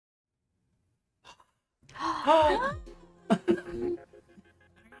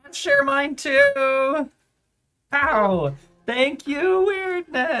Share mine too. Ow. Thank you,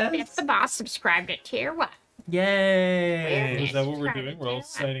 Weirdness. If the boss subscribed it to your what? Yay. Is that what we're doing? We're all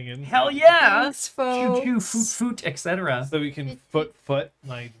signing in. Hell yeah. Thanks, Choo folks. choo, foot foot, etc. So we can foot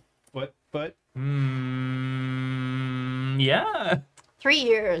my foot. Yeah. 3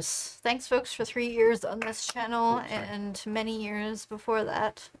 years. Thanks, folks, for 3 years on this channel and many years before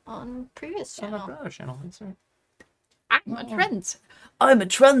that on previous On my channel. brother's channel. That's right. I'm a trend. I'm a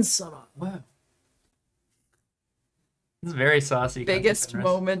trendsetter. Wow. This is very saucy. Biggest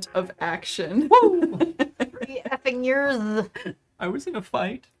moment of action. 3 effing years. I was in a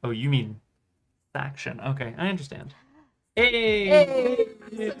fight. Oh, you mean faction. Okay, I understand. Hey!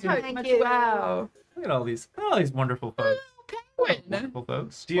 Thank you. Wow. Look at all these wonderful folks. Penguin. Wonderful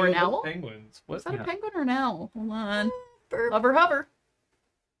folks. Deal Or an with owl? penguins. Was What's that Yeah. a penguin or an owl? Hold on. Burp. Hover, hover.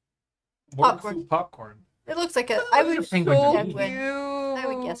 Popcorn. Popcorn. It looks like a. I would. penguin. So Penguin. cute. I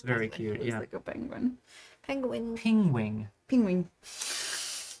would guess Very penguin. cute, It's yeah. like a penguin. Penguin. Pingwing. Penguin.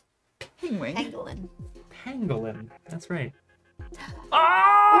 Penguin. Pangolin. Pangolin. That's right.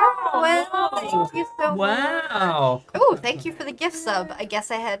 Well, thank you so much. Wow. Oh, thank you for the gift sub. I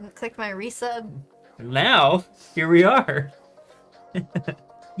guess I hadn't clicked my resub. Now, here we are.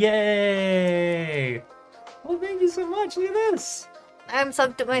 Yay! Well, thank you so much. Look at this. I'm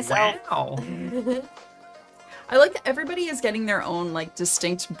subbed to myself. Wow. I like that everybody is getting their own like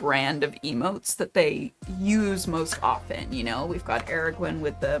distinct brand of emotes that they use most often. You know, we've got Aragwin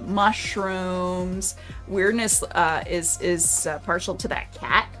with the mushrooms. Weirdness is partial to that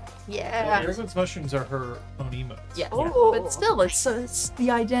cat. Yeah. Everyone's mushrooms are her own emotes. Yeah, Oh. but still, it's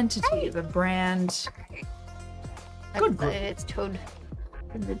the identity, the brand. Good Good. group. It's Toad.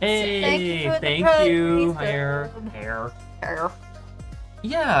 Hey, for the thank prize you. resub. Hair.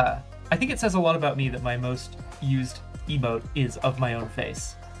 Yeah, I think it says a lot about me that my most used emote is of my own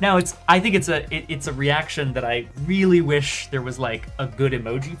face. Now I think it's a reaction that I really wish there was like a good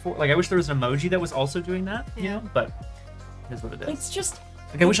emoji for. Like I wish there was an emoji that was also doing that, you know. But here's what it is. It's just,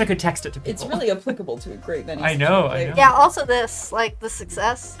 Like I wish I could text it to people. it's really applicable to a great many. I know, I situations. know. Yeah, also this, like the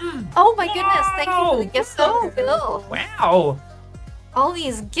success. Oh my goodness, thank you for the gift sub, Phil. Wow. All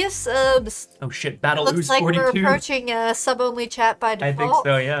these gift subs. Oh shit, It Battle looks Ooze like 42. we're approaching a sub-only chat by I default. think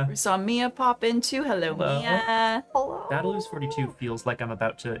so, yeah. We saw Mia pop into. Hello, Hello. Mia. Hello. Battle Ooze 42 feels like I'm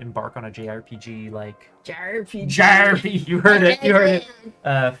about to embark on a JRPG like JRPG. You heard it. You heard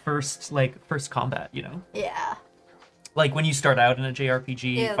it. First combat, you know? Yeah. Like when you start out in a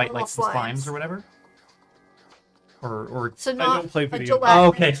JRPG, Yeah, fight the like some little slimes slimes. or whatever. Or So not don't play a video games.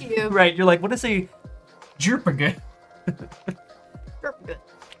 oh, gelatinous okay. cube. Right, you're like, what is a JRPG?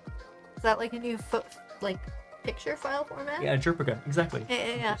 Is that like a new picture file format? Yeah, JRPG, exactly.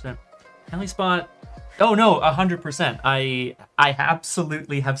 Yeah. 100%. Alley Spot. Oh no, 100%. I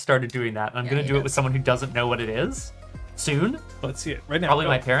absolutely have started doing that. I'm gonna do it with someone who doesn't know what it is soon. Let's see it right now. Probably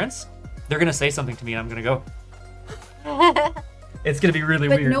Go. my parents. They're gonna say something to me, and I'm gonna go. It's gonna be really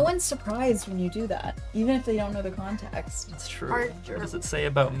But weird. no one's surprised when you do that, even if they don't know the context. It's true. Archer. What does it say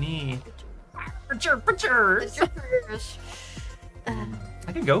about me?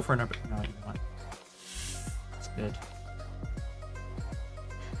 I could go for another. No, you know what? It's good.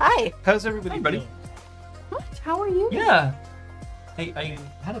 Hi. How's everybody Hey, buddy. doing? What? How are you? Yeah. I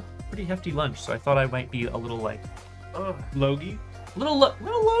had a pretty hefty lunch, so I thought I might be a little like, Logie? little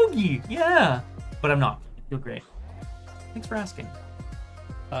logy. Yeah. But I'm not. I feel great. Thanks for asking.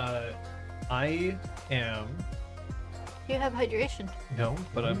 I am. You have hydration. No,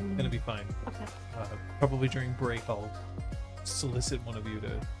 but I'm gonna be fine. Okay. Probably during break, I'll solicit one of you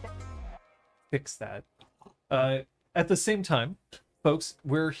to fix that. At the same time, folks,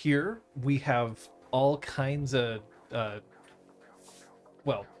 we're here. We have all kinds of,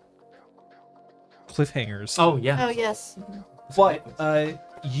 well, cliffhangers. Oh yeah. Oh yes. But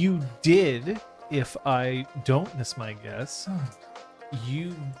you did, if I don't miss my guess,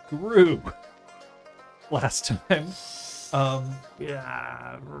 you grew last time.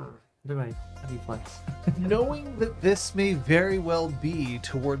 Yeah. How do you flex? Knowing that this may very well be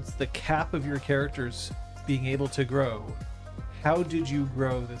towards the cap of your characters being able to grow, how did you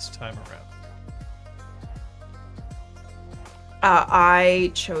grow this time around?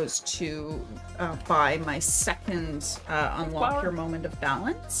 I chose to buy my second unlock your moment of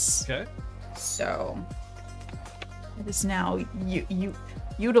balance. Okay. So it is now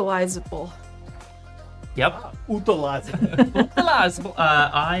utilizable. Yep. Utilizing. Utilizable.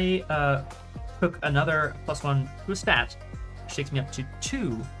 I took another +1 to a stat, which takes me up to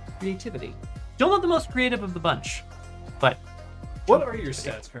 2 creativity. Still not the most creative of the bunch, but What are your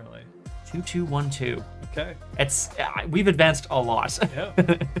stats currently? 2212. Okay. It's we've advanced a lot. Yeah.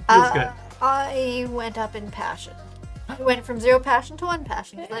 Feels good. I went up in passion. I went from 0 passion to 1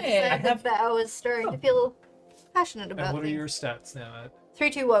 passion because I Hey, decided that I was starting to feel passionate about And what are things. your stats now at?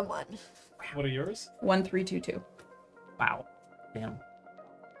 3211. What are yours? 1322. Wow. Damn.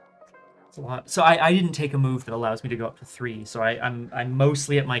 It's a lot. So I didn't take a move that allows me to go up to 3. So I'm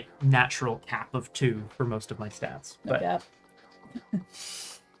mostly at my natural cap of 2 for most of my stats. No But doubt.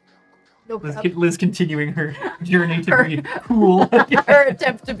 No Liz, problem. Liz continuing her journey to be cool. Her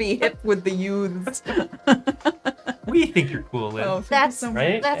attempt to be hip with the youths. We think you're cool, Liz. Oh, thank you That's so much.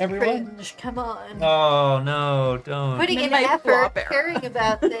 Right? That's everyone? cringe. Come on. Oh no, don't. Putting in Midnight effort, flop era. caring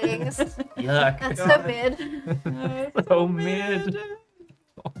about things. Yuck. That's so mid. So mid.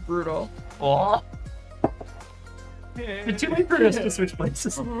 Brutal. Oh. It's too late for us to switch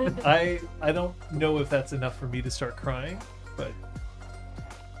places. I don't know if that's enough for me to start crying, but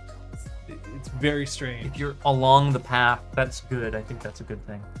it's very strange. If you're along the path, that's good. I think that's a good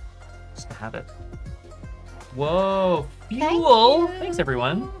thing. Just to have it. Whoa, fuel! you. Thanks,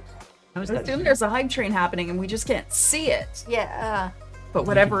 everyone. How is I that? assume there's a hype train happening and we just can't see it. Yeah. But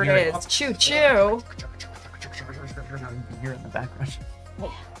whatever You can it hear is, choo choo. You can hear it in the background.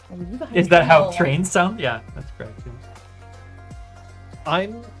 Is that how trains sound? Yeah, that's correct. Yeah.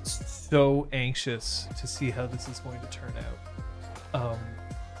 I'm so anxious to see how this is going to turn out.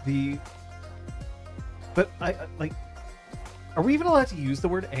 But I like. Are we even allowed to use the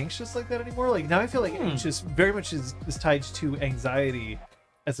word anxious like that anymore? Like now, I feel like anxious very much is tied to anxiety,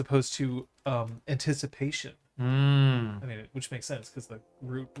 as opposed to anticipation. Mm. I mean, which makes sense because the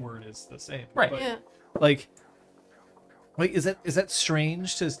root word is the same. Right. But, Yeah. like is that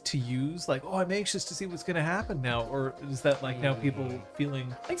strange to use? Like, oh, I'm anxious to see what's going to happen now, or is that like now people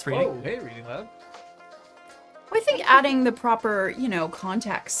feeling? Thanks for Whoa, reading. hey, reading loud. I think adding the proper,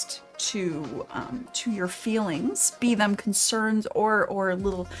 context to your feelings, be them concerns or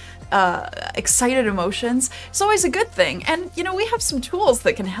little excited emotions, is always a good thing. And we have some tools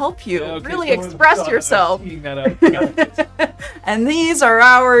that can help you Yeah, okay, really so I was express yourself. teeing that up. Got it. And these are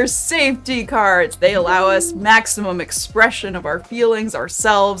our safety cards. They allow us maximum expression of our feelings,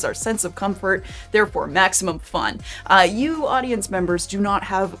 ourselves, our sense of comfort, therefore maximum fun. You audience members do not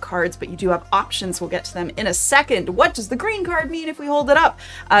have cards, but you do have options. We'll get to them in a second. What does the green card mean if we hold it up?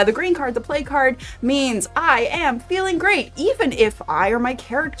 The green card, the play card, means I am feeling great. Even if I or my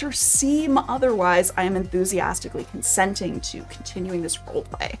character seem otherwise, I am enthusiastically consenting to continuing this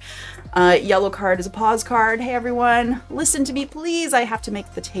roleplay. Yellow card is a pause card. Hey everyone, listen to me please. I have to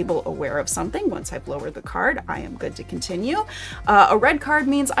make the table aware of something. Once I've lowered the card, I am good to continue. A red card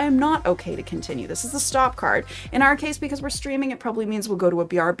means I am not okay to continue. This is the stop card. In our case, because we're streaming, it probably means we'll go to a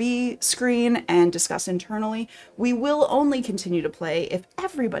BRB screen and discuss internally. We will only continue to play if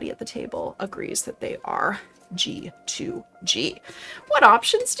everybody at the table agrees that they are G2G. What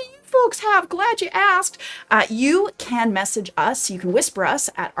options do you folks have? Glad you asked. You can message us. You can whisper us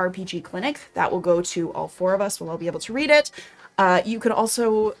at RPGClinic. That will go to all 4 of us. We'll all be able to read it. You can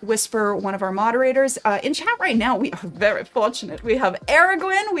also whisper one of our moderators. In chat right now, we are very fortunate. We have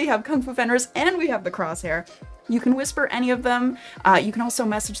Aragwin, we have Kung Fu Fenders, and we have the Crosshair. You can whisper any of them. You can also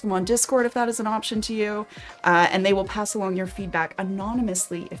message them on Discord if that is an option to you. And they will pass along your feedback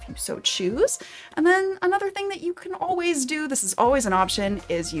anonymously if you so choose. And then another thing that you can always do, this is always an option,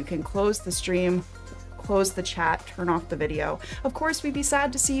 is you can close the stream, close the chat, turn off the video. Of course, we'd be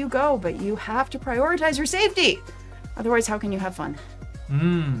sad to see you go, but you have to prioritize your safety. Otherwise, how can you have fun?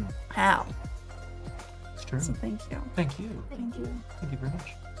 How? It's true. So thank you. Thank you. Thank you. Thank you very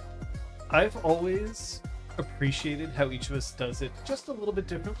much. I've always appreciated how each of us does it just a little bit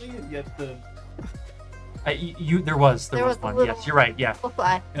differently, and yet the There was There was a one. little- Yes, you're right. Yeah. We'll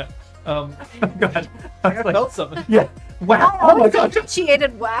fly. um Oh God. I felt something. Yeah. Wow. Oh my God.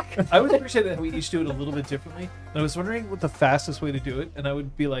 Appreciated whack. I would appreciate that we each do it a little bit differently. And I was wondering what the fastest way to do it, and I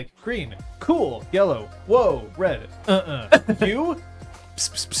would be like, green, cool, yellow, whoa, red, you, pss,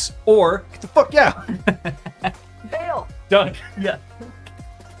 pss, pss, or get the fuck out. Bail. Done. Yeah.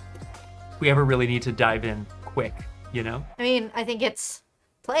 We ever really need to dive in quick, I mean, I think it's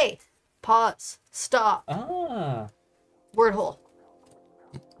play, pause, stop, Ah. word hole.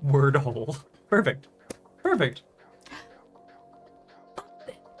 Word hole. Perfect. Perfect.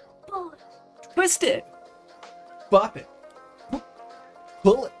 Twist it. Bop it.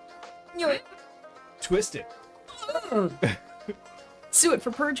 Pull it. Twist it. Sue it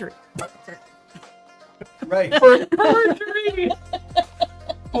for perjury. Right. For perjury.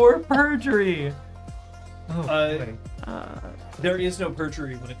 For perjury. Oh, boy. There is no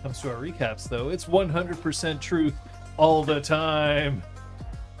perjury when it comes to our recaps, though. It's 100% truth all the time.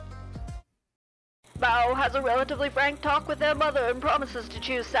 Bao has a relatively frank talk with their mother and promises to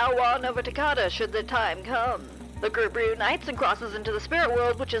choose Salwan over Takata should the time come. The group reunites and crosses into the spirit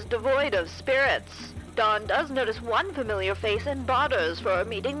world, which is devoid of spirits. Dawn does notice one familiar face and barters for a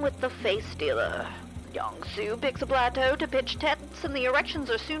meeting with the face stealer. Yongsu picks a plateau to pitch tents, and the erections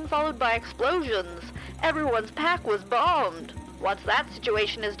are soon followed by explosions. Everyone's pack was bombed. Once that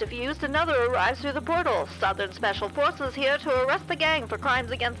situation is diffused, another arrives through the portal. Southern Special Forces here to arrest the gang for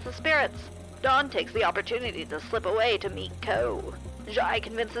crimes against the spirits. Dawn takes the opportunity to slip away to meet Ko. Jai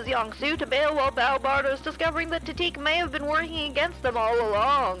convinces Yongsu to bail while Bao barters, discovering that Tatik may have been working against them all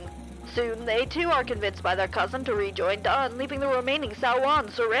along. Soon they too are convinced by their cousin to rejoin Dawn, leaving the remaining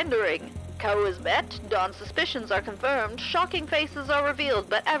Salwan surrendering. Ko is met, Dawn's suspicions are confirmed, shocking faces are revealed,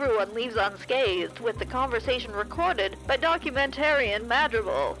 but everyone leaves unscathed, with the conversation recorded by documentarian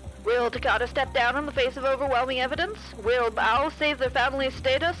Madrigal. Will Takata step down in the face of overwhelming evidence? Will Bao save their family's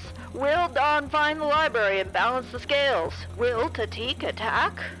status? Will Dawn find the library and balance the scales? Will Tatik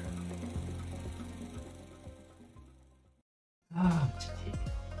attack? Oh,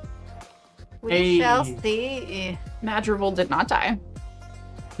 We Hey. shall see. Madrigal did not die.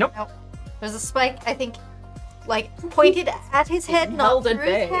 Nope. Nope. There's a spike, I think, like, pointed at his head, not Held at through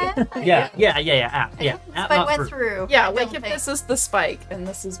his bay. head. Yeah. I think the Ah, spike not went for- through. Yeah, I like don't if think. this is the spike and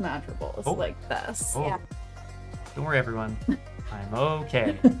this is Madrigal, it's Oh. like this. Oh, Yeah. don't worry, everyone. I'm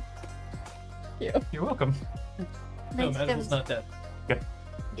okay. You. You're welcome. No, Nice Madrigal's stems. not dead.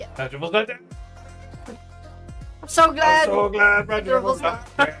 Yeah. Madrigal's not dead. I'm so glad. I'm so glad Madrigal's Madrigal's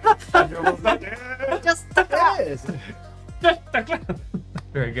not dead. Madrigal's not dead. Just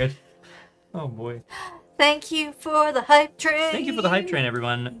Very good. Oh boy. thank you for the hype train. Thank you for the hype train,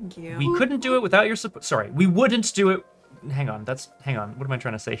 everyone. Thank you. We couldn't do it without your support. Sorry, we wouldn't do it. Hang on. What am I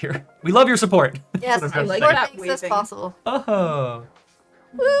trying to say here? We love your support. Yes, That's I what I'm like saying. that makes this waving. possible. Oh.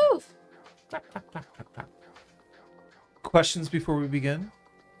 Woo! Questions before we begin?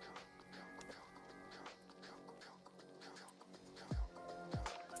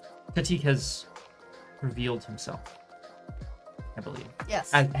 Tatik has revealed himself, I believe.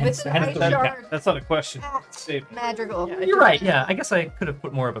 Yes. And- With the and- right and- shard That's not a question. at Statement. Madrigal. Yeah, You're right. Yeah, I guess I could have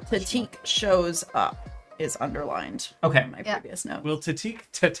put more of a question Tatik shows up is underlined. Okay. In my Yeah. previous note. Will Tatik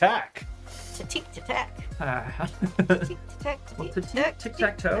attack? Tatik tatak. mark. Tatik tatak. Well, Tatik Tatik, tatak.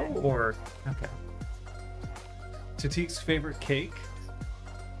 tic-tac-toe, or okay. Tatik's favorite cake?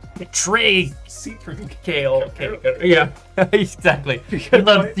 Tray See-through kale. Yeah, exactly. He Because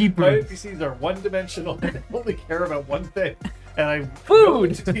loves my seafood. NPCs are one-dimensional and they only care about one thing. And I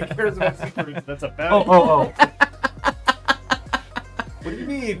Food! Tatik cares about seafood. That's about Oh, it. oh, oh. What do you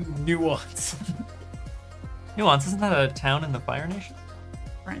mean, nuance? Nuance, isn't that a town in the Fire Nation?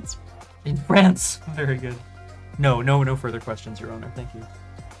 France. In France. Very good. No further questions, Your Honor. Thank you.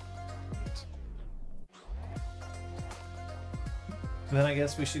 Then I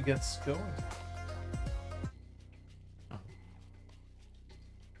guess we should get going.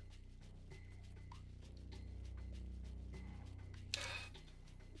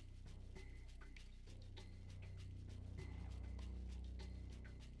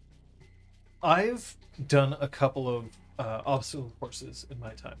 I've done a couple of obstacle courses in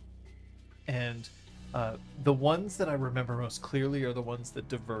my time, and the ones that I remember most clearly are the ones that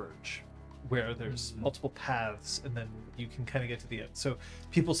diverge, where there's multiple paths and then you can kind of get to the end. So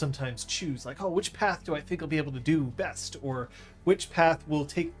people sometimes choose like, oh, which path do I think I'll be able to do best, or which path will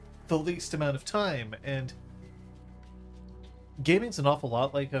take the least amount of time. And gaming's an awful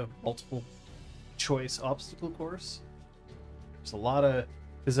lot like a multiple choice obstacle course. There's a lot of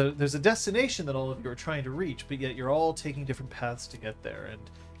there's a destination that all of you are trying to reach, but yet you're all taking different paths to get there. And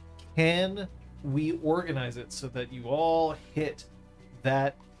can we organize it so that you all hit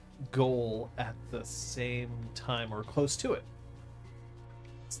that goal at the same time or close to it?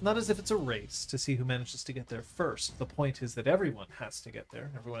 It's not as if it's a race to see who manages to get there first. The point is that everyone has to get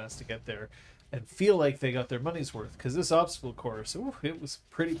there. Everyone has to get there and feel like they got their money's worth, because this obstacle course, it was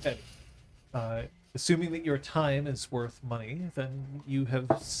pretty petty. Assuming that your time is worth money, then you have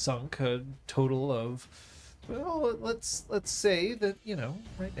sunk a total of, well, let's say that, you know,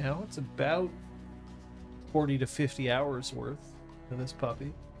 right now it's about 40 to 50 hours worth of this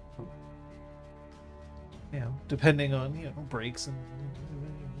puppy. You know, depending on, you know, breaks, and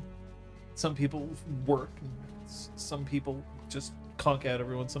some people work and some people just conk out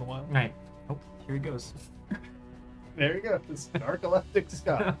every once in a while. Right. Oh, here he goes. There you go. This narcoleptic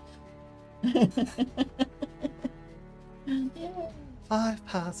Scott. 5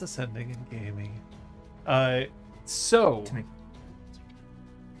 paths ascending in gaming. So To me.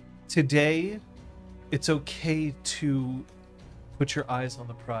 today it's okay to put your eyes on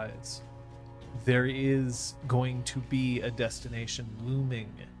the prize. There is going to be a destination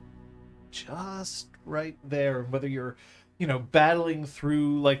looming just right there. Whether you're, battling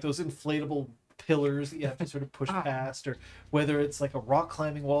through like those inflatable pillars that you have to sort of push past, or whether it's like a rock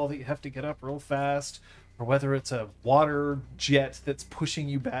climbing wall that you have to get up real fast, or whether it's a water jet that's pushing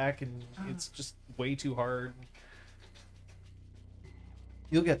you back and it's just way too hard.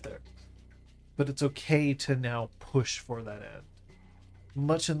 You'll get there. But it's okay to now push for that end.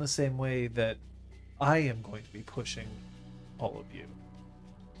 Much in the same way that I am going to be pushing all of you.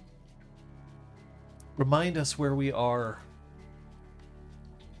 Remind us where we are.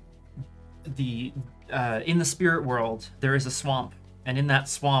 In the spirit world, there is a swamp, and in that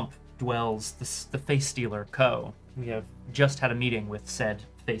swamp dwells the face stealer Co. We have just had a meeting with said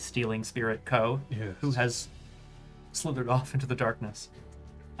face stealing spirit Co, Yes. who has slithered off into the darkness.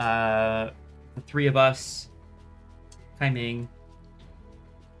 The three of us, Kaiming,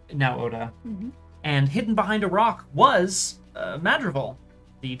 now Oda, and hidden behind a rock was Madrigal,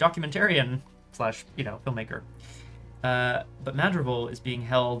 the documentarian / filmmaker. But Madrigal is being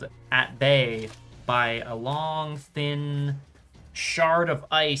held at bay by a long, thin shard of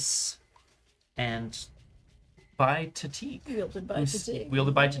ice, and by Tatik. Wielded by Tatik.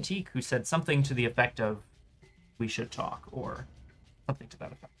 Wielded by Tatik, who said something to the effect of, "We should talk," or something to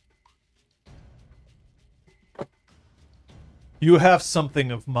that effect. You have something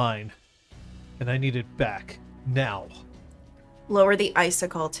of mine, and I need it back now. Lower the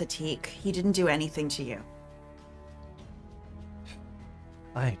icicle, Tatik. He didn't do anything to you.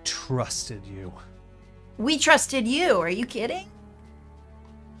 I trusted you. We trusted you. Are you kidding?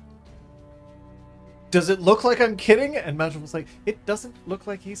 Does it look like I'm kidding? And Madrigal was like, it doesn't look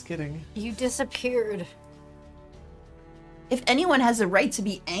like he's kidding. You disappeared. If anyone has a right to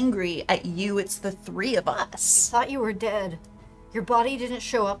be angry at you, it's the three of us. Thought you were dead. Your body didn't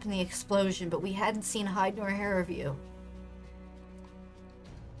show up in the explosion, but we hadn't seen hide nor hair of you.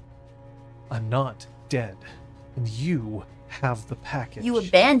 I'm not dead, and you have the package. You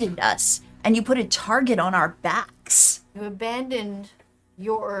abandoned us, and you put a target on our backs. You abandoned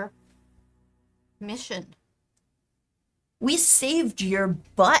your mission. We saved your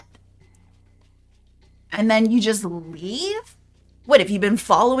butt. And then you just leave? What, have you been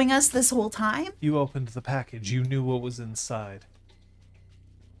following us this whole time? You opened the package. You knew what was inside.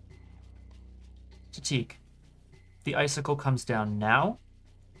 Tatik, the icicle comes down now,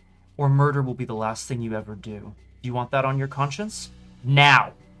 or murder will be the last thing you ever do. Do you want that on your conscience?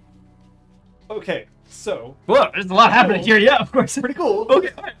 Now! Okay, so Whoa, there's a lot happening here. Yeah, of course. pretty cool. Okay.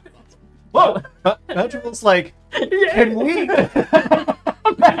 All right. Whoa. Madrigal's like, can we?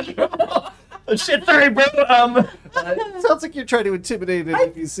 Shit, sorry, bro. Sounds like you're trying to intimidate an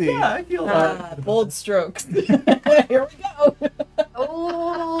NPC. Yeah, I feel that. Bold strokes. Here we go.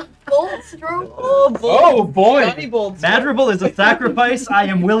 Oh, bold stroke. Oh boy, Johnny Bold Madrigal is a sacrifice I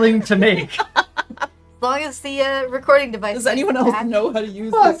am willing to make. As long as the recording device. Does anyone else know how to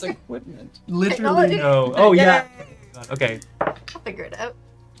use this equipment? Literally Technology. no. Oh yeah. Okay. I'll figure it out.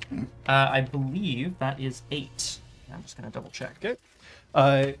 I believe that is 8. I'm just gonna double check. Okay.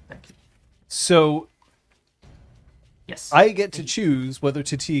 Thank you. So Yes. I get to choose whether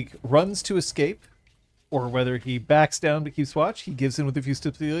Tatik runs to escape, or whether he backs down but keeps watch, he gives in with a few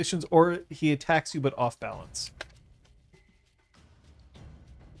stipulations, or he attacks you but off balance.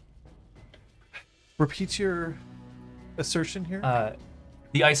 Repeat your assertion here.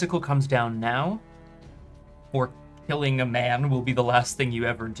 The icicle comes down now, or killing a man will be the last thing you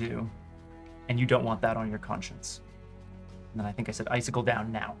ever do, and you don't want that on your conscience. And then I think I said icicle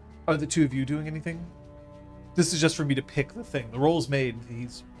down now. Are the two of you doing anything? This is just for me to pick the thing. The roll's made.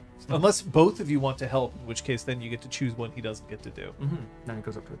 Unless both of you want to help, in which case then you get to choose one he doesn't get to do. Then it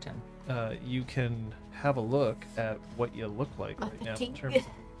goes up to a 10. You can have a look at what you look like right now in fatigue. terms of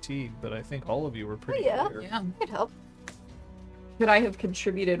fatigue, but I think all of you were pretty yeah. clear. Yeah. Could help. Could I have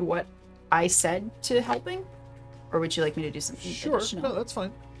contributed what I said to helping? Or would you like me to do something Sure. additional? No, that's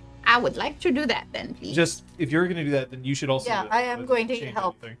fine. I would like to do that then, please. Just if you're going to do that, then you should also. Yeah, do it. I am Doesn't going to change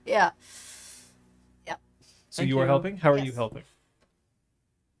help. anything. Yeah. So Thank you are you. helping. How are you Yes. helping?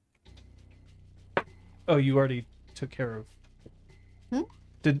 Oh, you already took care of. Hmm?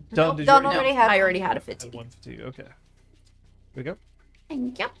 Did No, Don? Did Don you already already had I one. already had a had fatigue. one fatigue? Okay. Here we go.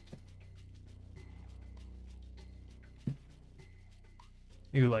 Thank you.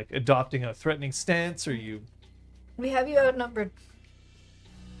 You like adopting a threatening stance, or you? We have you outnumbered.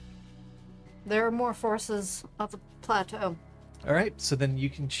 There are more forces on the plateau. All right. So then you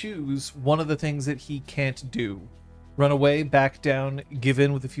can choose one of the things that he can't do. Run away, back down, give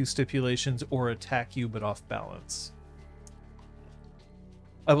in with a few stipulations, or attack you but off balance.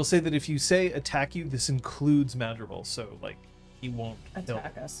 I will say that if you say attack you, this includes Madrigal, so like he won't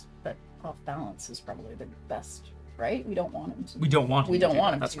Attack us, but off balance is probably the best, right? We don't want him to. We don't want him. We don't to.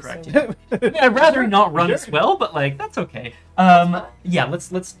 want him That's to, correct. so- Yeah, I'd rather not run as well, but like that's okay. Yeah,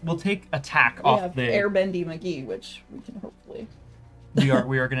 we'll take attack We off have the. Airbendy McGee, which we can hopefully. We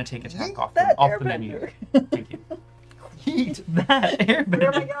are gonna take attack off that off the menu. airbender. Thank you. Eat that airbender.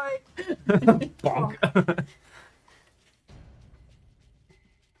 Where am I going? Bonk.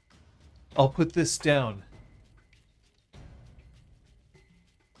 I'll put this down.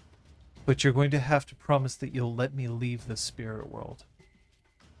 But you're going to have to promise that you'll let me leave the spirit world.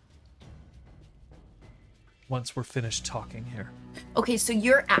 Once we're finished talking here. Okay, so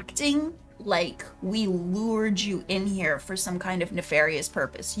you're acting like we lured you in here for some kind of nefarious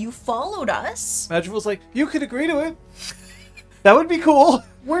purpose. You followed us. Madrigal's like, you could agree to it. That would be cool.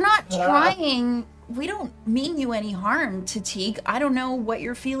 We're not trying. We don't mean you any harm, Tatik. I don't know what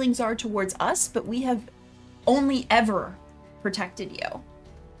your feelings are towards us, but we have only ever protected you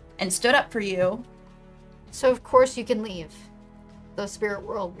and stood up for you. So of course you can leave the spirit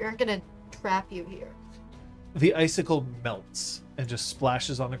world. We aren't gonna trap you here. The icicle melts and just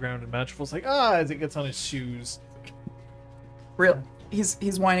splashes on the ground, and Madrigal's like, as it gets on his shoes. Real. He's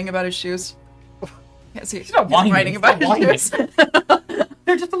whining about his shoes. Yes, he's not whining, whining he's about not whining. his shoes.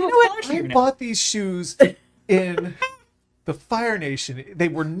 They're just a little I flashier now. bought these shoes in the Fire Nation. They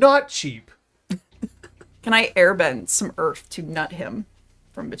were not cheap. Can I airbend some earth to nut him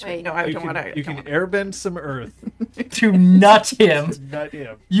from between? Wait. No, I You don't can, want to. you can airbend some earth. To nut him. Nut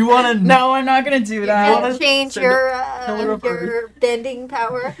him. You want to? No, I'm not gonna do You that. can change send a pillar of your bending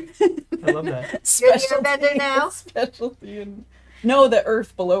power. I love that. You're the airbender now? Specialty in... No, the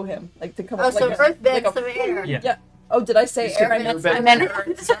earth below him, like to come Oh, up so like earth bends like some air. Yeah. Yeah. Oh, did I say You air? said I meant, airbend. I meant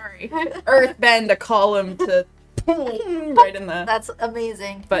earth. Sorry. Earth bend a column to right in the. That's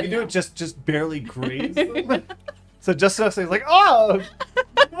amazing. But You do no. it just barely graze. So just enough so he's like, oh,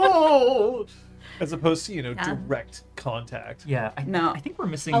 as opposed to Yeah. direct contact. Yeah. No. I think we're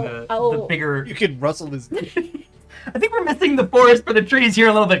missing the I'll- bigger. You can rustle his. I think we're missing the forest for the trees here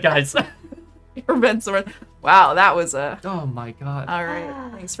a little bit, guys. Earth bend some earth. Wow, that was a. Oh my god. All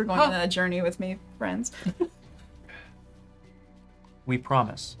right. Thanks for going on that journey with me, friends. We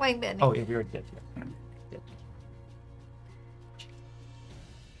promise. Wang bending. Oh, yeah, we already did. Yeah.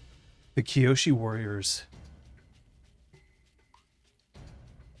 The Kyoshi warriors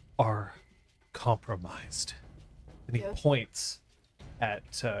are compromised. And he Yes. points at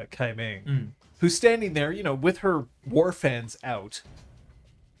Kai Ming, Mm. who's standing there, with her war fans out.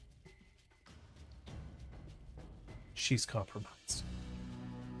 She's compromised.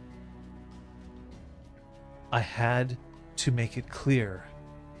 I had to make it clear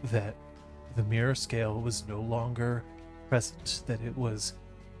that the mirror scale was no longer present, that it was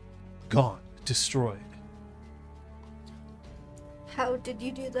gone, destroyed. How did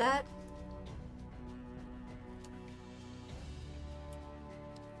you do that?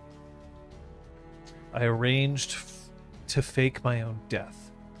 I arranged to fake my own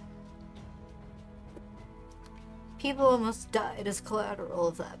death. People almost died as collateral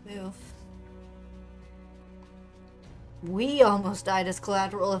of that move. We almost died as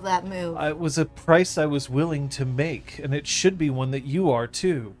collateral of that move. It was a price I was willing to make, and it should be one that you are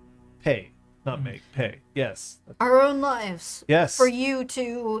too. Pay, not make, pay. Yes. Our own lives. Yes. For you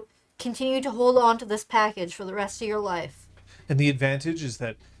to continue to hold on to this package for the rest of your life. And the advantage is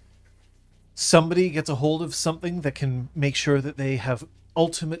that somebody gets a hold of something that can make sure that they have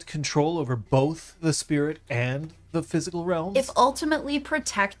ultimate control over both the spirit and the physical realms. If ultimately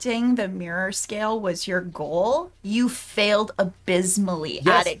protecting the mirror scale was your goal, you failed abysmally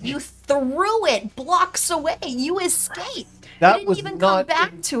Yes. at it. You threw it blocks away. You escaped. that you didn't was even not come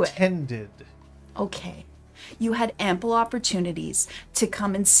back to it. intended. Okay. You had ample opportunities to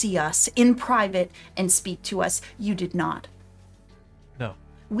come and see us in private and speak to us. You did not. No.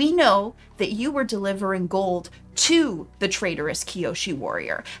 We know that you were delivering gold to the traitorous Kyoshi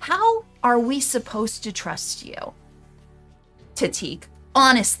warrior. How are we supposed to trust you? Tatik,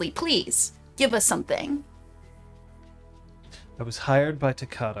 honestly, please, give us something. I was hired by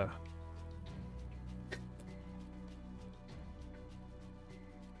Takata.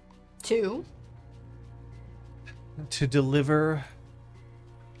 Two. To deliver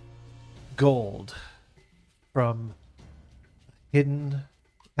gold from hidden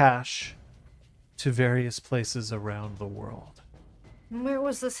cache to various places around the world. Where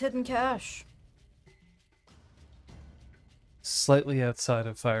was this hidden cache? Slightly outside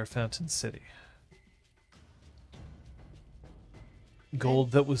of Fire Fountain City.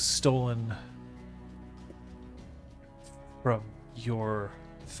 gold that was stolen from your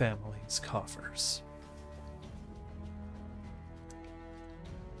family's coffers.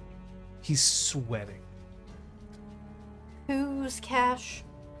 He's sweating. Whose cash?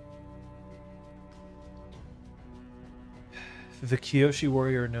 The Kyoshi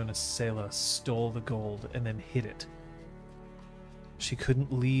warrior known as Sela stole the gold and then hid it. She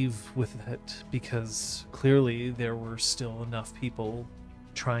couldn't leave with it because clearly there were still enough people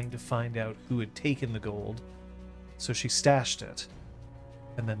trying to find out who had taken the gold, so she stashed it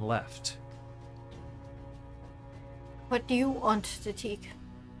and then left. What do you want, Tatik?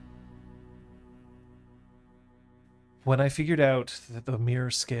 When I figured out that the mirror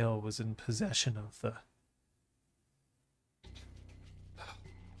scale was in possession of her,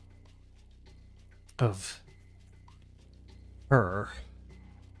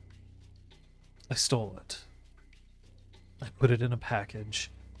 I stole it. I put it in a package.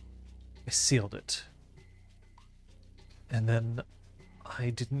 I sealed it. And then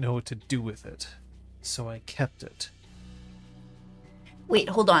I didn't know what to do with it, so I kept it. Wait,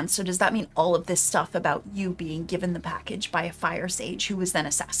 hold on. So does that mean all of this stuff about you being given the package by a fire sage who was then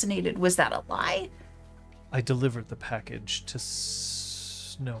assassinated, was that a lie? I delivered the package to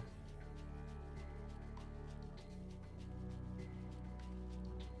Snow.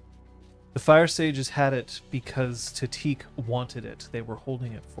 The fire sages had it because Tatik wanted it. They were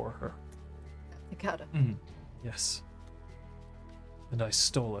holding it for her. Takata. Yes. And I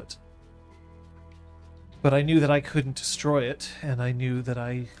stole it. But I knew that I couldn't destroy it, and I knew that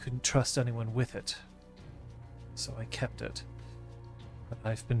I couldn't trust anyone with it. So I kept it. But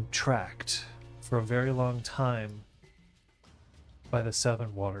I've been tracked for a very long time by the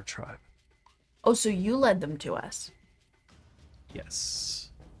Southern Water Tribe. Oh, so you led them to us. Yes.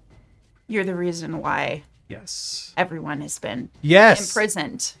 You're the reason why Yes. everyone has been Yes!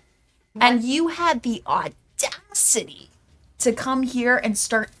 imprisoned. And you had the audacity to come here and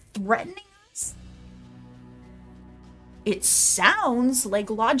start threatening us? It sounds like,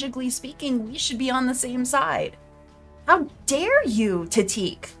 logically speaking, we should be on the same side. How dare you,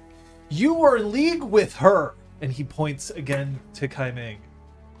 Tatik? You are in league with her! And he points again to Kaimeng.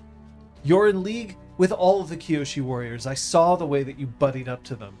 You're in league with all of the Kyoshi warriors. I saw the way that you buddied up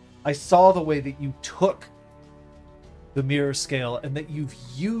to them. I saw the way that you took the mirror scale and that you've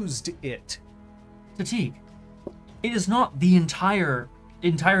used it. Tatik, it is not the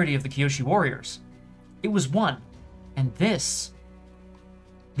entirety of the Kyoshi warriors. It was one. And this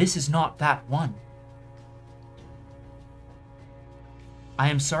is not that one. I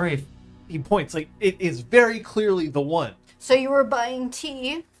am sorry if... He points, like, it is very clearly the one. So you were buying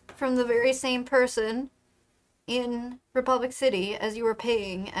tea from the very same person in Republic City as you were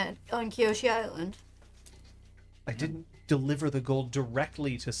paying on Kyoshi Island. I didn't deliver the gold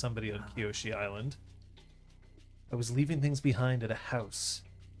directly to somebody on Kyoshi Island. I was leaving things behind at a house.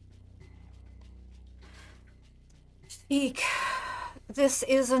 Eek, this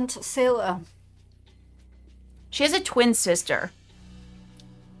isn't Sela. She has a twin sister.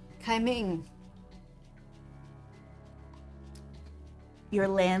 Kaiming. Your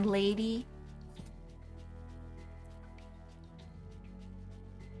landlady.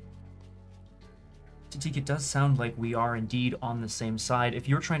 Tatik, it does sound like we are indeed on the same side. If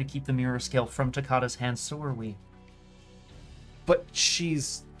you're trying to keep the mirror scale from Takata's hands, so are we. But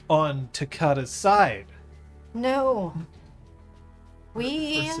she's on Takata's side. No. Her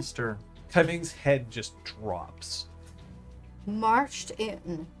We sister. Kaiming's head just drops. marched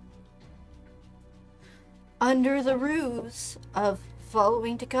in under the ruse of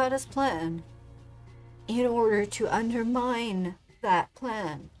following Takata's plan in order to undermine that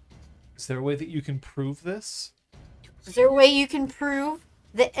plan. Is there a way that you can prove this? Is there a way you can prove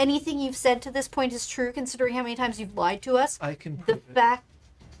that anything you've said to this point is true, considering how many times you've lied to us? I can The prove it. fact...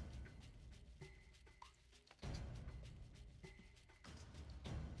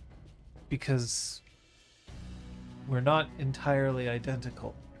 Because we're not entirely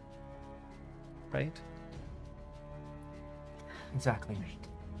identical. Right? Exactly.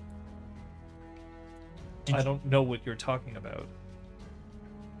 I don't know what you're talking about.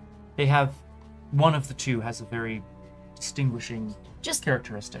 They have... One of the two has a very distinguishing Just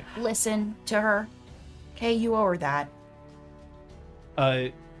characteristic. listen to her. Okay, you owe her that.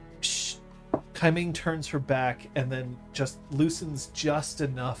 Kaiming turns her back and then just loosens just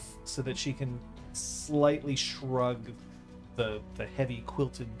enough so that she can slightly shrug the heavy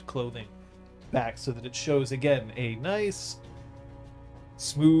quilted clothing back so that it shows again a nice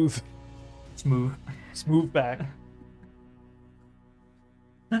smooth back.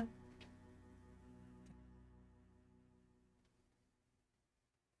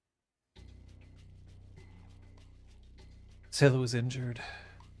 sailor was injured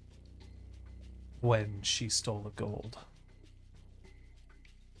when she stole the gold.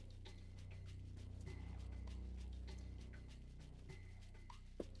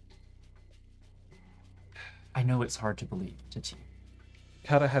 I know it's hard to believe, Tati.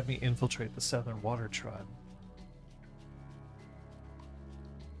 Kata had me infiltrate the Southern Water Tribe.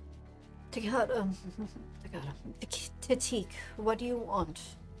 Takata. Tatik, what do you want?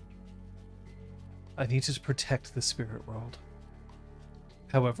 I need to protect the spirit world.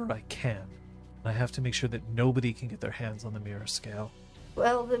 However I can. I have to make sure that nobody can get their hands on the mirror scale.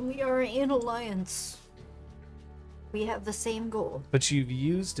 Well, then we are in alliance. We have the same goal. But you've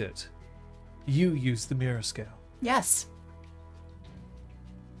used it. You used the mirror scale. Yes,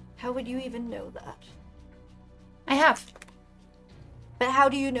 How would you even know that? I have. But how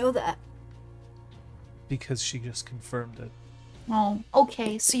do you know that? Because she just confirmed it. Oh,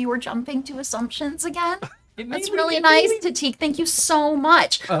 okay. So you were jumping to assumptions again? It That's made me really think- nice, Tatik. Thank you so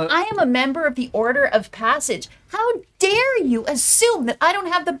much. I am a member of the Order of Passage. How dare you assume that I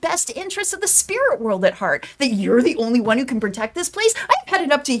don't have the best interests of the spirit world at heart? That you're the only one who can protect this place? I've had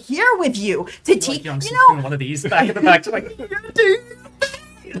it up to here with you, Tatik. Like Young's You doing know, one of these back in the back to like,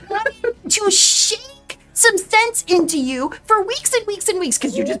 to shake some sense into you for weeks and weeks and weeks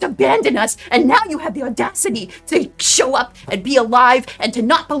because you just abandoned us, and now you have the audacity to show up and be alive and to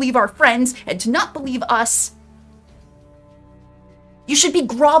not believe our friends and to not believe us. You should be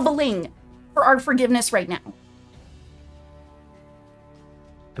groveling for our forgiveness right now.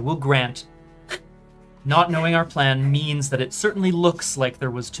 I will grant, not knowing our plan means that it certainly looks like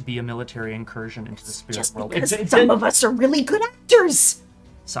there was to be a military incursion into the spirit Just world. because some of us are really good actors.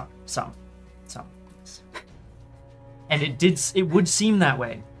 Some. And it would seem that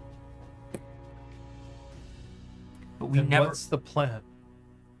way. But we And never... what's the plan?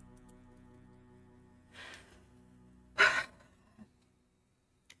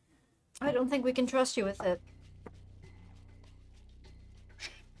 I don't think we can trust you with it.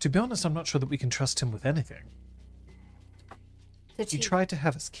 To be honest, I'm not sure that we can trust him with anything. He tried to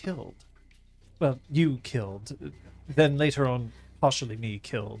have us killed. Well, you killed. Then later on, partially me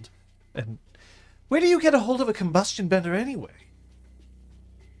killed. And where do you get a hold of a combustion bender anyway?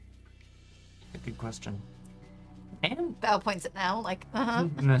 Good question. And... Val points it now, like,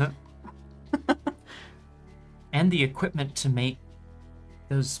 and the equipment to make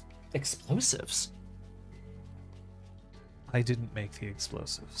those explosives. I didn't make the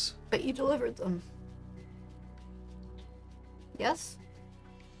explosives. But you delivered them. Yes?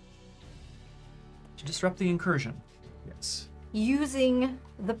 To disrupt the incursion. Yes. Using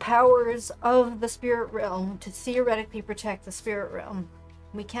the powers of the spirit realm to theoretically protect the spirit realm.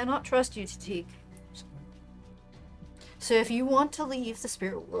 We cannot trust you, Tatik. So if you want to leave the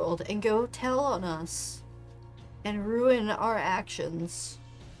spirit world and go tell on us and ruin our actions,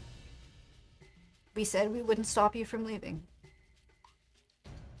 we said we wouldn't stop you from leaving.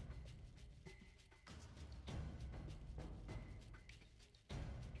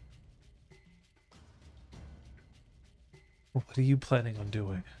 What are you planning on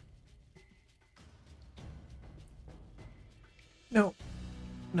doing? No,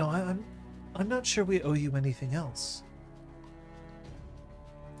 I'm not sure we owe you anything else.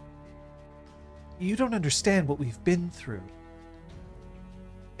 You don't understand what we've been through.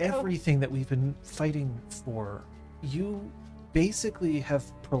 Everything that we've been fighting for, you basically have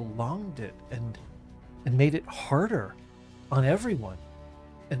prolonged it and made it harder on everyone.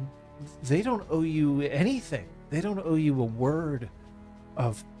 And they don't owe you anything. They don't owe you a word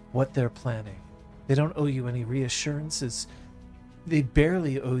of what they're planning. They don't owe you any reassurances. They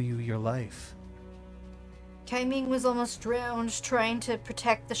barely owe you your life. Kaiming was almost drowned trying to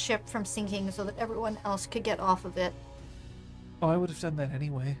protect the ship from sinking so that everyone else could get off of it. Oh, I would have done that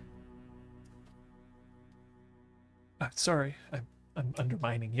anyway. Sorry, I'm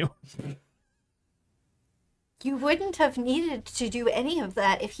undermining you. You wouldn't have needed to do any of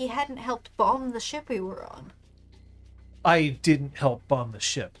that if he hadn't helped bomb the ship we were on. I didn't help bomb the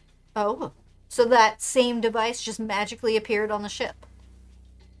ship. Oh, so that same device just magically appeared on the ship.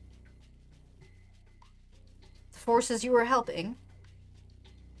 The forces you were helping.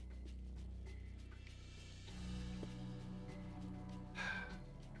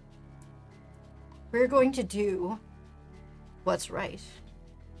 We're going to do what's right.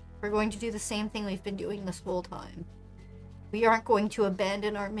 We're going to do the same thing we've been doing this whole time. We aren't going to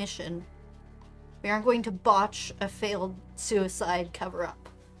abandon our mission. We aren't going to botch a failed suicide cover-up.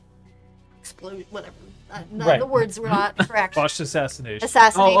 Explode, whatever. Right. The words were not correct. Botched assassination.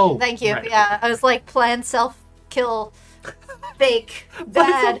 Assassination, Oh, thank you. right. Yeah, I was like, plan, self-kill, fake,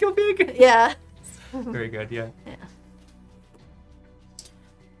 bad. Go big. Yeah. Very good, yeah.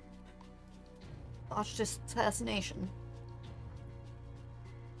 botched assassination.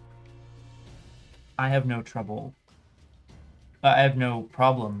 I have no trouble. I have no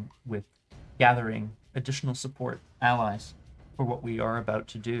problem with gathering additional support, allies, for what we are about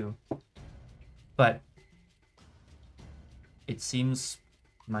to do. But it seems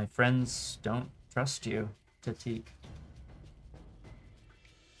my friends don't trust you, Tatik.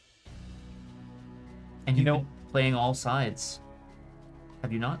 And you've been playing all sides.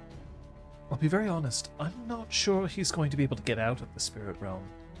 Have you not? I'll be very honest, I'm not sure he's going to be able to get out of the spirit realm.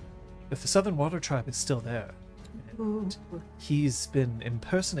 If the Southern Water Tribe is still there, and he's been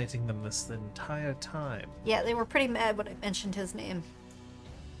impersonating them this entire time. Yeah, they were pretty mad when I mentioned his name.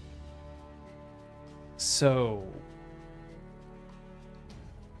 So,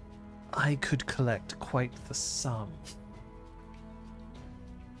 I could collect quite the sum.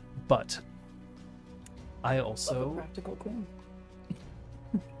 But I also Practical queen.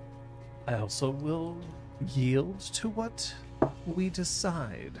 I also will yield to what we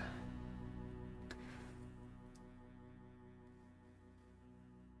decide.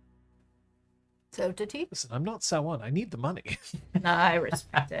 So, Tatik? Listen, I'm not Sawan. I need the money. Nah, I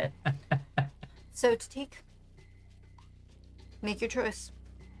respect it. So, Tatik? Make your choice.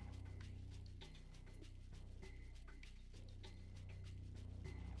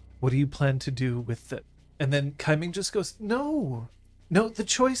 What do you plan to do with the... And then Kaiming just goes, no, the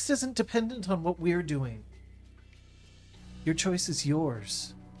choice isn't dependent on what we're doing. Your choice is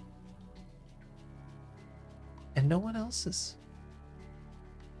yours. And no one else's.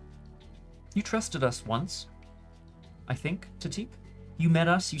 You trusted us once, I think, Tatik. You met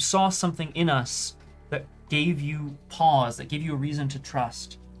us, you saw something in us that gave you pause, that gave you a reason to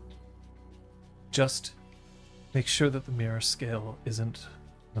trust. Just make sure that the mirror scale isn't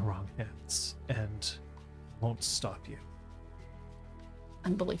in the wrong hands and won't stop you.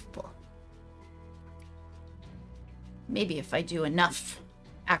 Unbelievable. Maybe if I do enough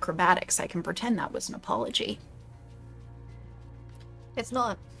acrobatics, I can pretend that was an apology. It's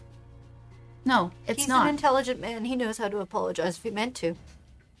not. No, it's He's not. an intelligent man. He knows how to apologize if he meant to.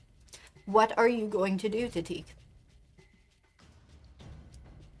 What are you going to do, Tatik?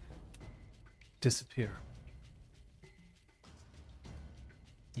 Disappear.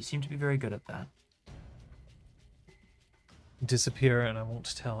 You seem to be very good at that. Disappear, and I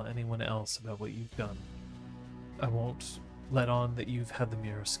won't tell anyone else about what you've done. I won't let on that you've had the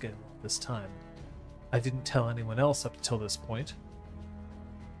mirror scale this time. I didn't tell anyone else up until this point.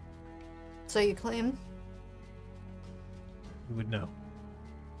 So you claim? You would know.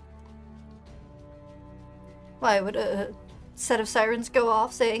 Why would a set of sirens go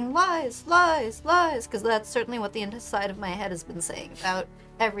off saying lies, lies, lies? Because that's certainly what the inside of my head has been saying about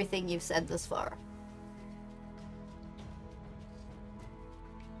everything you've said this far.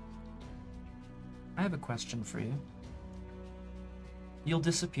 I have a question for you. You'll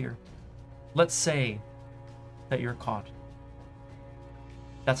disappear. Let's say that you're caught.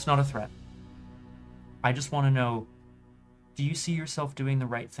 That's not a threat. I just want to know, do you see yourself doing the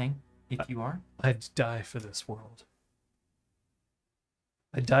right thing if you are? I'd die for this world.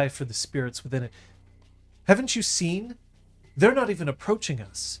 I'd die for the spirits within it. Haven't you seen? They're not even approaching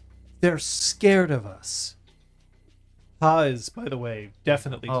us. They're scared of us. Ha is, by the way,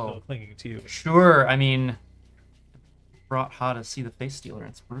 definitely still clinging to you. Sure, I mean, brought Ha to see the face stealer.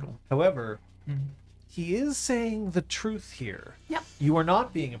 It's brutal. However, he is saying the truth here. Yep. You are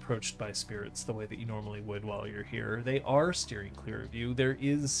not being approached by spirits the way that you normally would while you're here. They are steering clear of you. There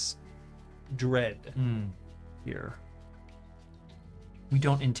is dread here. We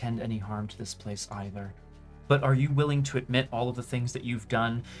don't intend any harm to this place either. But are you willing to admit all of the things that you've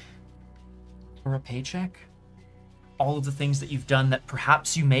done for a paycheck? All of the things that you've done that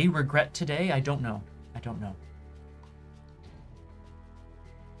perhaps you may regret today? I don't know. I don't know.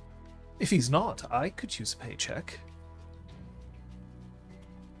 If he's not, I could use a paycheck.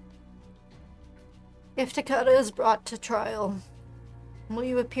 If Takata is brought to trial, will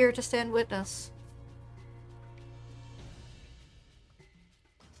you appear to stand witness?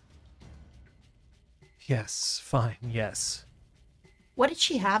 Yes, fine, yes. What did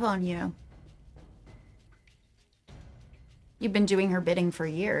she have on you? You've been doing her bidding for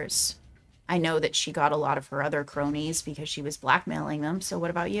years. I know that she got a lot of her other cronies because she was blackmailing them, so what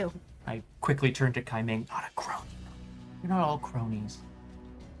about you? I quickly turned to Kaiming. Not a crony. You're not all cronies.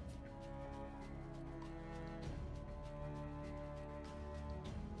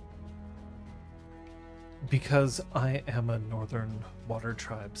 Because I am a Northern Water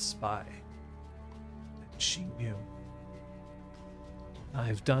Tribe spy. And she knew.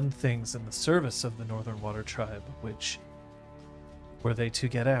 I've done things in the service of the Northern Water Tribe, which, were they to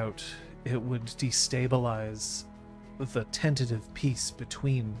get out, it would destabilize the tentative peace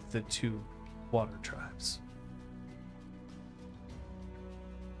between the two water tribes.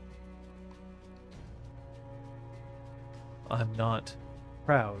 I'm not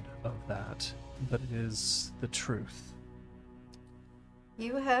proud of that, but it is the truth.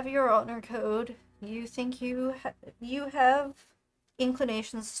 You have your honor code. You think you have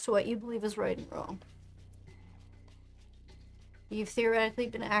inclinations as to what you believe is right and wrong. You've theoretically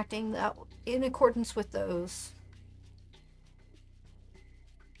been acting that in accordance with those.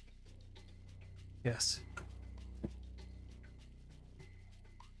 Yes.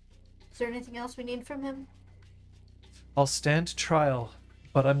 Is there anything else we need from him? I'll stand trial,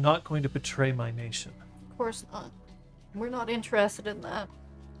 but I'm not going to betray my nation. Of course not. We're not interested in that.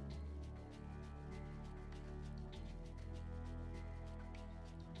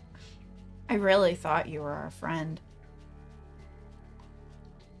 I really thought you were our friend.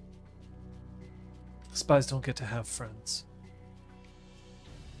 Spies don't get to have friends.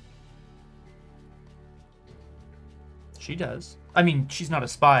 She does. I mean, she's not a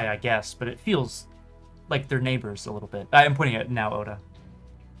spy, I guess, but it feels like they're neighbors a little bit. I'm pointing at now, Oda.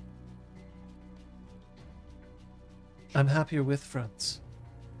 I'm happier with friends.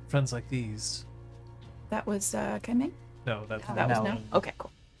 Friends like these. That was Kenming? No, that's That was No. no? Okay,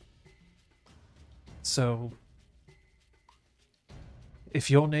 cool. So,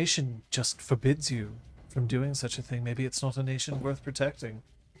 if your nation just forbids you from doing such a thing, maybe it's not a nation worth protecting.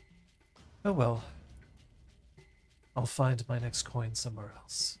 Oh well. I'll find my next coin somewhere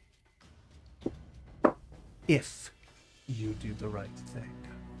else. If you do the right thing.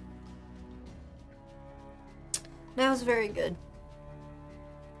 That was very good.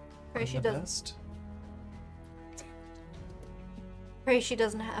 Pray I'm she the doesn't. best. Pray she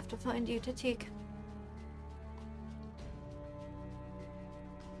doesn't have to find you, Tatik.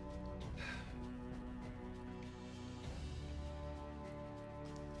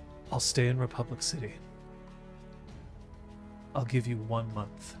 I'll stay in Republic City. I'll give you 1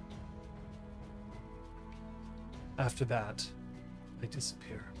 month. After that, I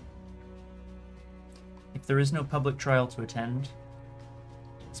disappear. If there is no public trial to attend,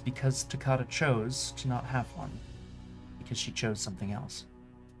 it's because Takata chose to not have one. Because she chose something else.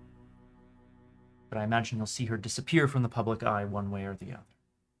 But I imagine you'll see her disappear from the public eye one way or the other.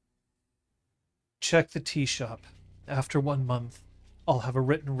 Check the tea shop. After 1 month, I'll have a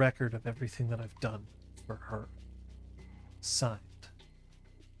written record of everything that I've done for her. Signed.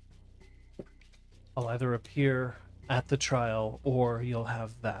 I'll either appear at the trial or you'll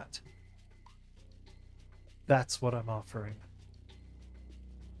have that. That's what I'm offering.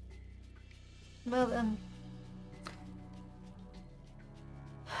 Well then.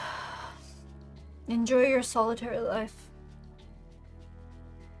 Enjoy your solitary life.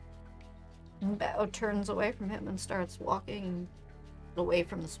 And Bao turns away from him and starts walking away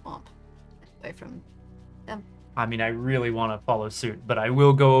from the swamp. Away from them. I mean, I really want to follow suit, but I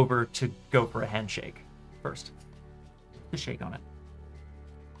will go over to go for a handshake first. To shake on it.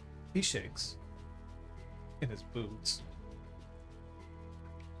 He shakes. In his boots.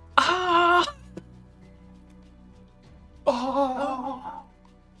 Ah! Oh!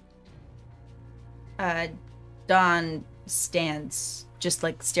 Dawn stands just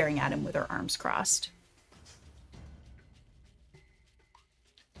like staring at him with her arms crossed.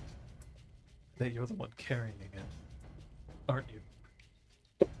 That you're the one carrying it, aren't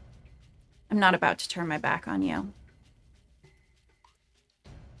you? I'm not about to turn my back on you.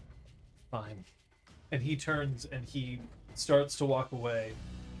 Fine. And he turns and he starts to walk away,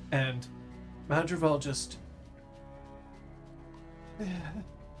 and Madrigal just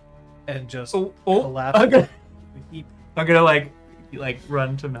and just collapses. I'm gonna like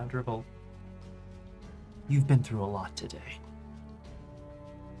run to Madrigal. You've been through a lot today.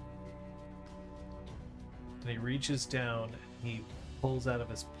 And he reaches down and he pulls out of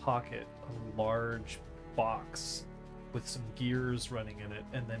his pocket a large box with some gears running in it,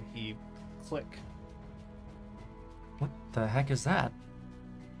 and then he click. What the heck is that?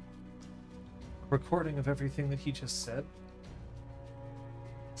 A recording of everything that he just said.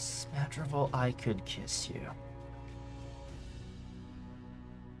 Smadrival, I could kiss you.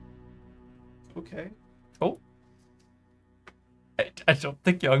 Okay. Oh. I don't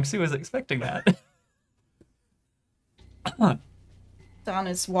think Youngsu was expecting that. Dawn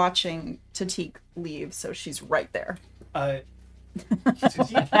is watching Tatik leave, so she's right there. For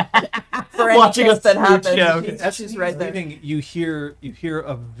any Watching kiss us that smooch, happens, yeah, okay. she's right there. Leaving, you hear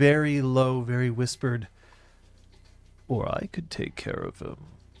a very low, very whispered, or I could take care of him.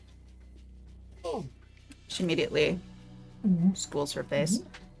 She immediately schools her face.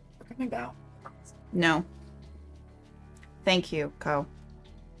 I bow. No. Thank you, Ko.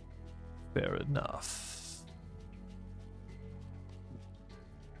 Fair enough.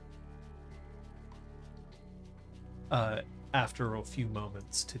 After a few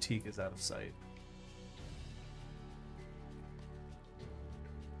moments, Tatik is out of sight.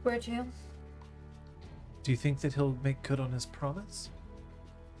 Where to? Do you think that he'll make good on his promise?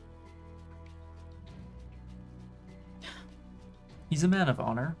 He's a man of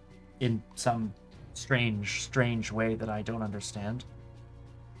honor, in some strange way that I don't understand.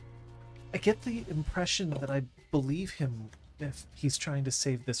 I get the impression that I believe him if he's trying to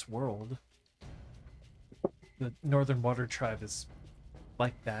save this world. The Northern Water Tribe is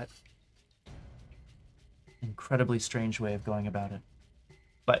like that. Incredibly strange way of going about it.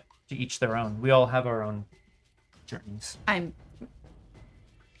 But to each their own. We all have our own journeys. I'm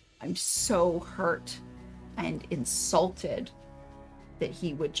so hurt and insulted that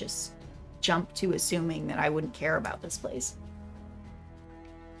he would just jump to assuming that I wouldn't care about this place.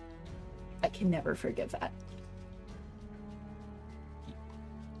 I can never forgive that.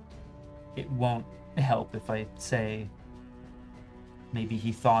 It won't help if I say maybe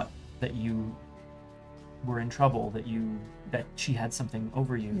he thought that you were in trouble, that she had something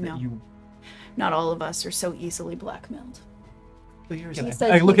over you, No. that you... Not all of us are so easily blackmailed. But you're He saying-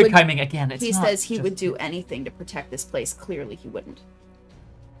 said I he look at would- Kaiming again. It's He not says he just- would do anything to protect this place. Clearly he wouldn't.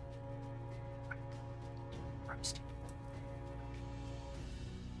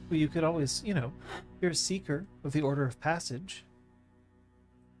 Well, you could always, you're a seeker of the Order of Passage.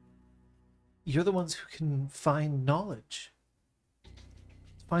 You're the ones who can find knowledge.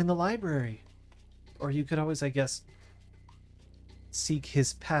 Find the library. Or you could always, I guess, seek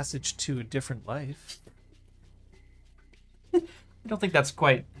his passage to a different life. I don't think that's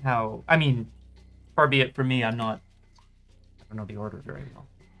quite how... I mean, far be it from me, I don't know the Order very well.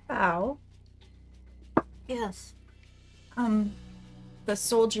 Ow. Yes. The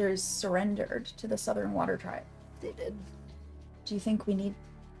soldiers surrendered to the Southern Water Tribe. They did. Do you think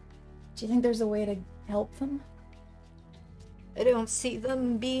there's a way to help them? I don't see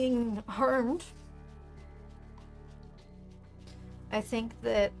them being harmed. I think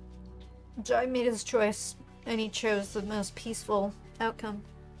that Jai made his choice, and he chose the most peaceful outcome.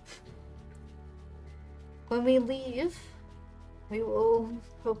 When we leave, we will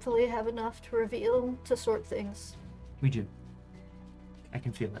hopefully have enough to reveal to sort things. We do. I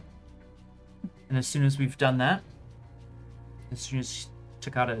can feel it. And as soon as we've done that, as soon as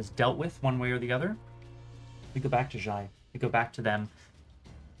Takata is dealt with one way or the other, we go back to Jai. We go back to them.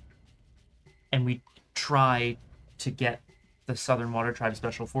 And we try to get the Southern Water Tribe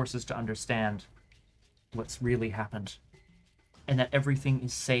Special Forces to understand what's really happened. And that everything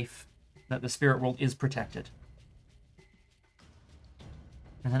is safe. That the spirit world is protected.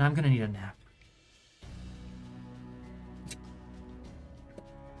 And then I'm gonna need a nap.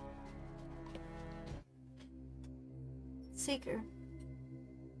 Seeker,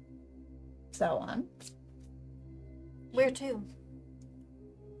 So on. where to?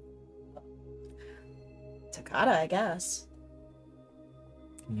 Takata, I guess.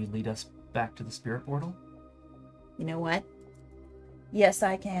 Can you lead us back to the spirit portal? You know what? Yes,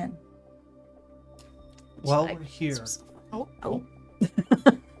 I can. While Jai we're here, pulls himself up. Oh.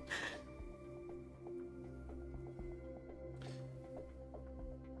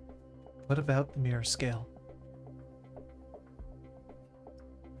 what about the mirror scale?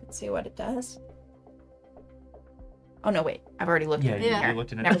 Let's see what it does. Oh no, wait. I've already looked Yeah, at it. you Here.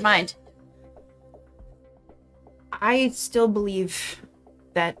 looked at it. Never mind. I still believe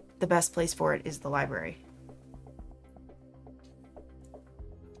that the best place for it is the library.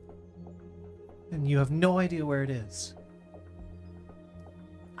 And you have no idea where it is.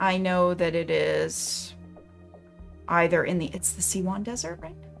 I know that it is either in it's the Siwan Desert,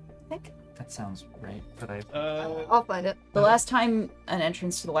 right? I think. That sounds right, but I... I'll find it. The last time an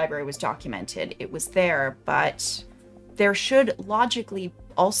entrance to the library was documented, it was there, but there should logically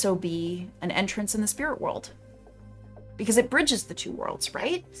also be an entrance in the spirit world. Because it bridges the two worlds,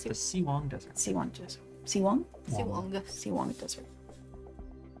 right? the Siwang Desert. Siwan Desert. Siwang? Siwanga. Siwang Desert.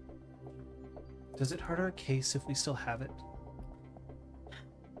 Does it hurt our case if we still have it?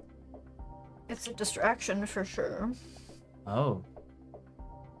 It's a distraction for sure. Oh.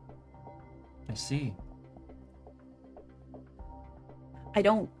 I see.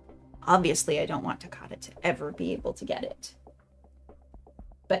 Obviously, I don't want Takata to ever be able to get it.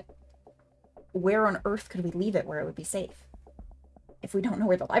 But where on earth could we leave it where it would be safe? If we don't know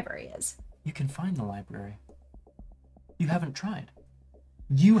where the library is. You can find the library. You haven't tried.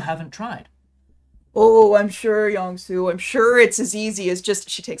 You haven't tried. Oh, I'm sure, Yongsu. I'm sure it's as easy as just...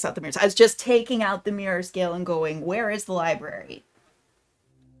 She takes out the mirrors. As just taking out the mirror scale and going, where is the library?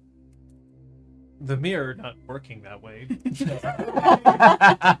 The mirror not working that way.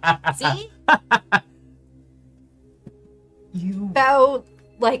 See? Bao,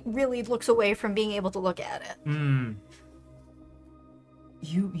 like, really looks away from being able to look at it. Hmm.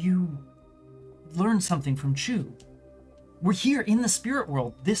 You learned something from Chu. We're here in the spirit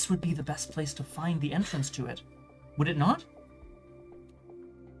world. This would be the best place to find the entrance to it. Would it not?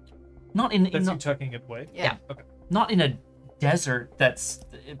 Not in That's you not, tucking it away? Yeah. Okay. not in a desert that's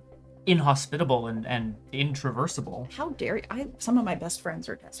inhospitable and intraversable. How dare you? Some of my best friends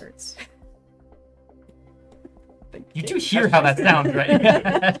are deserts. You do hear how that sounds,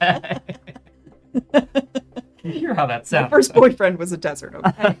 right? You hear how that My sounds. first boyfriend was a desert,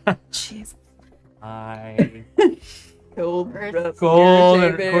 okay? Jeez. I... Cold, rough, Cold,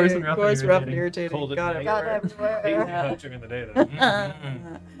 and irritating. coarse and rough and Coarse, rough, and irritating. irritating. Cold at God night. God everywhere. Hazy everywhere. out during the day, though.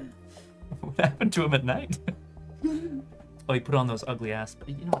 Mm-mm. What happened to him at night? Oh, he put on those ugly ass. But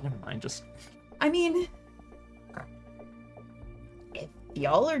you know what? Never mind. Just I mean, if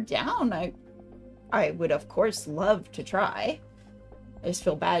y'all are down, I would of course love to try. I just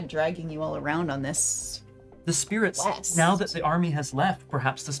feel bad dragging you all around on this. the spirits. West. Now that the army has left,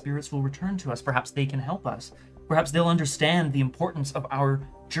 perhaps the spirits will return to us. Perhaps they can help us. Perhaps they'll understand the importance of our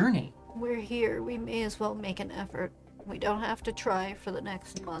journey. We're here. We may as well make an effort. We don't have to try for the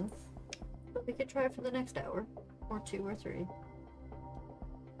next month, but we could try for the next hour, or 2 or 3.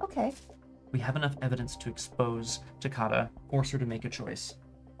 Okay. We have enough evidence to expose Takata, force her to make a choice.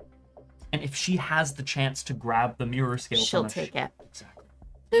 And if she has the chance to grab the mirror scale She'll from us, take it. Exactly.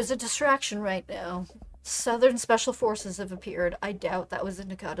 There's a distraction right now. Southern Special Forces have appeared. I doubt that was in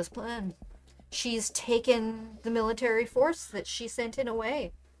Nakata's plan. She's taken the military force that she sent in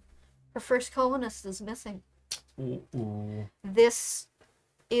away. Her first colonist is missing. Ooh. This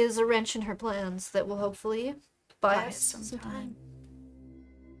is a wrench in her plans that will hopefully buy Buy us some some time.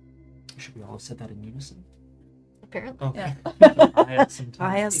 Should we all have said that in unison? Apparently. Okay. Yeah. I had some time.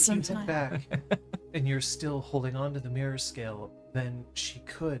 Buy us If some you time. get back and you're still holding on to the mirror scale, then she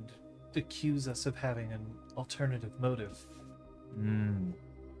could accuse us of having an alternative motive. Mm.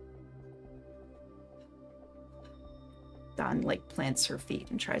 Dawn like plants her feet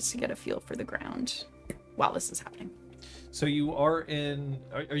and tries to get a feel for the ground while this is happening. So you are in.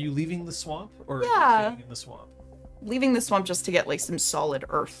 Are you leaving the swamp or Yeah. are you staying in the swamp? Leaving the swamp just to get like some solid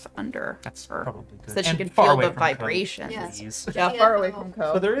earth under That's her, probably good. so that she And can far feel away the from vibrations. Yeah. Please. Yeah, Yeah, far away no. from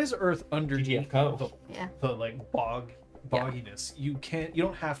So Co. there is earth underneath GTFO. Yeah. the like bogginess. You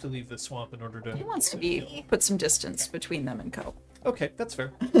don't have to leave the swamp in order to. He wants to be put some distance between them and Co. Okay, that's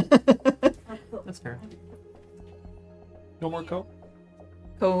fair. That's fair. No more co.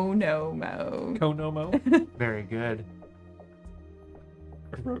 Konomo. Konomo. Very good.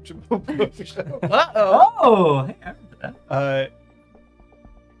 Uh-oh. Oh, hey, I remember that.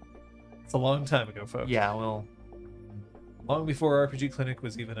 It's a long time ago, folks. Yeah, well, Long before RPG Clinic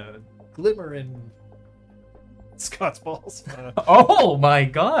was even a glimmer in Scott's balls. oh my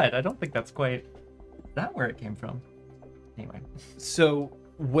god, I don't think that's quite that where it came from. Anyway. So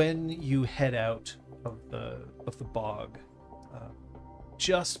when you head out of the bog,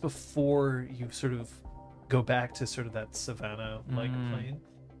 just before you sort of go back to sort of that savannah-like plain,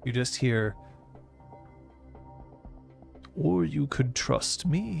 you just hear, "Or you could trust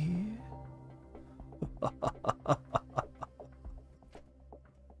me."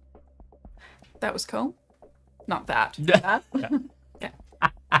 That was Co? Not that. Yeah. That? Okay.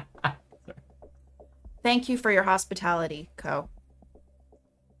 Thank you for your hospitality, Co.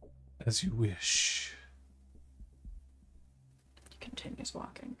 As you wish. Continues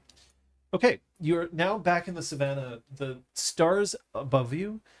walking. Okay, you're now back in the savannah. The stars above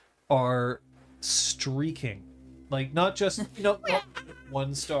you are streaking. Like, not just, not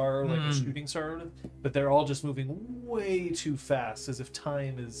one star, like a shooting star, but they're all just moving way too fast, as if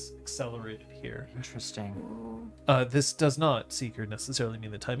time is accelerated here. Interesting. This does not, Seeker, necessarily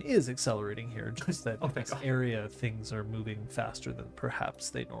mean that time is accelerating here, just that Oh, in thank this God. area things are moving faster than perhaps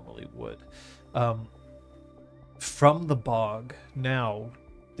they normally would. From the bog, now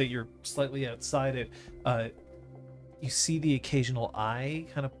that you're slightly outside it, you see the occasional eye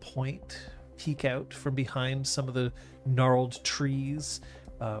kind of peek out from behind some of the gnarled trees,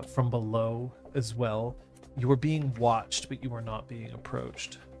 from below as well. You are being watched, but you are not being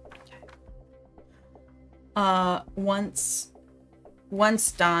approached. Once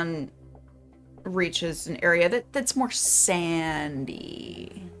Dawn reaches an area that's more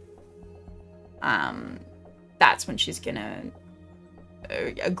sandy, that's when she's gonna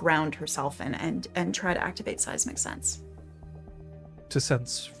ground herself and try to activate seismic sense. To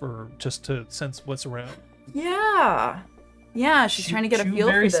sense what's around. Yeah, she's trying to get a She feel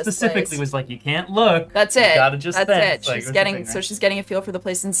for very this specifically place. was like, you can't look. That's You it. gotta just That's sense. it. Like, She's what's getting your so finger? she's getting a feel for the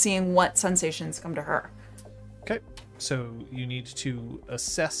place and seeing what sensations come to her. Okay, so you need to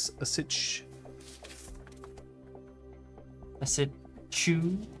assess a situation. I said,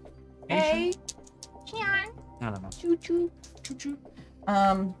 chew. Hey. I don't know. Choo choo. Choo choo.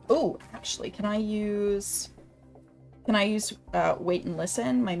 Oh, actually, can I use wait and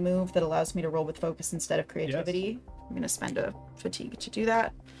listen, my move that allows me to roll with focus instead of creativity? Yes. I'm gonna spend a fatigue to do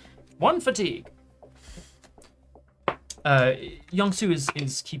that. 1 fatigue. Youngsu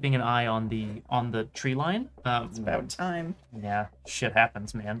is keeping an eye on the tree line. It's about time. Yeah, shit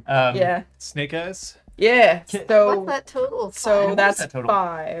happens, man. Yeah. Snake eyes? Yeah. So What's that total? So Five? that's that total?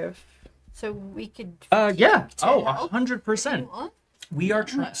 5. So we could. Yeah. to Oh, help if you 100%. want. We are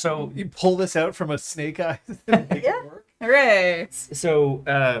trying. So You pull this out from a snake eye and make Yeah. it work? Hooray!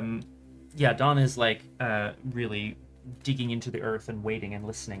 yeah, Dawn is like really digging into the earth and waiting and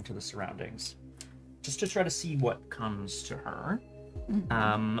listening to the surroundings, just to try to see what comes to her.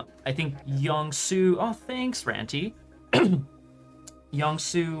 I think Youngsu. Oh, thanks, Ranty.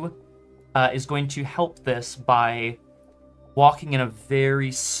 Youngsu is going to help this by walking in a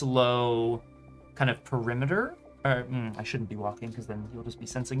very slow kind of perimeter. I shouldn't be walking because then you'll just be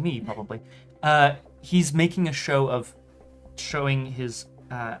sensing me probably. He's making a show of showing his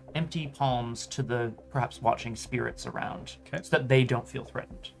empty palms to the perhaps watching spirits around, Okay. so that they don't feel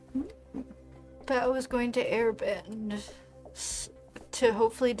threatened. Bao is going to airbend to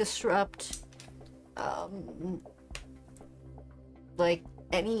hopefully disrupt, like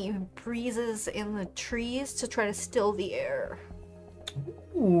any breezes in the trees to try to still the air.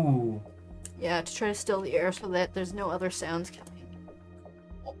 Ooh. Yeah, to try to still the air so that there's no other sounds coming.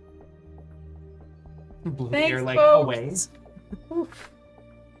 Blew the Thanks, air like folks. away.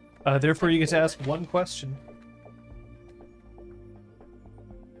 Therefore, you get to ask one question.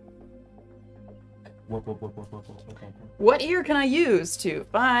 What ear can I use to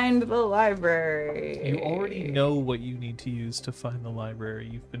find the library? You already know what you need to use to find the library.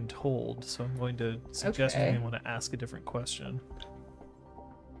 You've been told, so I'm going to suggest you Okay. may want to ask a different question.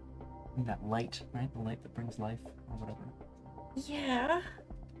 That light, right? The light that brings life, or whatever. Yeah.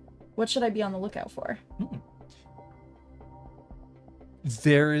 What should I be on the lookout for?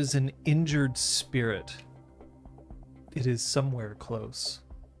 There is an injured spirit. It is somewhere close.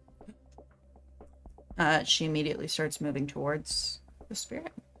 She immediately starts moving towards the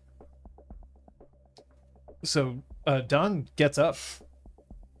spirit. So Dawn gets up,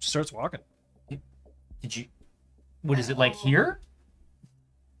 starts walking. Did you? What is it like here?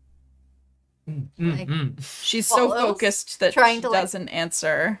 Like, She's so Follows, focused that trying she to, like- doesn't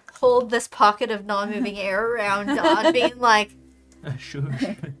answer. Hold this pocket of non-moving air around Dawn, being like, Sure.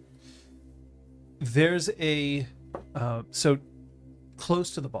 There's a so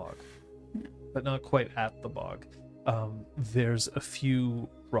close to the bog, but not quite at the bog. There's a few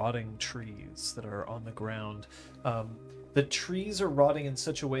rotting trees that are on the ground. The trees are rotting in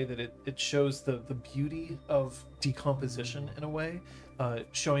such a way that it shows the beauty of decomposition in a way,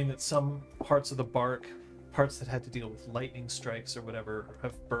 showing that some parts of the bark, parts that had to deal with lightning strikes or whatever,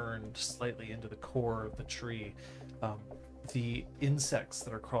 have burned slightly into the core of the tree. The insects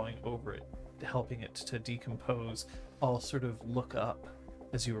that are crawling over it, helping it to decompose, all sort of look up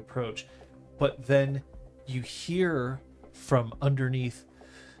as you approach. But then you hear from underneath,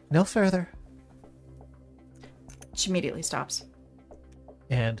 "No further." She immediately stops.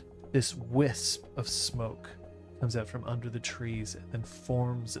 And this wisp of smoke comes out from under the trees and then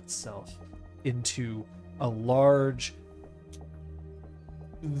forms itself into a large,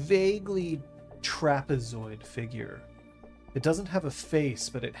 vaguely trapezoid figure. It doesn't have a face,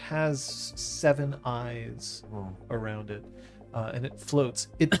 but it has 7 eyes around it, and it floats.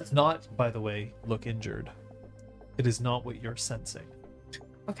 It does not, by the way, look injured. It is not what you're sensing.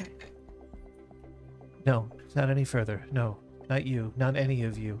 Okay. No, not any further. No, not you. Not any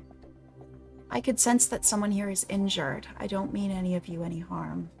of you. I could sense that someone here is injured. I don't mean any of you any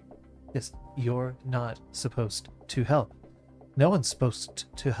harm. Yes, you're not supposed to help. No one's supposed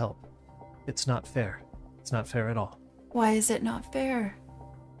to help. It's not fair. It's not fair at all. Why is it not fair?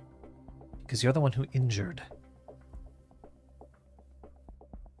 Because you're the one who injured.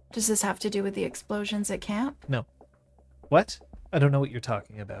 Does this have to do with the explosions at camp? No. What? I don't know what you're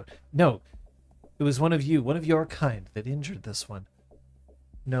talking about. No. It was one of you, one of your kind, that injured this one.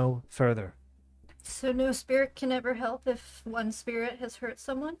 No further. so no spirit can ever help if one spirit has hurt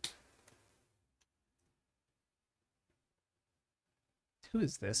someone? Who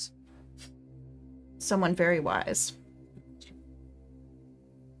is this? Someone very wise.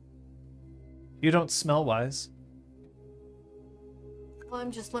 You don't smell wise. Well,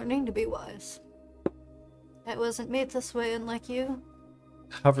 I'm just learning to be wise. I wasn't made this way, unlike you.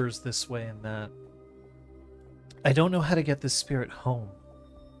 Hovers this way and that. I don't know how to get this spirit home.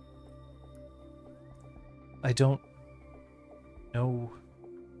 I don't know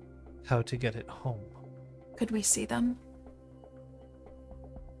how to get it home. Could we see them?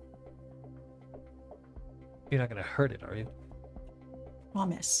 You're not going to hurt it, are you?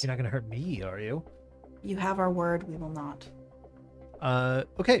 Promise. You're not going to hurt me, are you? You have our word, we will not.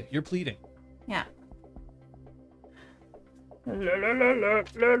 Okay, you're pleading. Yeah.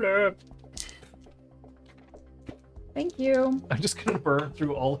 Thank you. I'm just going to burn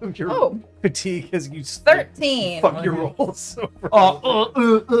through all of your Oh. fatigue as you 13. fuck your rolls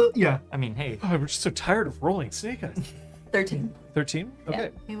over. Yeah. I mean, hey. Oh, I'm just so tired of rolling snake eyes. 13. 13? Okay.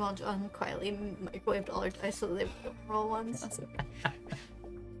 Meanwhile, John quietly microwaved all our dice so that they would roll ones.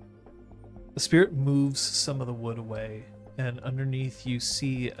 The spirit moves some of the wood away, and underneath you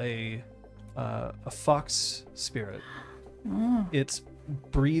see a fox spirit. Its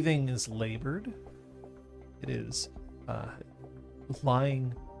breathing is labored. It is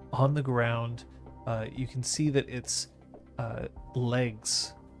lying on the ground. You can see that its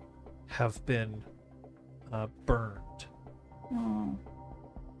legs have been burned.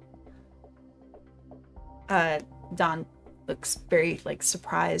 Don looks very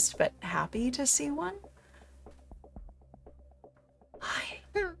surprised but happy to see one. Hi.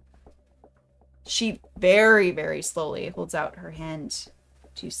 She very, very slowly holds out her hand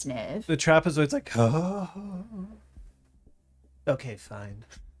to sniff. The trapezoid's like, oh. Okay, fine.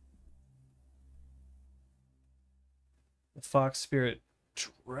 The fox spirit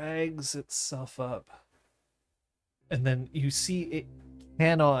drags itself up. And then you see it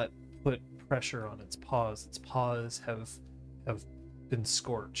cannot put pressure on its paws. Its paws have been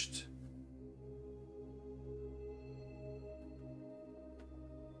scorched.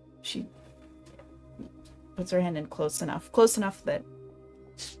 She puts her hand in close enough that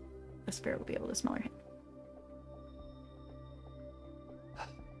the spirit will be able to smell her hand.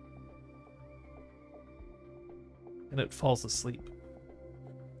 And it falls asleep.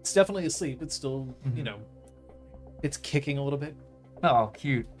 It's definitely asleep. It's still, it's kicking a little bit. Oh,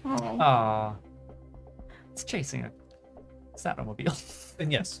 cute. Oh. Aw. It's chasing a automobile.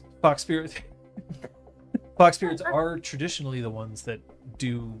 And yes, fox spirits are traditionally the ones that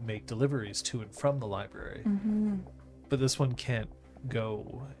do make deliveries to and from the library. But this one can't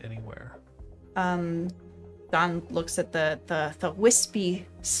go anywhere. Don looks at the wispy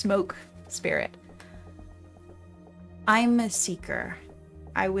smoke spirit. I'm a seeker.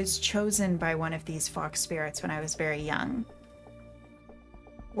 I was chosen by one of these fox spirits when I was very young.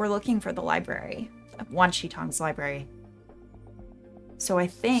 We're looking for the library, Wan Shi Tong's library. So I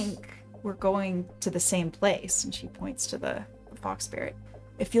think we're going to the same place. And she points to the fox spirit.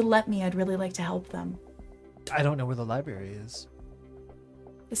 If you'll let me, I'd really like to help them. I don't know where the library is.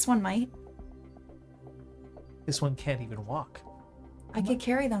 This one might. This one can't even walk. I could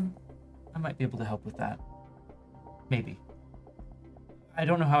carry them. I might be able to help with that. Maybe. I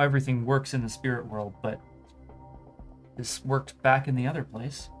don't know how everything works in the spirit world, but this worked back in the other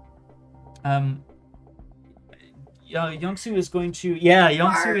place. Youngsu is going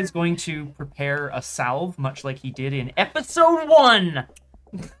to prepare a salve, much like he did in episode 1.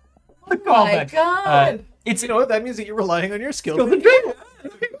 Oh my god! It's You know what? That means that you're relying on your skill.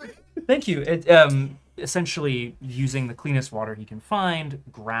 Thank you. Essentially using the cleanest water he can find,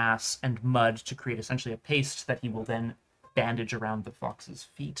 grass and mud to create essentially a paste that he will then bandage around the fox's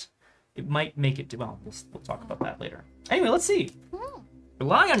feet. It might make it we'll talk about that later. Anyway, let's see.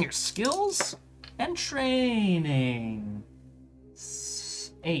 Rely on your skills and training.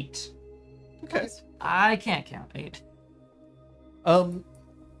 8. Okay. I can't count 8.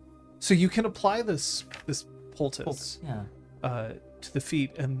 So you can apply this poultice Yeah. To the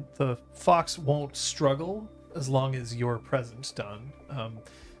feet, and the fox won't struggle as long as you're present, Don.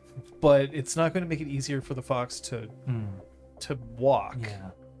 But it's not going to make it easier for the fox to walk. Yeah.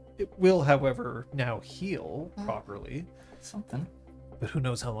 It will, however, now heal properly. Something. But who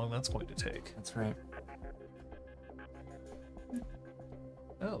knows how long that's going to take. That's right.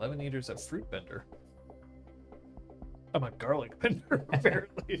 Oh, Lemon Eater's a fruit bender. I'm a garlic bender,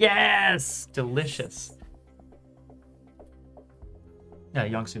 apparently. Yes! Delicious. Yeah,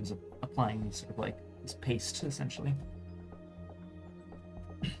 Youngsu is applying these sort of this paste, essentially.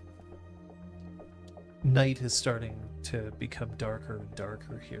 Night is starting to become darker and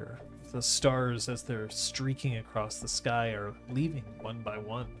darker here. The stars, as they're streaking across the sky, are leaving one by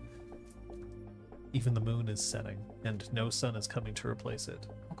one. Even the moon is setting, and no sun is coming to replace it.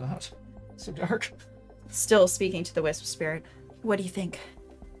 Oh god, so dark. Still speaking to the wisp spirit. What do you think?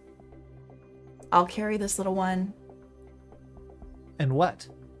 I'll carry this little one. And what?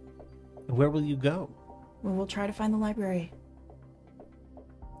 And where will you go? We'll try to find the library.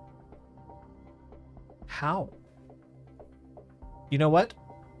 How? You know what?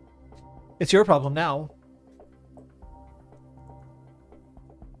 It's your problem now.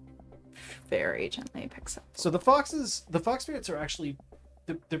 Very gently picks up. So the fox spirits are actually,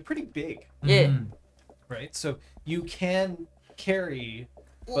 they're pretty big, Yeah. Mhm. right? So you can carry,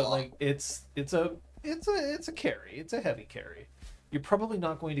 but like it's a carry. It's a heavy carry. You're probably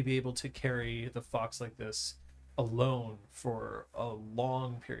not going to be able to carry the fox like this alone for a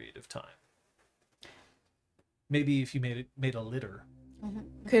long period of time. Maybe if you made a litter.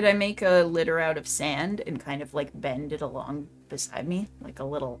 Could I make a litter out of sand and kind of like bend it along beside me, like a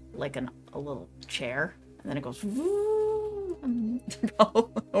little chair, and then it goes,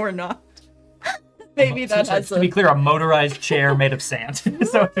 or not? Maybe that has to be clear, a motorized chair made of sand.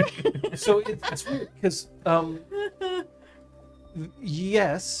 So It's weird because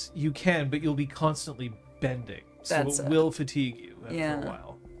yes, you can, but you'll be constantly bending, so That's it will fatigue you after yeah. a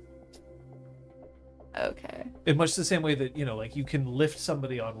while. Okay. In much the same way that, like you can lift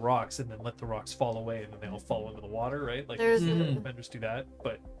somebody on rocks and then let the rocks fall away and then they all fall into the water, right? Like There's benders do that,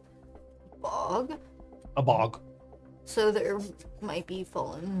 but bog, a bog. so there might be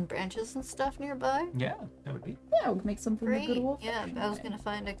fallen branches and stuff nearby. yeah, that would be. Yeah, we can make something Great. good wolf. Yeah, I was gonna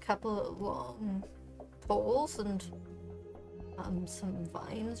find a couple of long poles and some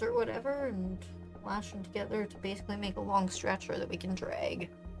vines or whatever, and lash them together to basically make a long stretcher that we can drag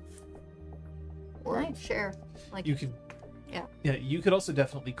or Nice. share. Like You could, Yeah. You could also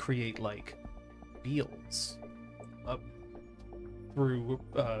definitely create like wheels up through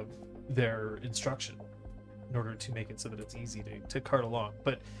their instruction in order to make it so that it's easy to cart along.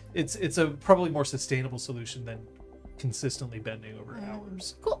 But it's a probably more sustainable solution than consistently bending over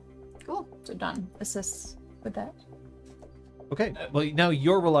hours. Cool. cool. So done. Assists with that. Okay, well now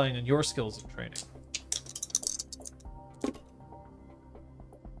you're relying on your skills and training.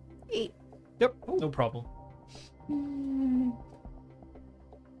 8. Yep, no problem.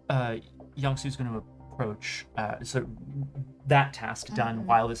 Youngsu's going to approach. So that task done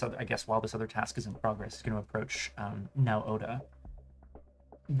while this other task is in progress, is going to approach now Oda.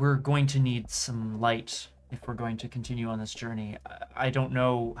 We're going to need some light if we're going to continue on this journey. I don't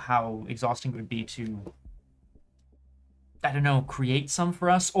know how exhausting it would be to, I don't know, create some for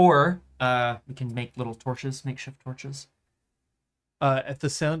us, or we can make little torches, makeshift torches. At the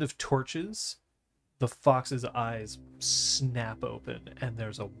sound of torches, the fox's eyes snap open and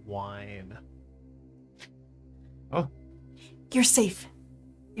there's a whine. Oh, You're safe.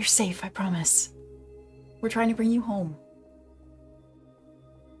 You're safe, I promise. We're trying to bring you home.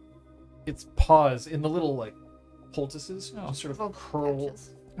 Its paws in the little like poultices Oh. just sort Oh, of curl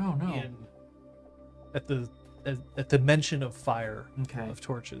patches. oh no. in at the mention of fire, Okay. of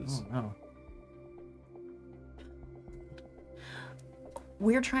torches. Oh no.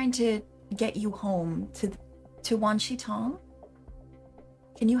 We're trying to get you home to Wan Shi Tong.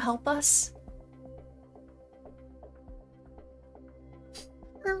 Can you help us?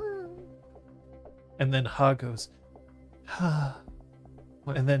 And then Ha goes, "Ha,"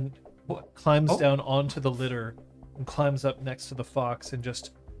 What? and then What? climbs Oh. down onto the litter and climbs up next to the fox and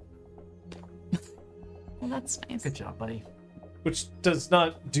just, Well, that's nice. Good job, buddy. which does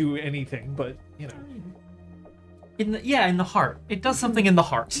not do anything, but In the heart. It does something in the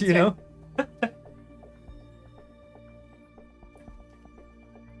heart, you know?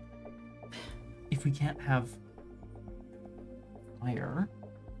 If we can't have fire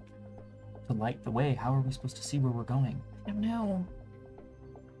to light the way, how are we supposed to see where we're going? I don't know.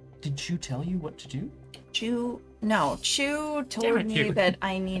 Did Chu tell you what to do? Chu Damn told it, me Chu. that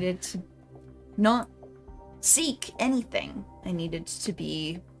I needed to not seek anything. I needed to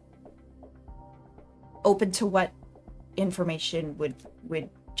be open to what information would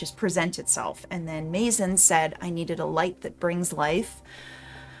just present itself. And then Mason said I needed a light that brings life.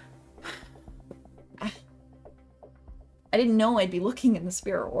 I didn't know I'd be looking in the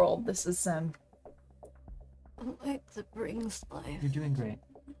spirit world. This is A light that brings life. You're doing great.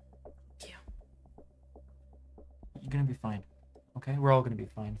 Yeah. You're gonna be fine. Okay? We're all gonna be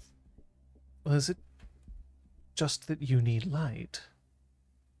fine. well, is it just that you need light?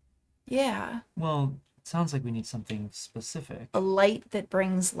 yeah, Well, it sounds like we need something specific. a light that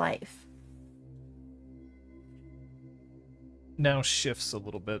brings life. Now shifts a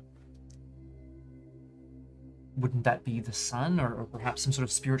little bit. wouldn't that be the sun, or perhaps some sort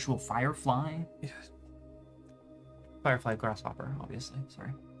of spiritual firefly? Yeah. Firefly, grasshopper, obviously.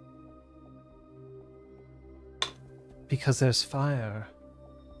 Sorry. Because there's fire.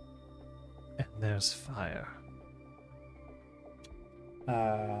 And there's fire.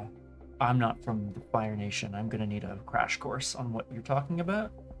 I'm not from the Fire Nation. I'm gonna need a crash course on what you're talking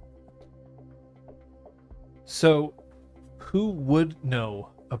about. So, who would know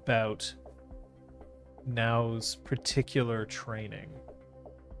about Now's particular training?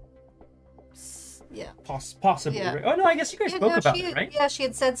 Yeah. Possibly. Yeah. Right? Oh no, I guess you guys spoke about it, right? Yeah, she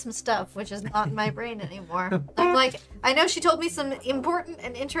had said some stuff, which is not in my brain anymore. I'm like, I know she told me some important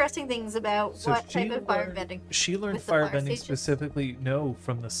and interesting things about So what she type of firebending. She learned with the fire firebending sages. specifically, no,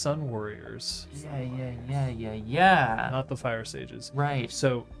 from the Sun Warriors, Yeah. not the Fire Sages. Right.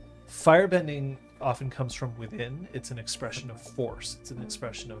 So, firebending often comes from within. It's an expression of force. It's an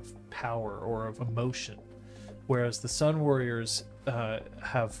expression of power or of emotion. Whereas the Sun Warriors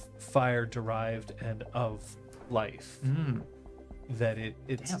have fire derived and of life. That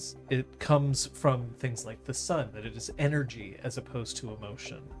it comes from things like the sun. That it is energy as opposed to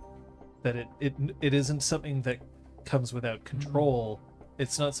emotion. That it isn't something that comes without control.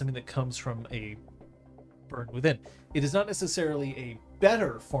 It's not something that comes from a burn within. It is not necessarily a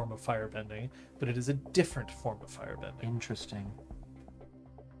better form of firebending, but it is a different form of firebending. Interesting.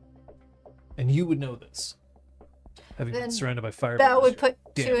 And you would know this, having been Then surrounded by fire. That would put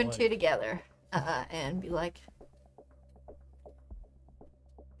damn two and life. two together and be like,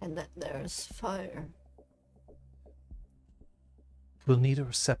 and then there's fire. We'll need a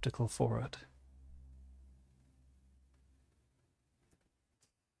receptacle for it.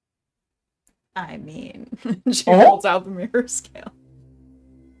 I mean, she holds out the mirror scale.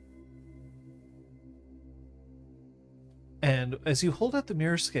 And as you hold out the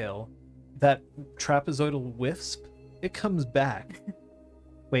mirror scale, that trapezoidal wisp, it comes back.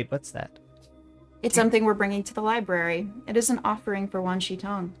 Wait, what's that? It's something we're bringing to the library. It is an offering for Wan Shi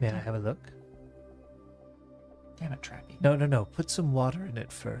Tong. May I have a look? Damn it, Trappy. No. Put some water in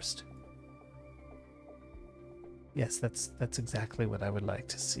it first. Yes, that's exactly what I would like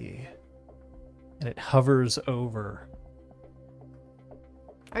to see. And it hovers over.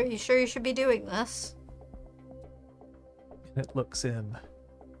 Are you sure you should be doing this? And it looks in.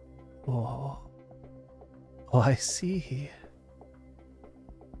 Oh, I see.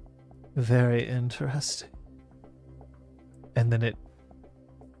 Very interesting. And then it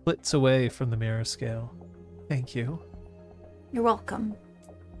flits away from the mirror scale. Thank you. You're welcome.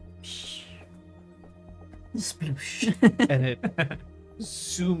 Sploosh. And it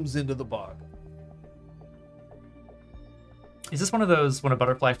zooms into the bog. Is this one of those when a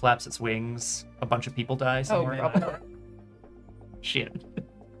butterfly flaps its wings, a bunch of people die somewhere? probably. Shit.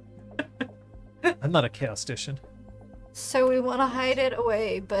 I'm not a chaostician. So we want to hide it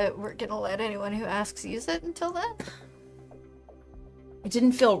away, but we're gonna let anyone who asks use it until then? It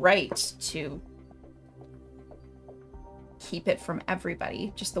didn't feel right to keep it from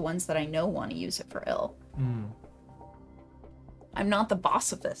everybody, just the ones that I know want to use it for ill. I'm not the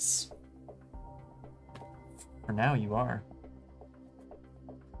boss of this. For now, you are.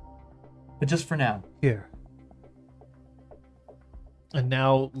 But just for now. Here. And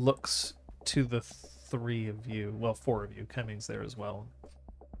now looks to the three of you. Well, four of you. Cummings there as well.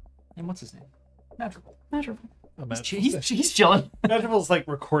 And what's his name? Madrigal. Madrigal. He's chilling. Madrigal's like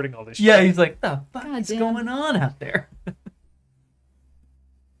recording all this shit. Yeah, he's like, the fuck God is damn. going on out there?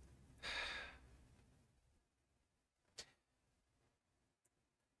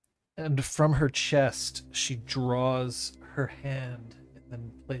 And from her chest, she draws her hand and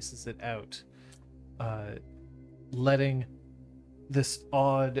then places it out, letting this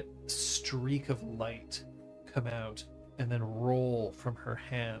odd streak of light come out and then roll from her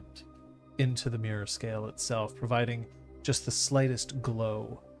hand into the mirror scale itself, providing just the slightest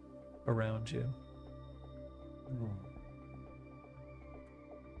glow around you.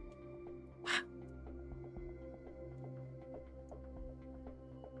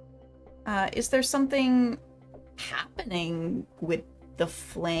 Is there something happening with the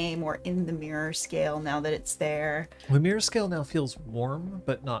flame or in the mirror scale now that it's there? The mirror scale now feels warm,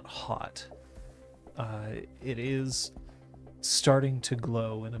 but not hot. It is starting to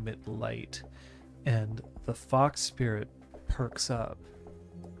glow and emit light, and the fox spirit perks up.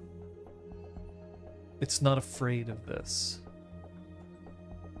 It's not afraid of this.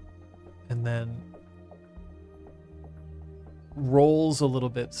 And then rolls a little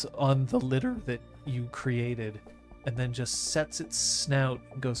bit on the litter that you created, and then just sets its snout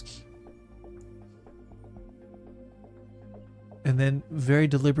and goes, and then very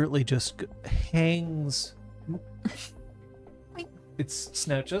deliberately just hangs its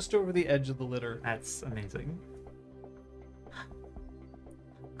snout just over the edge of the litter. That's amazing.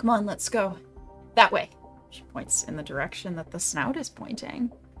 Come on, let's go. That way. She points in the direction that the snout is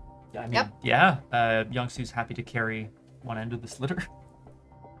pointing. Yeah, I mean, Yep. yeah. Youngsu's happy to carry one end of this litter.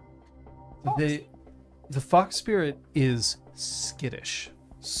 The fox spirit is skittish,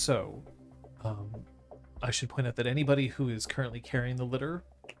 so I should point out that anybody who is currently carrying the litter,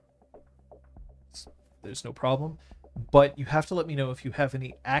 there's no problem, but you have to let me know if you have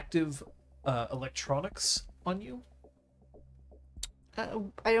any active electronics on you.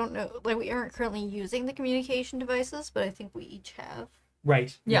 I don't know. Like, we aren't currently using the communication devices, but I think we each have.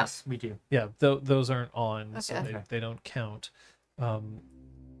 Right. Yeah. Yes, we do. Yeah, those aren't on, so Okay. they don't count.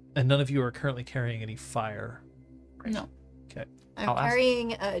 And none of you are currently carrying any fire. No. Okay. I'm I'll ask-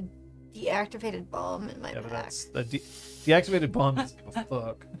 carrying a deactivated bomb in my Yeah, but back that's the deactivated bomb doesn't give a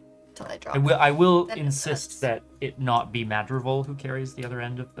fuck. until I drop I will That insist sucks. that it not be Madrigal who carries the other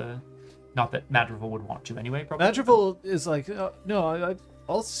end of the. Not that Madrigal would want to anyway. Probably. Madrigal is like, no,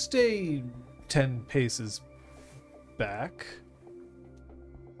 I'll stay 10 paces back.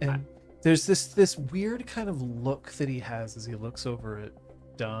 And there's this weird kind of look that he has as he looks over at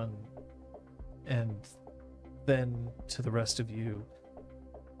Dunn and then to the rest of you.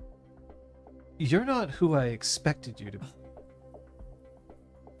 You're not who I expected you to be.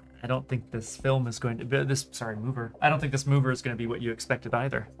 I don't think this film is going to be mover. I don't think this mover is going to be what you expected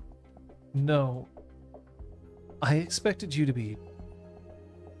either. No. I expected you to be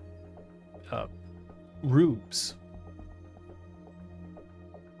rubes.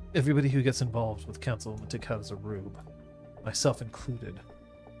 Everybody who gets involved with Council of Matikhat is a rube, myself included.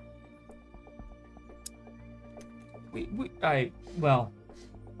 I don't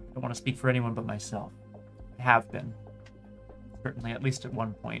want to speak for anyone but myself. I have been. Certainly, at least at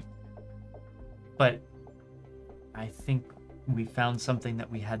one point. But I think we found something that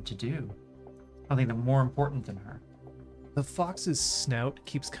we had to do. Something that more important than her. The fox's snout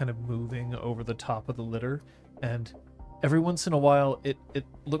keeps kind of moving over the top of the litter, and every once in a while it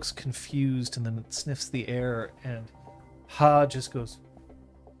looks confused and then it sniffs the air, and Ha just goes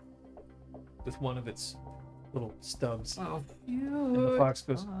with one of its little stubs. Oh, And the fox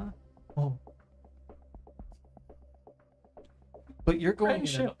goes, oh. But you're going in an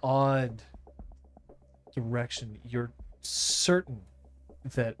Friendship. odd direction. You're certain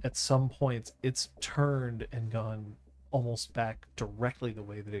that at some point it's turned and gone almost back directly the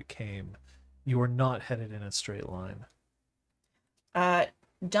way that it came. You are not headed in a straight line.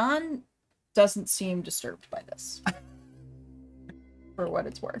 Don doesn't seem disturbed by this. For what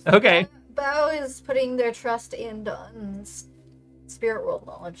it's worth. Okay. Bao is putting their trust in Dawn's spirit world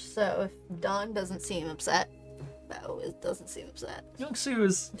knowledge, so if Dawn doesn't seem upset, doesn't seem upset. Youngsu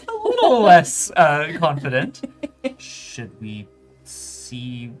is a little less confident. Should we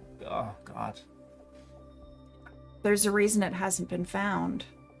see? Oh God. There's a reason it hasn't been found.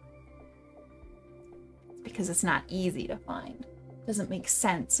 It's because it's not easy to find. It doesn't make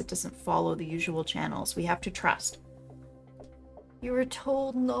sense. It doesn't follow the usual channels. We have to trust. You were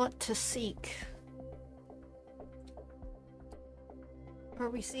told not to seek. Are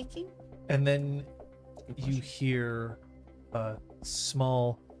we seeking? And then you hear a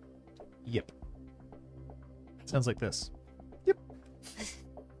small yip. Sounds like this.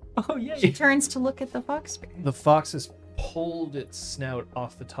 Oh yeah. She turns to look at the fox spirit. The fox has pulled its snout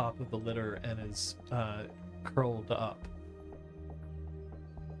off the top of the litter and is curled up.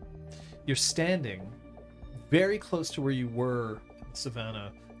 You're standing very close to where you were in the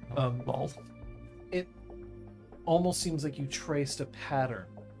savannah. Bald. It almost seems like you traced a pattern.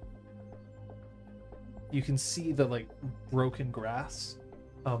 You can see the broken grass.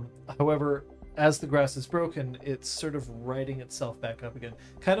 However, as the grass is broken, it's sort of righting itself back up again.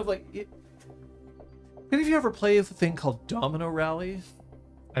 Kind of like it. Any of you ever play a thing called Domino Rally?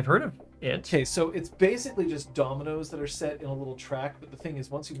 I've heard of it. Okay, so it's basically just dominoes that are set in a little track, but the thing is,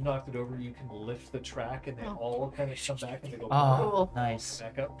 once you've knocked it over, you can lift the track and they all kind of come back and they go Oh, Cool. nice.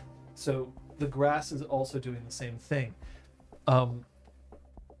 back up. So the grass is also doing the same thing.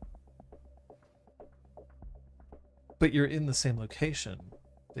 But you're in the same location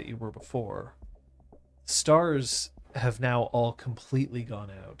that you were before. Stars have now all completely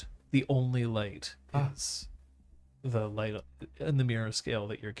gone out. The only light is the light in the mirror scale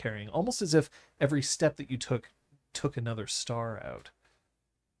that you're carrying, almost as if every step that you took another star out.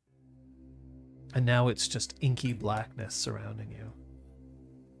 And now it's just inky blackness surrounding you.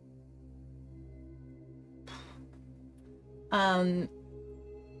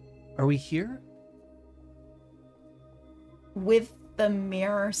 Are we here? With the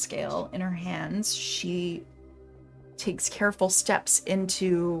mirror scale in her hands, she takes careful steps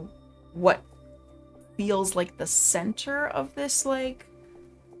into what feels like the center of this like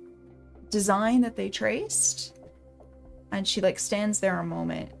design that they traced. And she like stands there a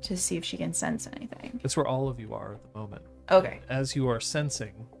moment to see if she can sense anything. That's where all of you are at the moment. Okay. As you are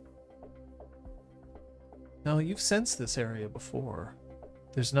sensing. No, you've sensed this area before.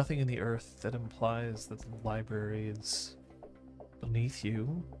 There's nothing in the earth that implies that the library is beneath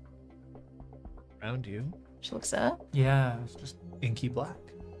you, around you. She looks up. Yeah, it's just Inky black.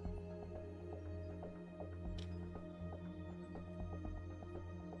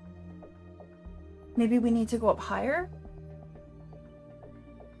 Maybe we need to go up higher?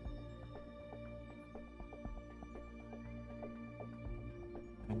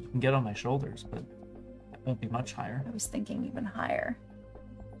 I mean, you can get on my shoulders, but it won't be much higher. I was thinking even higher.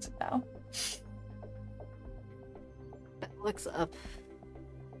 So. Looks up.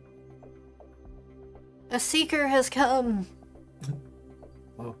 A seeker has come.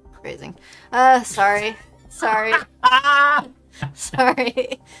 Whoa. Phrasing. Sorry. Sorry.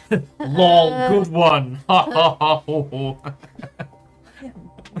 Sorry. Lol, good one. Ha ha ha ho ho.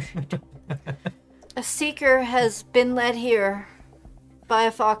 A seeker has been led here by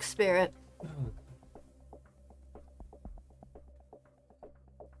a fox spirit.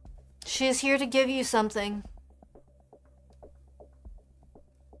 She is here to give you something.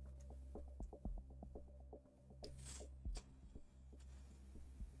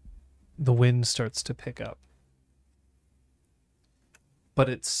 The wind starts to pick up. But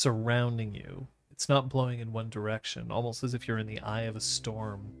it's surrounding you. It's not blowing in one direction, almost as if you're in the eye of a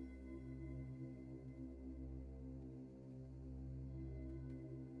storm.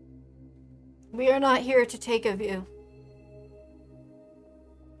 We are not here to take a view.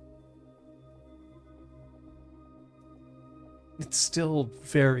 It's still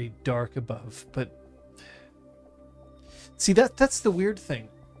very dark above, but see, that's the weird thing.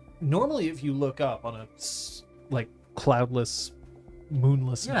 Normally, if you look up on a like cloudless,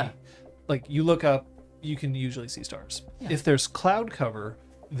 moonless night, like you look up, you can usually see stars. Yeah. If there's cloud cover,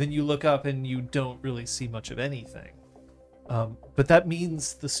 then you look up and you don't really see much of anything. But that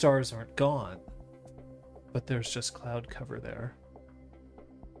means the stars aren't gone, but there's just cloud cover there.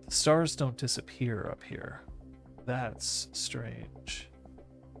 The stars don't disappear up here. That's strange.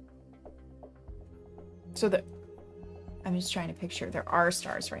 So I'm just trying to picture. There are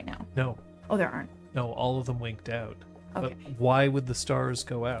stars right now. No, Oh, there aren't. no, all of them winked out. Okay. But why would the stars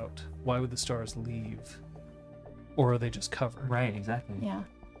go out? Why would the stars leave? Or are they just covered? Right, exactly. Yeah.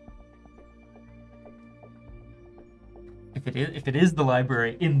 If it is the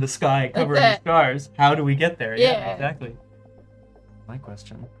library in the sky covered in stars, how do we get there? Yeah. Exactly. My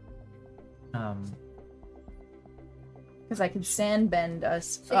question. Because I could sand bend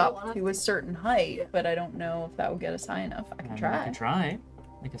us So you up wanna- to a certain height, but I don't know if that will get us high enough. I can We try. can try.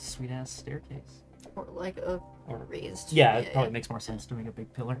 Like a sweet ass staircase. Or like a Or raised. yeah, it probably makes more sense to make a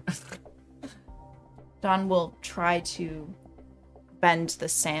big pillar. Don will try to bend the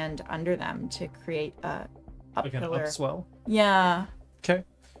sand under them to create a Like an pillar. upswell? Yeah. Okay.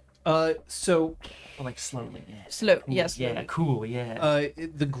 So Or like slowly. Yeah. Slow. Cool. Yes. Yeah, slowly. cool, yeah.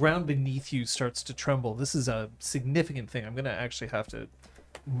 the ground beneath you starts to tremble. This is a significant thing. I'm going to actually have to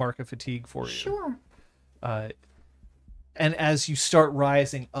mark a fatigue for you. Sure. And as you start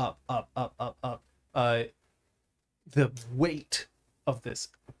rising up, the weight of this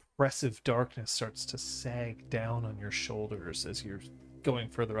oppressive darkness starts to sag down on your shoulders as you're going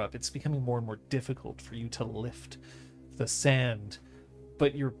further up. It's becoming more and more difficult for you to lift the sand,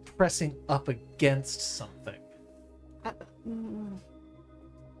 but you're pressing up against something.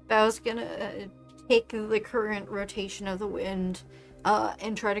 I was gonna take the current rotation of the wind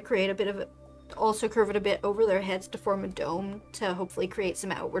and try to create a bit of a, also curve it a bit over their heads to form a dome to hopefully create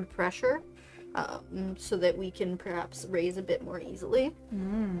some outward pressure so that we can perhaps raise a bit more easily.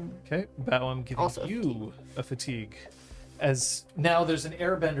 Okay, Bao, I'm giving Also a you a fatigue. As now there's an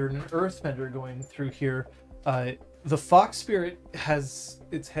airbender and an earthbender going through here. The fox spirit has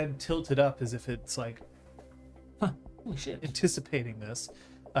its head tilted up as if it's like Holy shit. anticipating this.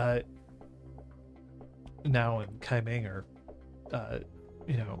 Now and Kaimeng are,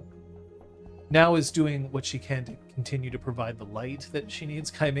 now is doing what she can to continue to provide the light that she needs.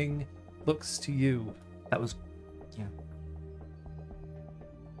 Kaimeng looks to you. That was yeah.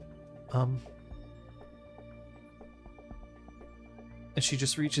 And she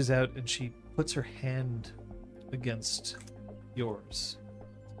just reaches out and she puts her hand against yours.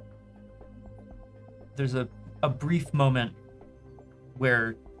 There's a brief moment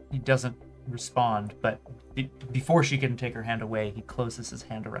where he doesn't respond, but before she can take her hand away, he closes his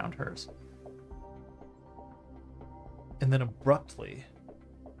hand around hers. And then abruptly,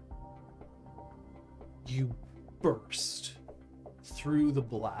 you burst through the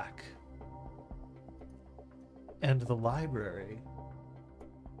black. And the library,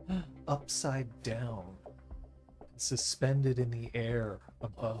 upside down, suspended in the air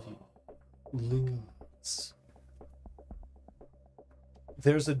above you, looms.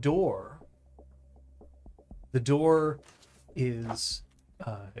 There's a door. The door is,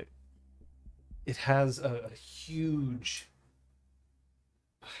 it has a huge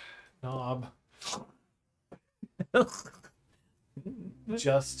knob.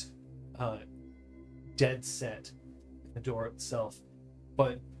 Just dead set in the door itself.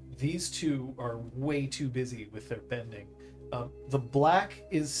 But these two are way too busy with their bending. The black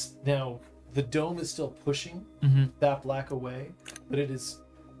is now, the dome is still pushing that black away, but it is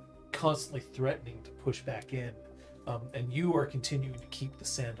constantly threatening to push back in. And you are continuing to keep the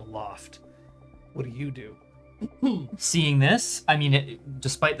sand aloft. What do you do? Seeing this, I mean,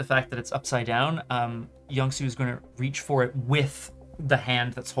 despite the fact that it's upside down, Youngsu is going to reach for it with the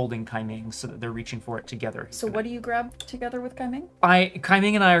hand that's holding Kaiming, so that they're reaching for it together. So what do you grab together with Kaiming?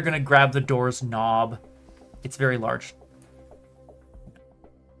 Kaiming and I are going to grab the door's knob. It's very large.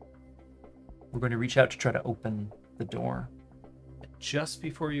 We're going to reach out to try to open the door. Just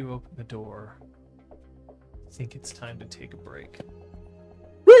before you open the door, I think it's time to take a break.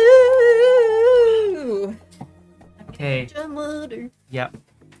 Woo! Okay. Yep.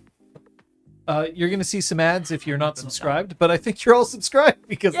 You're going to see some ads if you're not subscribed, but I think you're all subscribed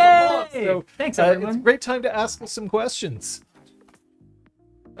because of the mod. So, thanks, it's everyone. a great time to ask us some questions.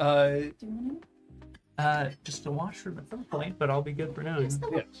 Just a washroom at some point, but I'll be good for now.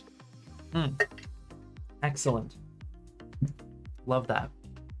 Yeah. Excellent. Love that.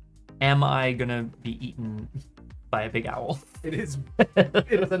 Am I gonna be eaten by a big owl? It is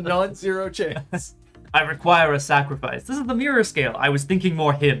a non-zero chance. I require a sacrifice. This is the mirror scale. I was thinking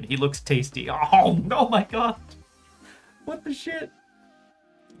more him. He looks tasty. Oh my god. What the shit?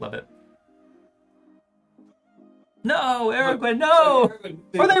 Love it. No, Aragorn, no!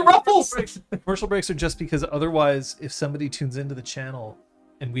 Are they ruffles? Commercial breaks are just because otherwise, if somebody tunes into the channel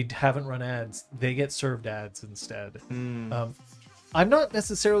and we haven't run ads, they get served ads instead. I'm not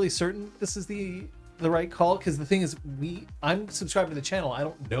necessarily certain this is the right call, because the thing is, I'm subscribed to the channel. I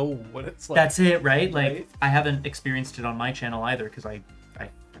don't know what it's like. That's it, right? Like, I haven't experienced it on my channel either, because I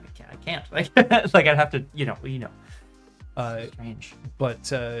can't. Like, like I'd have to, strange.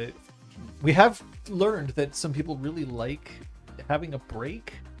 But we have learned that some people really like having a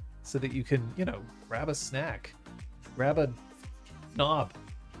break so that you can, grab a snack, grab a knob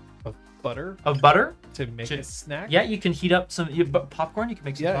of butter. Of butter? To make a snack. Yeah, you can heat up some popcorn. You can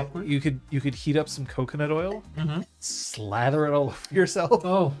make some popcorn. You could heat up some coconut oil, slather it all over yourself.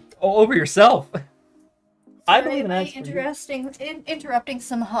 Oh, over yourself. I Sorry, believe in am I ads. interrupting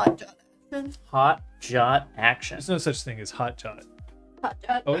some hot jot action? Hot jot action. There's no such thing as hot jot. Hot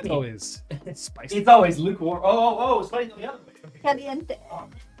jot. Oh, it's always spicy. It's always lukewarm. Oh, spicy the other way. Caliente.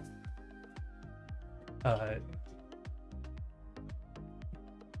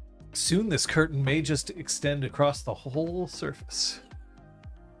 Soon this curtain may just extend across the whole surface.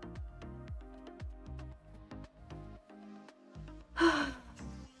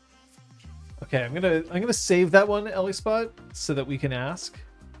 Okay, I'm gonna save that one, Ellie Spot, so that we can ask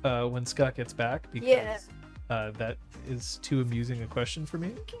when Scott gets back, because that is too amusing a question for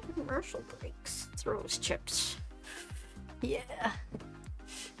me. Commercial breaks. Throws chips. Yeah.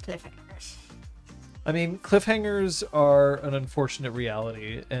 Cliffhangers. I mean, cliffhangers are an unfortunate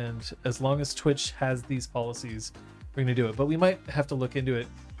reality, and as long as Twitch has these policies, we're going to do it. But we might have to look into it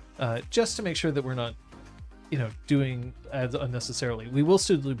just to make sure that we're not, doing ads unnecessarily. We will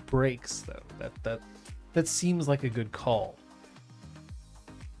still do breaks, though. That seems like a good call.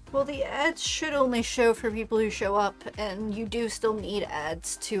 Well, the ads should only show for people who show up, and you do still need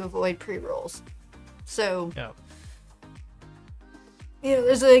ads to avoid pre-rolls. So, Yeah.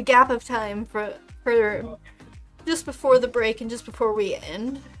 There's a gap of time for just before the break and just before we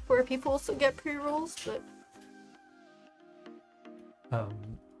end, where people still get pre-rolls, But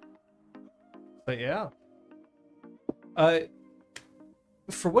yeah.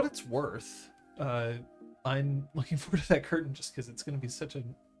 For what it's worth, I'm looking forward to that curtain just because it's going to be such a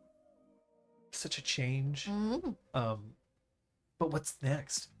change. But what's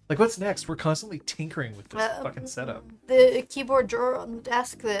next? Like, what's next? We're constantly tinkering with this fucking setup. The keyboard drawer on the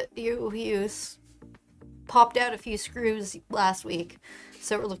desk that you use popped out a few screws last week,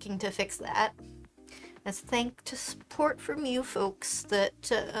 so we're looking to fix that. As thanks to support from you folks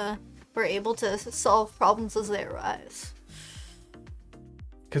that we're able to solve problems as they arise.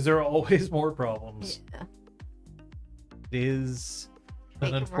 Because there are always more problems. Yeah. It is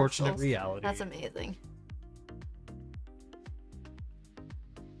an Make unfortunate commercials. reality. That's amazing.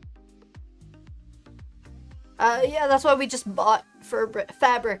 Yeah, that's why we just bought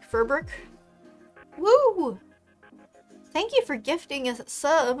fabric. Woo! Thank you for gifting us a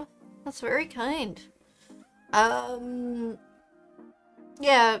sub. That's very kind.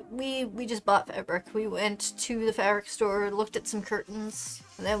 Yeah, we just bought fabric. We went to the fabric store, looked at some curtains,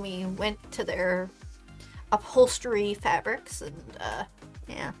 and then we went to their upholstery fabrics, and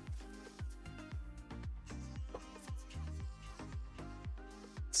yeah.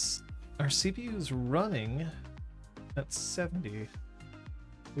 Our CPU is running at 70,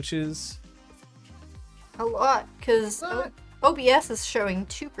 which is A lot, because OBS is showing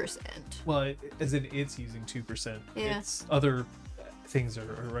 2%. well, as in it's using 2%. Yeah. It's other things are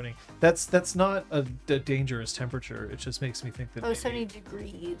running. That's not a dangerous temperature. It just makes me think that Oh, maybe, 70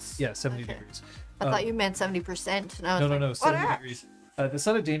 degrees. yeah, 70 Okay. degrees. I thought you meant 70%, and I was No, like, no, what 70 up? degrees. That's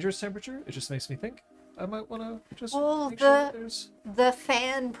not a dangerous temperature. It just makes me think I might want to just Well, make sure that there's. The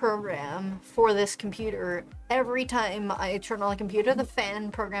fan program for this computer, every time I turn on the computer, the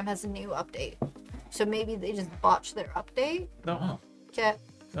fan program has a new update. So maybe they just botched their update? No, Oh, Okay.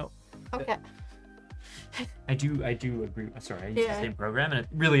 no. Okay. I do agree. Sorry, I use Yeah. the same program, and it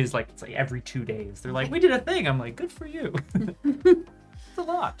really is like it's like every 2 days. They're like, we did a thing. I'm like, good for you. It's a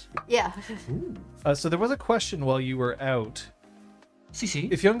lot. Yeah. So there was a question while you were out.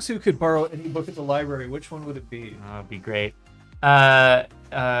 CC. If Youngsu could borrow any book at the library, which one would it be? Oh, it'd be great. How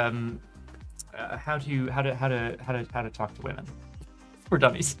to talk to women for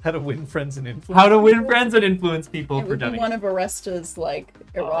dummies. How to win friends and influence. How to win friends and influence people It for would be dummies. one of Aresta's like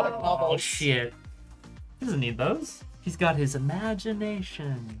erotic Oh novels. shit! He doesn't need those. He's got his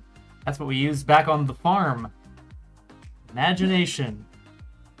imagination. That's what we used back on the farm. Imagination.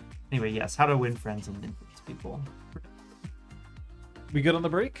 Anyway, yes. How to win friends and influence people. We good on the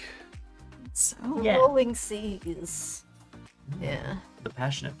break? So, Yeah. Rolling seas. Yeah. The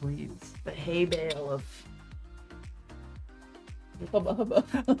passionate please. the hay bale of hubba hubba.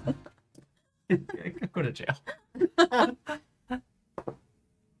 Go to jail.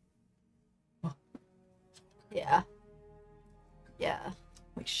 Yeah. Yeah.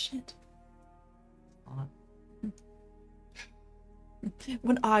 Holy shit. Uh,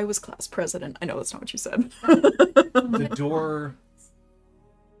 When I was class president, I know that's not what you said. The door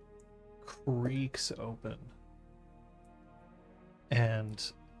creaks open. And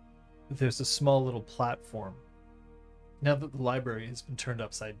there's a small little platform. Now that the library has been turned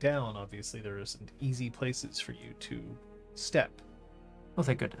upside down, obviously there isn't easy places for you to step. Oh,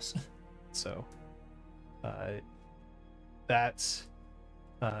 thank goodness. So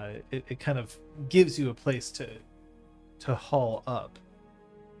it kind of gives you a place to haul up.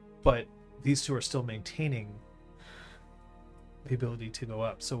 But these two are still maintaining the ability to go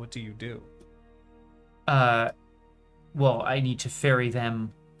up. So what do you do? Well, I need to ferry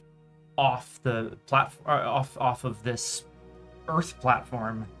them off the platform, off of this Earth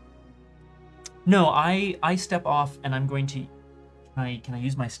platform. No, I step off, and I'm going to. Can I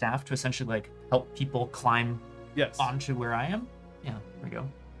use my staff to essentially like help people climb Yes. onto where I am? Yeah, there we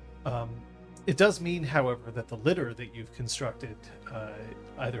go. It does mean, however, that the litter that you've constructed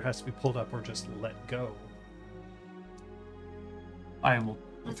either has to be pulled up or just let go. I will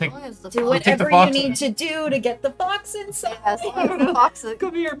As take. long as the Do We'll take the whatever you fox. need to do to get the fox inside. Yeah, as long as the fox is-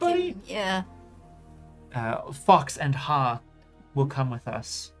 Come here, buddy. Yeah. Fox and Ha will come with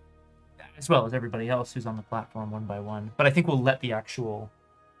us, as well as everybody else who's on the platform one by one. But I think we'll let the actual.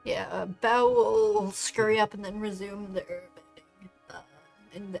 Yeah, Bao will scurry up and then resume their bending.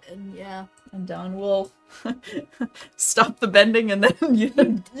 And then, yeah. And Don will stop the bending and then yeet.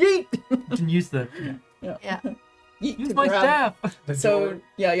 You can use the. Yeah. Yeet Use to my grab. staff. The So door-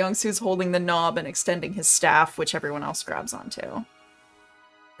 yeah, Youngsu's holding the knob and extending his staff, which everyone else grabs onto.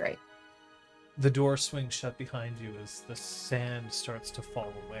 Great. the door swings shut behind you as the sand starts to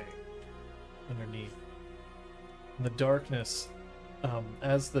fall away underneath. In the darkness,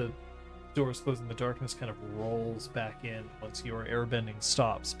 as the door is closing, the darkness kind of rolls back in once your airbending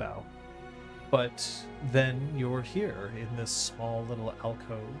stops, Bao. But then you're here in this small little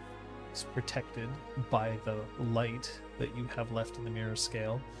alcove. It's protected by the light that you have left in the mirror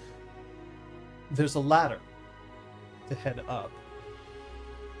scale. There's a ladder to head up.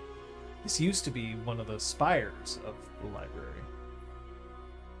 This used to be one of the spires of the library.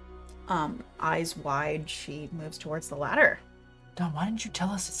 Eyes wide, she moves towards the ladder. Don, why didn't you tell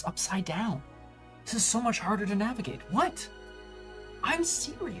us it's upside down? This is so much harder to navigate. What? I'm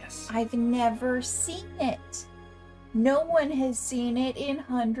serious. I've never seen it. No one has seen it in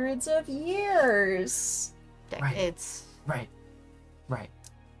hundreds of years. Right. Decades. Right. Right.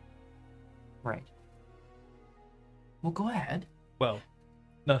 Right. Well, go ahead. Well,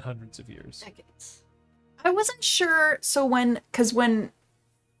 not hundreds of years. Decades. I wasn't sure. So when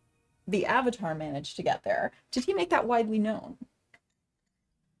the Avatar managed to get there, did he make that widely known?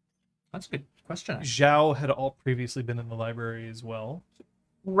 That's a good question. Zhao had all previously been in the library as well.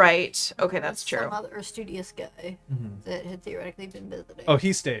 Right. Okay, that's true. Some other studious guy that had theoretically been visiting. Oh,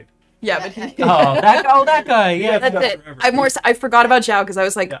 he stayed. Yeah, but he, That guy. Yeah. that's not it. forever. I forgot about Zhao because I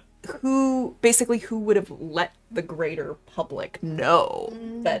was like, Yeah. who would have let the greater public know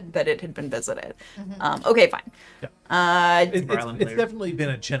that it had been visited? Okay, fine. Yeah. Uh, Island It's later. definitely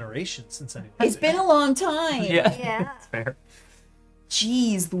been a generation since anything. it's been a long time. Yeah. Yeah. That's fair.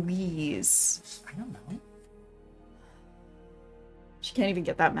 Jeez Louise. I don't know. She can't even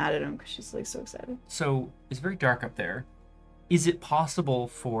get that mad at him because she's like so excited. So it's very dark up there. Is it possible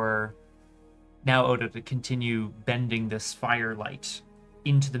for now Oda to continue bending this firelight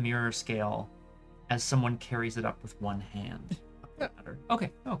into the mirror scale as someone carries it up with one hand? Yeah.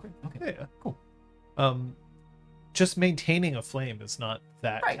 Okay. Okay. Okay. Yeah. Cool. Just maintaining a flame is not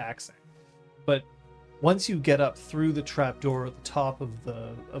that Right. taxing. But once you get up through the trapdoor at the top of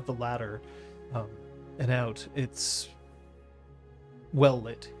the ladder and out, it's well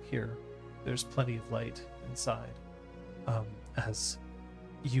lit here. There's plenty of light inside. As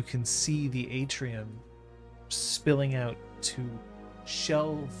you can see the atrium spilling out to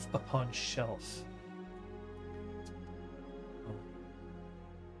shelf upon shelf.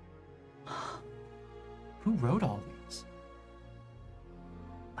 Who wrote all these?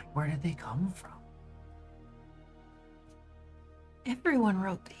 Like, where did they come from? Everyone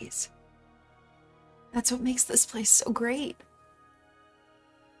wrote these. That's what makes this place so great.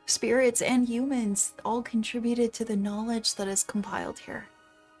 Spirits and humans all contributed to the knowledge that is compiled here.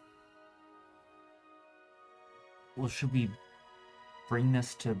 Well, should we bring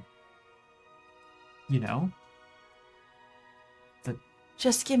this to, you know, the...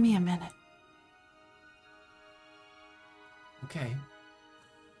 Just give me a minute. Okay.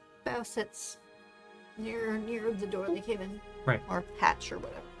 Bao sits near the door they came in. Right. Or hatch or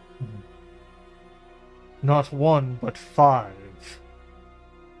whatever. Not one, but 5.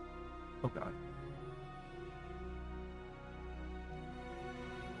 Oh, God.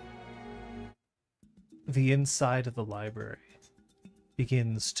 The inside of the library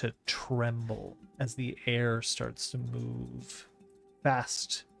begins to tremble as the air starts to move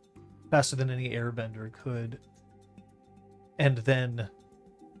faster than any airbender could. And then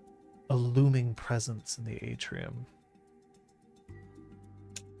a looming presence in the atrium.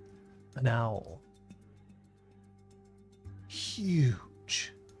 An owl.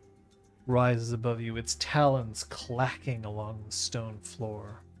 Huge. Rises above you, its talons clacking along the stone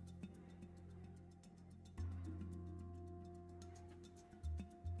floor.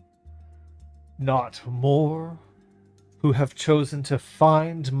 Not more who have chosen to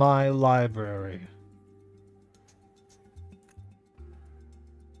find my library.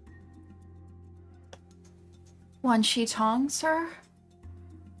 Wan Shi Tong, sir?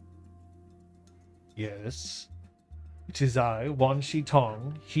 Yes, it is I, Wan Shi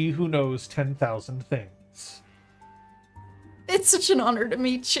Tong, he who knows 10,000 things. It's such an honor to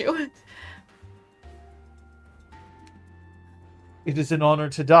meet you. It is an honor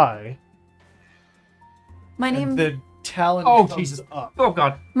to die. My And name the talent Oh, comes Jesus. up. Oh,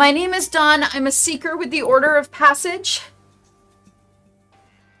 God. My name is Dawn. I'm a seeker with the Order of Passage.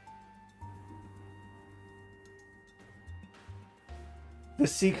 The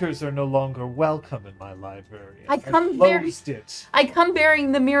seekers are no longer welcome in my library. I come there- closed it. I come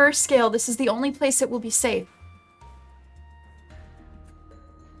bearing the mirror scale. This is the only place it will be safe.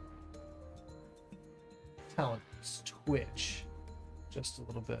 Talents twitch just a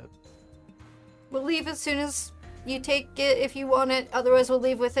little bit. We'll leave as soon as you take it if you want it. Otherwise, we'll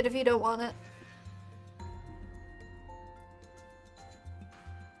leave with it if you don't want it.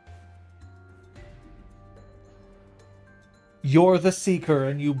 You're the seeker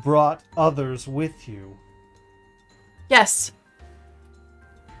and you brought others with you. Yes.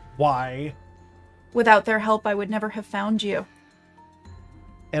 Why? Without their help, I would never have found you.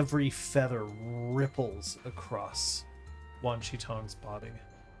 Every feather ripples across Wan Shi Tong's body.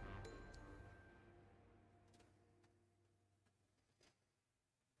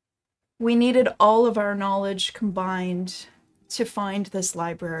 We needed all of our knowledge combined to find this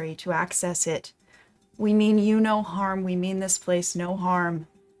library, to access it. We mean you no harm. We mean this place no harm.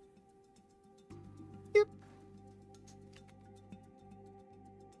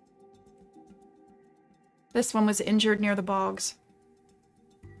 This one was injured near the bogs.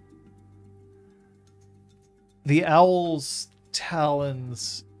 The owl's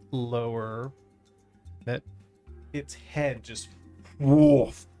talons lower, that its head just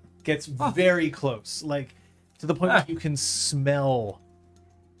woof, gets very close, like to the point where you can smell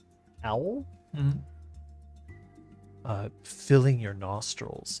owl filling your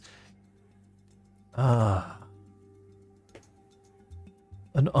nostrils. An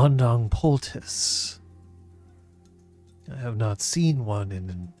undang poultice. I have not seen one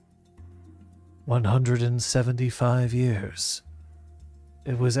in 175 years.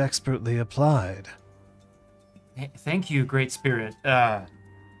 It was expertly applied. Thank you, Great Spirit.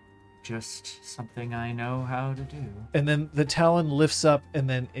 Just something I know how to do. And then the talon lifts up, and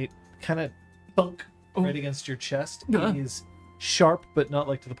then it kind of thunk right against your chest. It is sharp, but not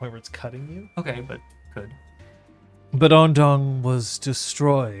like to the point where it's cutting you. Okay, but good. But Ondong was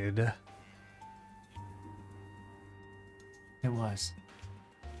destroyed. It was.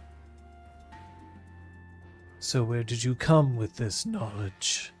 So where did you come with this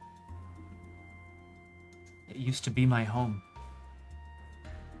knowledge? It used to be my home.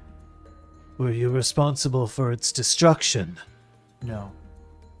 Were you responsible for its destruction? No.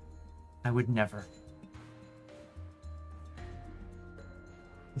 I would never.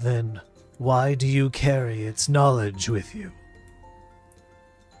 Then why do you carry its knowledge with you?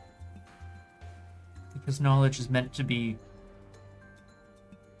 Because knowledge is meant to be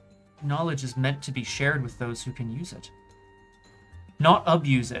shared with those who can use it. Not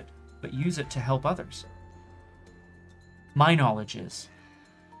abuse it, but use it to help others. My knowledge is.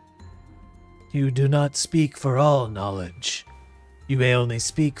 You do not speak for all knowledge. You may only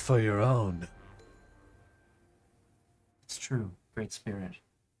speak for your own. It's true, Great Spirit.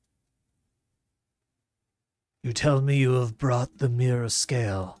 You tell me you have brought the mirror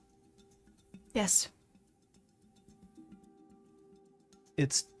scale. Yes.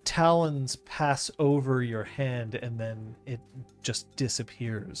 Its talons pass over your hand, and then it just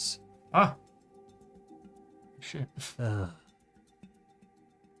disappears. Ah. Shit.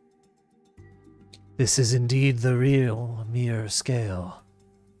 This is indeed the real mirror scale.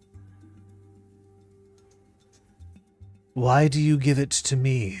 Why do you give it to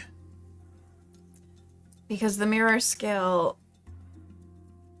me? Because the mirror scale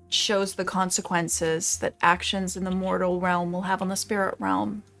shows the consequences that actions in the mortal realm will have on the spirit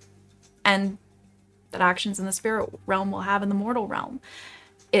realm, and that actions in the spirit realm will have in the mortal realm.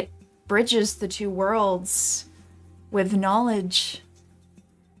 It bridges the two worlds with knowledge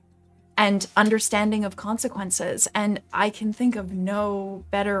and understanding of consequences, and I can think of no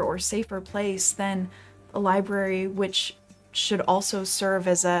better or safer place than a library, which should also serve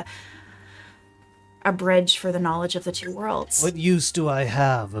as a bridge for the knowledge of the two worlds. What use do I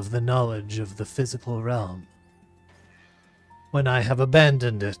have of the knowledge of the physical realm when I have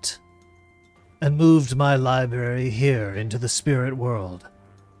abandoned it and moved my library here into the spirit world?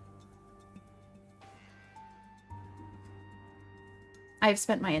 I've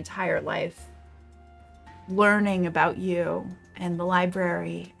spent my entire life learning about you and the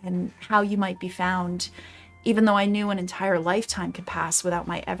library and how you might be found, even though I knew an entire lifetime could pass without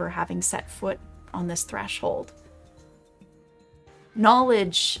my ever having set foot on this threshold.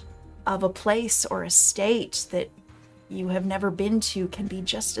 Knowledge of a place or a state that you have never been to can be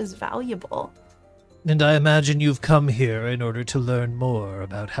just as valuable. And I imagine you've come here in order to learn more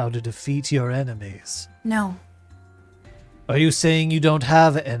about how to defeat your enemies. No. Are you saying you don't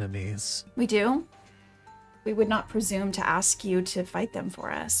have enemies? We do. We would not presume to ask you to fight them for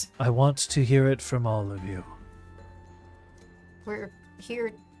us. I want to hear it from all of you. We're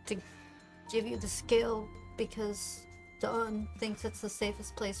here to give you the scale because Dawn thinks it's the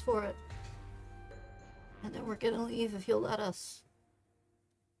safest place for it. And then we're gonna leave if you'll let us.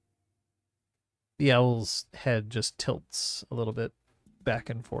 The owl's head just tilts a little bit back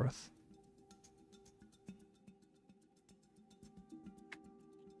and forth.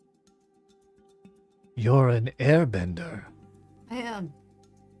 You're an airbender. I am.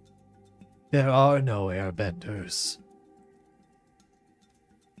 There are no airbenders.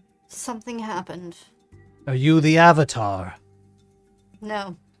 Something happened. Are you the Avatar?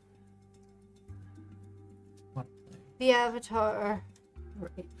 No. What? The Avatar.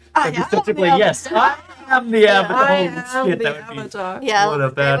 Hypothetically, yes. I am the Avatar. I Holy am shit, the that would be- Avatar. Yeah, What a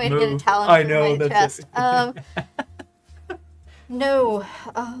great bad way to get a move. talent I from know, my that's chest. it. No,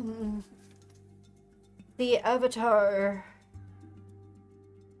 the Avatar.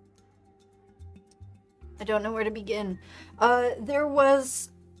 I don't know where to begin. There was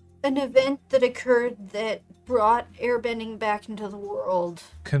an event that occurred that brought airbending back into the world.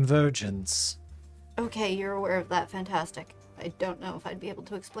 Convergence. Okay, you're aware of that. Fantastic. I don't know if I'd be able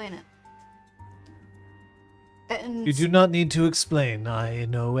to explain it. And You do not need to explain. I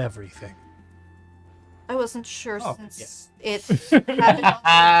know everything. I wasn't sure Oh, since it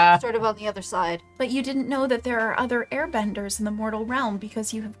happened sort of on the other side. But you didn't know that there are other airbenders in the mortal realm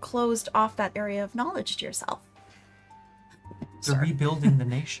because you have closed off that area of knowledge to yourself. They're rebuilding the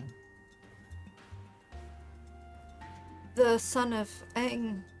nation. The son of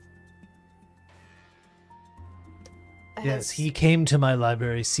Aang. Yes, he came to my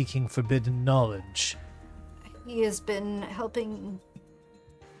library seeking forbidden knowledge. He has been helping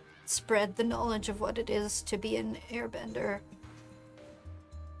spread the knowledge of what it is to be an airbender.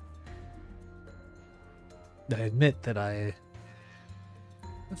 I admit that I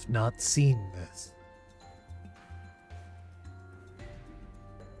have not seen this.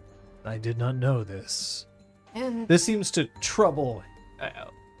 I did not know this. And This seems to trouble.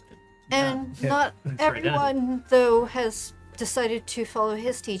 And Yeah. not That's right, everyone, though, has decided to follow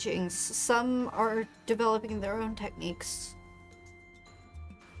his teachings. Some are developing their own techniques.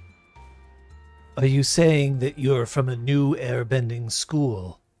 Are you saying that you're from a new airbending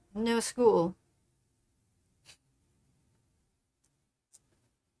school? No school.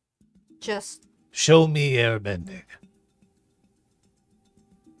 Just Show me airbending.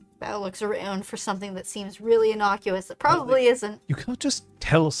 Bao looks around for something that seems really innocuous that probably isn't. You can't just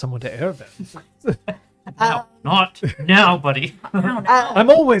tell someone to airbend. Now, not now, buddy. I'm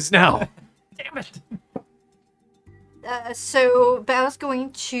always now. Damn it. So Bao's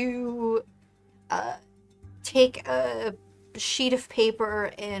going to take a sheet of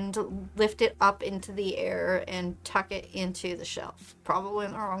paper and lift it up into the air and tuck it into the shelf. Probably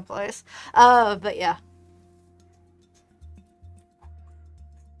in the wrong place. But yeah.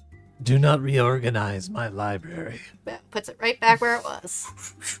 Do not reorganize my library. Bao puts it right back where it was.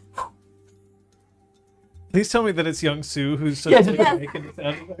 Please tell me that it's Young Soo who's so Yeah. making the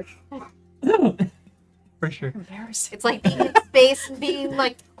sound effect. For sure. Embarrassing. It's like being in space and being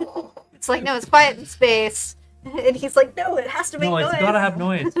like, it's like, no, it's quiet in space. And he's like, no, it has to make No, noise. it's gotta have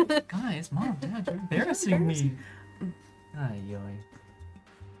noise. Guys, Mom, Dad, you're embarrassing me. Ay, yoy.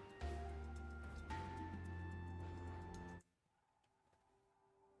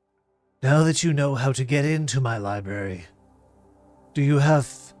 Now that you know how to get into my library, do you have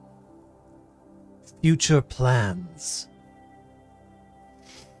future plans?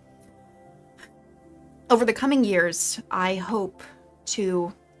 Over the coming years, I hope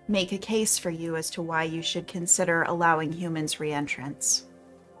to make a case for you as to why you should consider allowing humans re-entrance.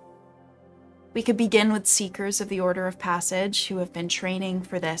 We could begin with Seekers of the Order of Passage who have been training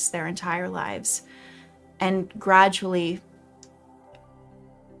for this their entire lives, and gradually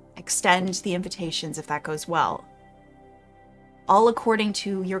extend the invitations if that goes well. All according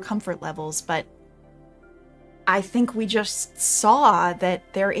to your comfort levels, but I think we just saw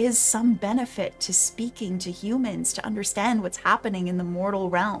that there is some benefit to speaking to humans to understand what's happening in the mortal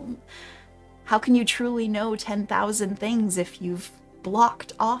realm. How can you truly know 10,000 things if you've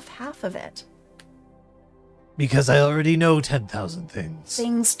blocked off half of it? Because I already know 10,000 things.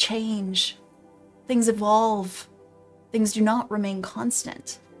 Things change. Things evolve. Things do not remain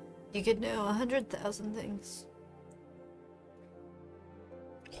constant. You could know 100,000 things.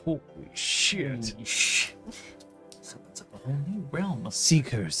 Holy shit. So it's a whole new realm of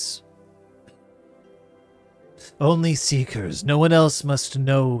Seekers. Only Seekers. No one else must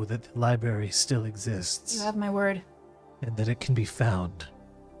know that the library still exists. You have my word. And that it can be found.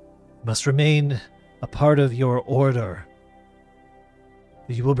 It must remain a part of your order.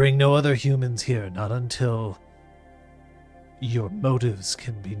 You will bring no other humans here, not until your motives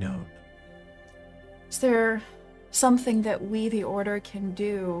can be known. Is there something that we, the Order, can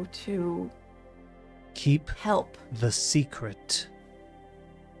do to Keep help? the secret.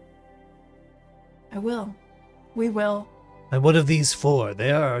 I will. We will. And what of these four?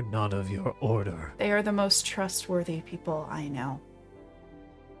 They are not of your order. They are the most trustworthy people I know.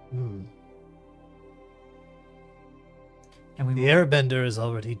 and we The Airbender has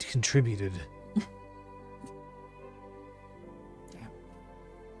already contributed.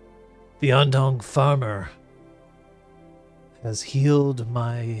 The Andong farmer has healed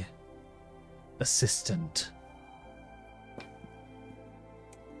my assistant.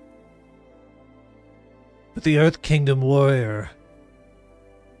 But the Earth Kingdom warrior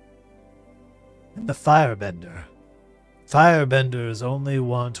and the Firebender. Firebenders only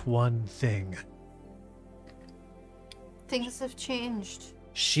want one thing. Things have changed.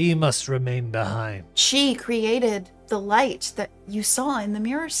 She must remain behind. She created the light that you saw in the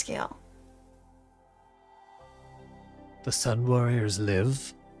mirror scale. The Sun Warriors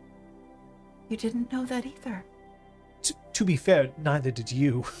live. You didn't know that either. To be fair, neither did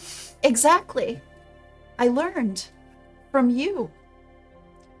you. Exactly. I learned from you.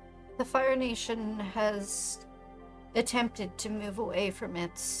 The Fire Nation has attempted to move away from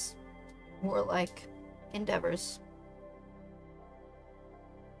its warlike endeavors.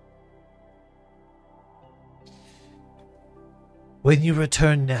 When you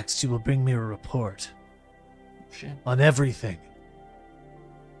return next, you will bring me a report Shit. on everything,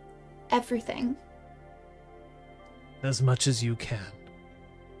 Everything. as much as you can.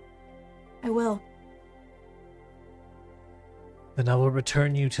 I will. Then I will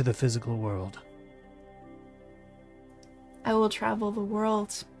return you to the physical world. I will travel the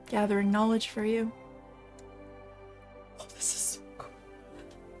world, gathering knowledge for you. Oh, this is so cool.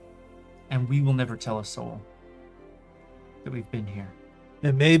 And we will never tell a soul that we've been here.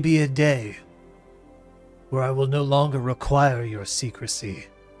 There may be a day where I will no longer require your secrecy.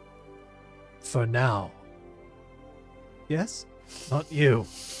 For now. Yes? Not you.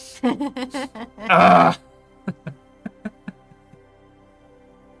 Ah!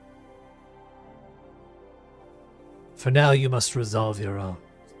 For now, you must resolve your own.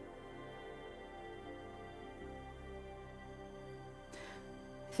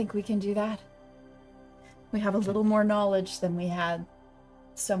 I think we can do that. We have a little more knowledge than we had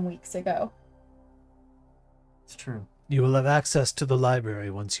some weeks ago. It's true. You will have access to the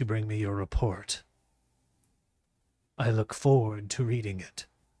library once you bring me your report. I look forward to reading it.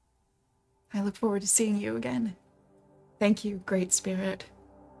 I look forward to seeing you again. Thank you, Great Spirit.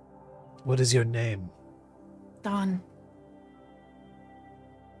 What is your name? Dawn.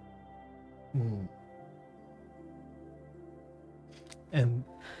 And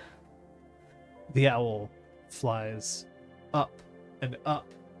the owl flies up and up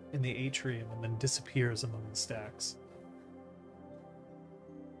in the atrium and then disappears among the stacks.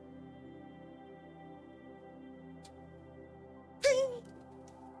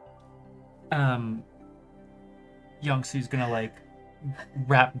 Youngsu's gonna like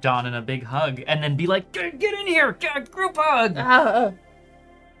wrap Dawn in a big hug and then be like, get in here, group hug.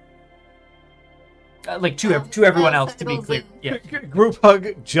 Like to everyone else, to be clear. Yeah. Group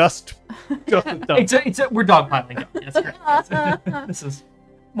hug just with Dawn. We're dogpiling. Yes, correct. This is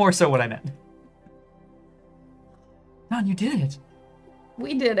more so what I meant. Dawn, you did it.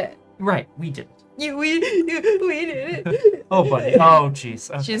 We did it. Right, we did it. We did it. Oh, buddy. Oh, jeez.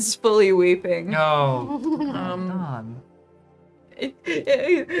 Okay. She's fully weeping. No. Dawn.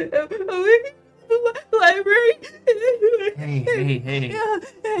 Library. Hey.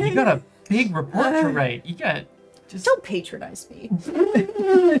 You got a big report to write. You got just... Don't patronize me.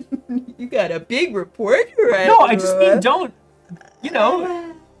 You got a big report to write. No, I just mean don't. You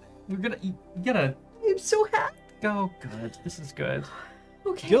know, you gotta... I'm so happy. Oh, good. This is good.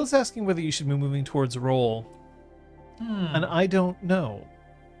 Okay. Gil's asking whether you should be moving towards roll, and I don't know.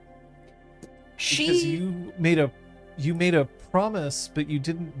 Because you made a promise, but you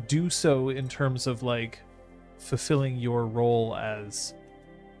didn't do so in terms of like fulfilling your role as.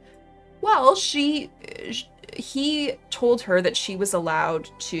 Well, he told her that she was allowed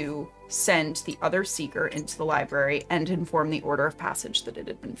to send the other seeker into the library and inform the order of passage that it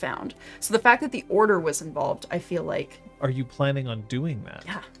had been found. So the fact that the order was involved, I feel like... Are you planning on doing that?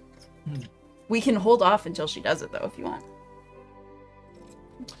 Yeah. We can hold off until she does it, though, if you want.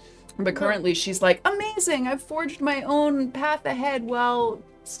 But currently, she's like, amazing! I've forged my own path ahead while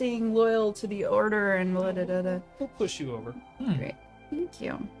staying loyal to the order and blah, da, da, da. We'll push you over. Great. Thank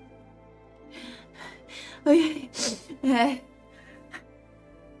you. Okay.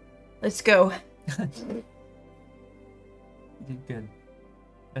 Let's go. You did good.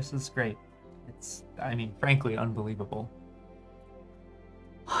 This is great. It's, I mean, frankly, unbelievable.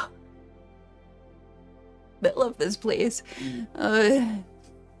 I love this place. Thank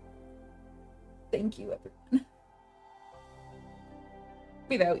you, everyone.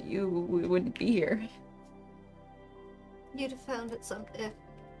 Without you, we wouldn't be here. You'd have found it someday.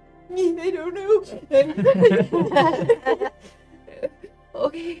 I don't know.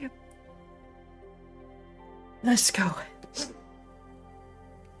 Okay. Let's go. I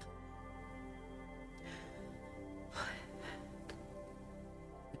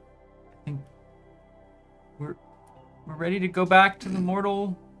think we're ready to go back to the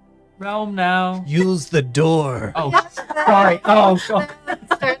mortal realm now. Use the door. Oh, sorry. Oh, God.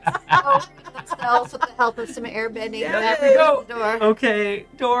 Starts opening themselves with the help of some airbending. Yeah, there we go. The door. Okay,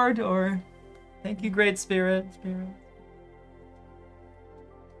 door. Thank you, great spirit.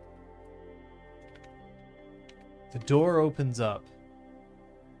 The door opens up,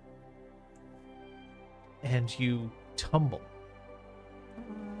 and you tumble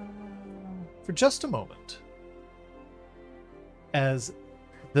for just a moment as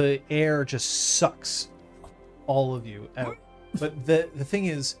the air just sucks all of you out. But the thing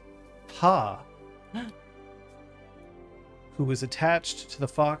is, Ha, who was attached to the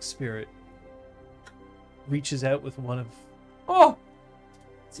fox spirit, reaches out with one of Oh,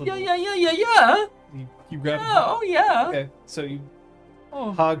 its yeah, little- yeah. You grab Yeah, him. oh, yeah. Okay, so you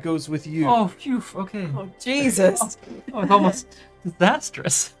Oh, Ha goes with you, oh, phew, okay. Oh, Jesus. Oh, it's almost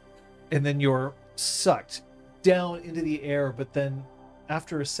disastrous. and then you're sucked down into the air. But then,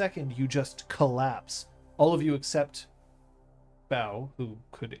 after a second, you just collapse. All of you except Bao, who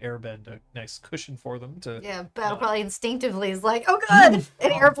could airbend a nice cushion for them to Yeah, Bao probably instinctively is like, oh god,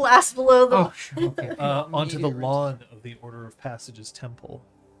 an air blast below the. Oh, sure, okay. onto the lawn of the Order of Passage's temple.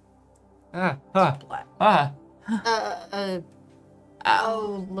 Bao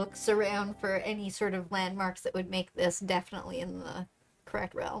looks around for any sort of landmarks that would make this definitely in the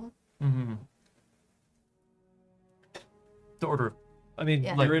correct realm. Mm-hmm. The order. I mean,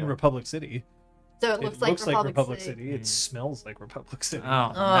 Yeah. you're in Republic City. So it looks like Republic City. It smells like Republic City.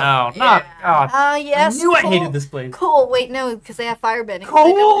 Oh, no, not God. Yes. I knew I coal. hated this place. Coal. Wait, no, because they have firebending. Coal?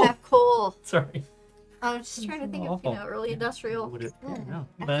 They don't have coal. Sorry. I was just trying to think of, early industrial. Would it? No.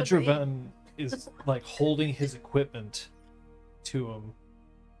 Madrivan is like holding his equipment to him.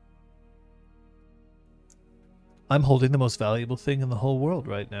 I'm holding the most valuable thing in the whole world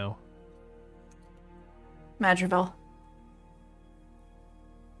right now. Madrivel.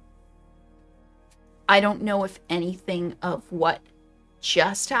 I don't know if anything of what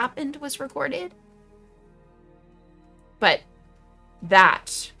just happened was recorded, but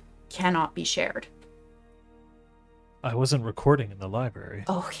that cannot be shared. I wasn't recording in the library.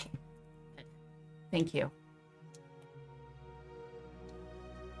 Okay. Thank you.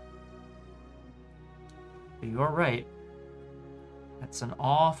 You're right. That's an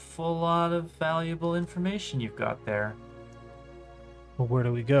awful lot of valuable information you've got there. Well, where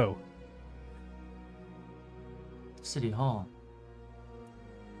do we go? City Hall.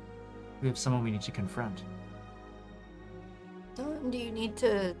 We have someone we need to confront. Do you need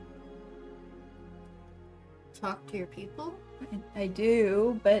to talk to your people? I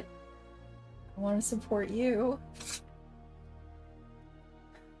do, but I want to support you.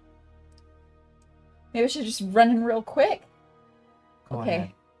 Maybe I should just run in real quick. Go Okay.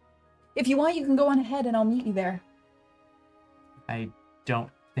 ahead. If you want, you can go on ahead and I'll meet you there. I don't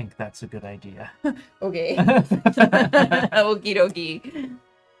think that's a good idea. Okay. Okie dokie.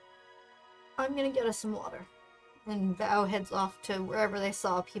 I'm gonna get us some water. And Bao heads off to wherever they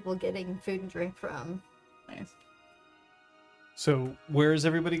saw people getting food and drink from. Nice. So, where is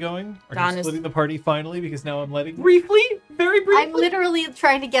everybody going? Are Don you is- splitting the party finally? Because now I'm letting... Briefly? Very briefly? I'm literally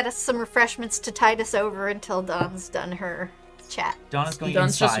trying to get us some refreshments to tide us over until Dawn's done her chat. Donna's going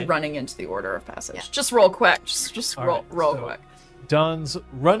Don's inside. just running into the Order of Passage. Yeah. Just real quick. Just All roll, right, roll so- quick. Don's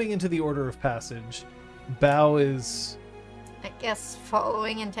running into the Order of Passage. Bao is... I guess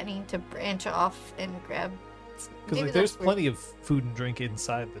following, intending to branch off and grab. Because maybe like, there's that's where- plenty of food and drink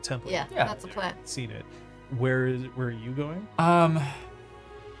inside the temple. Yeah, Yeah. that's a plan. Seen it. Where are you going?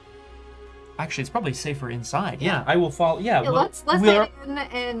 Actually, it's probably safer inside. Yeah, I will follow. Yeah, Yeah, let's we're head in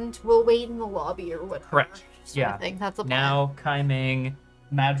and we'll wait in the lobby or whatever. Correct. sort Yeah. of thing. That's a plan. now Kai Ming,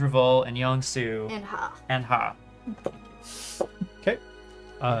 Madrival, and Yongsu, And Ha. and Ha. Okay.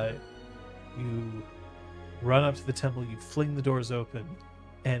 You run up to the temple, you fling the doors open,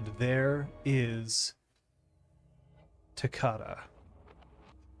 and there is Takata.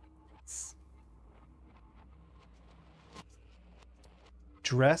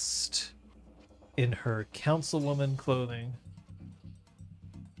 Dressed in her councilwoman clothing,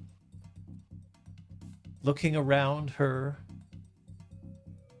 looking around her.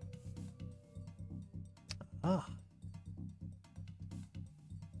 Ah.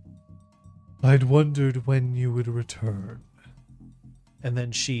 I'd wondered when you would return. And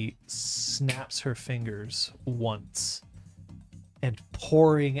then she snaps her fingers once, and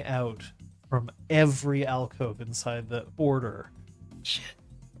pouring out from every alcove inside the order,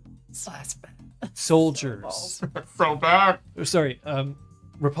 soldiers. So bad. Sorry,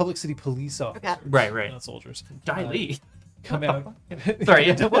 Republic City police officers. Okay. Right. Not soldiers. Dai Li. Come out. Sorry.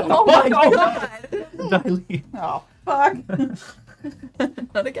 Yeah. Oh my god! Dai Li. Oh, fuck.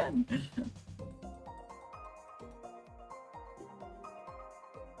 Not again.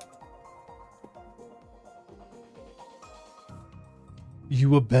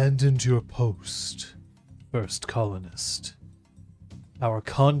 You abandoned your post, first colonist. Our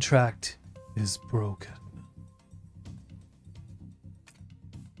contract is broken.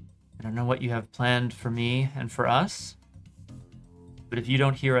 I don't know what you have planned for me and for us, but if you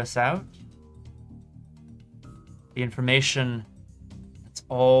don't hear us out, the information that's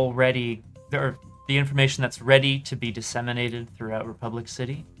already, or the information that's ready to be disseminated throughout Republic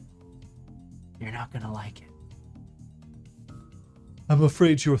City, you're not gonna like it. I'm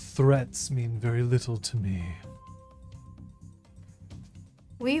afraid your threats mean very little to me.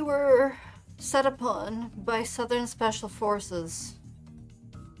 We were set upon by Southern Special Forces.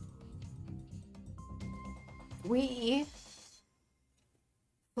 We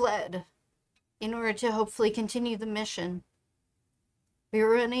fled in order to hopefully continue the mission. We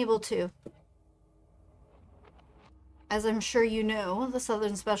were unable to. As I'm sure you know, the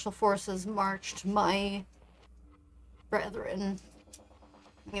Southern Special Forces marched my brethren.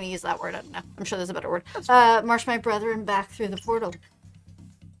 I'm going to use that word, I don't know. I'm sure there's a better word. Marched my brethren back through the portal.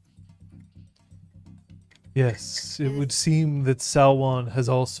 Yes, it would seem that Salwan has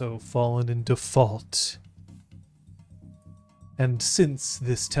also fallen in default. And since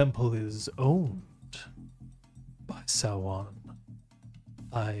this temple is owned by Salwan,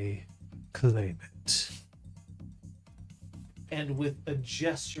 I claim it. And with a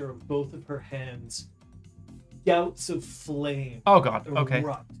gesture of both of her hands, gouts of flame Oh god, okay.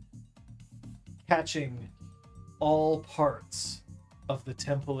 erupt, catching all parts of the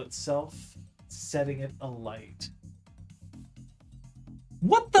temple itself, setting it alight.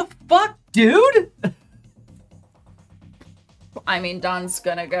 What the fuck, dude? I mean, Don's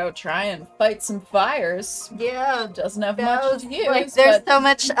gonna go try and fight some fires. Yeah, Doesn't have much to use. like there's but so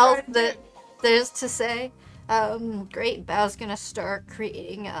much else that there's to say. Great. Bao's gonna start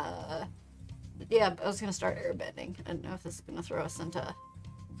creating. Bao's gonna start airbending. I don't know if this is gonna throw us into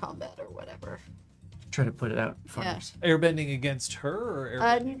combat or whatever. Try to put it out for Yeah. us. Airbending against her, or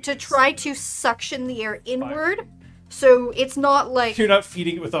airbending To against- try to suction the air inward, so it's not like. You're not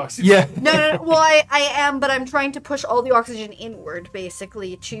feeding it with oxygen. Yeah. No. Well, I am, but I'm trying to push all the oxygen inward,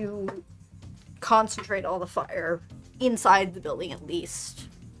 basically, to concentrate all the fire inside the building at least.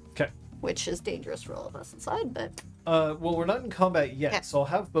 Okay. Which is dangerous for all of us inside, but Well, we're not in combat yet, Yeah. so I'll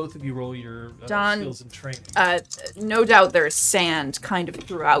have both of you roll your Don- skills and training. no doubt there's sand kind of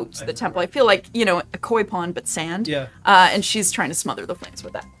throughout the temple. I feel like, a koi pond, but sand. Yeah. And she's trying to smother the flames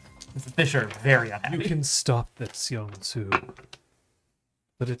with that. The fish are very unhappy. You can stop this, Young-Soo.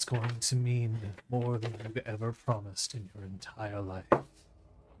 But it's going to mean more than you've ever promised in your entire life.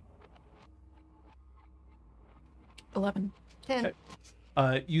 11. 10.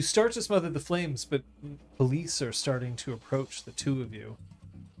 Okay. You start to smother the flames, but police are starting to approach the two of you.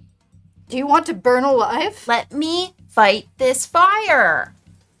 Do you want to burn alive? Let me fight this fire.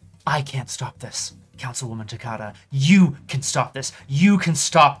 I can't stop this, Councilwoman Takada. You can stop this. You can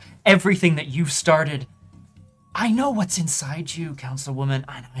stop everything that you've started. I know what's inside you, Councilwoman,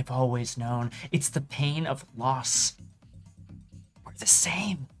 and I've always known. It's the pain of loss. We're the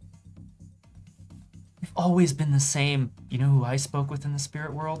same. We've always been the same. You know who I spoke with in the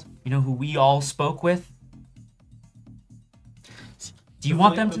spirit world? You know who we all spoke with? Do you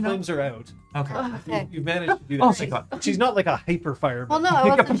want them to The know? flames are out. Okay. Okay. You managed to do that. Oh, thank God. She's not like a hyper fire. Well, no, I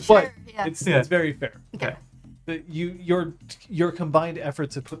wasn't but sure. Yeah. it's Yeah. very fair. Okay. But your combined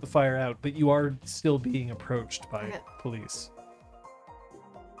efforts have put the fire out, but you are still being approached by Okay. police.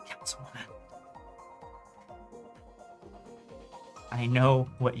 Councilwoman. I know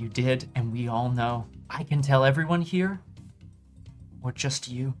what you did, and we all know. I can tell everyone here, or just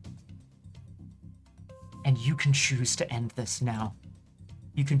you. And you can choose to end this now.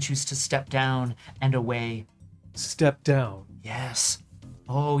 You can choose to step down and away. Step down. Yes.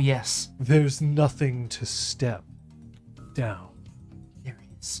 Oh, yes. There's nothing to step down. There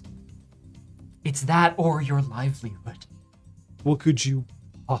is. It's that or your livelihood. What could you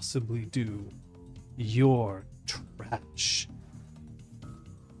possibly do? You're trash.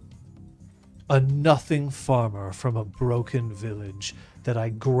 A nothing farmer from a broken village that I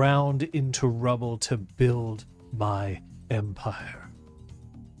ground into rubble to build my empire.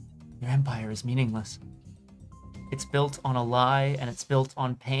 Your empire is meaningless. It's built on a lie and it's built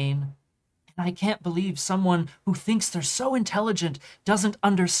on pain. And I can't believe someone who thinks they're so intelligent doesn't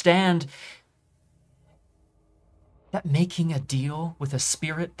understand that making a deal with a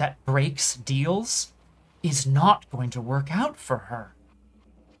spirit that breaks deals is not going to work out for her.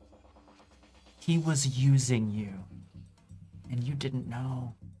 He was using you, and you didn't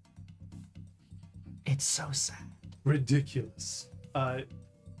know. It's so sad. Ridiculous. At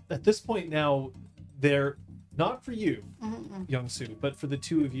this point now, they're not for you, Young-Soo, but for the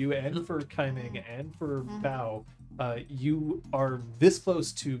two of you, and for Kaiming, and for Bao. You are this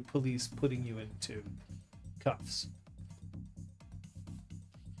close to police putting you into cuffs.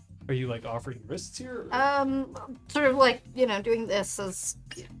 Are you like offering wrists here? or- Sort of like, doing this as,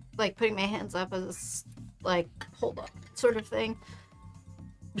 like, putting my hands up as, like, hold up, sort of thing.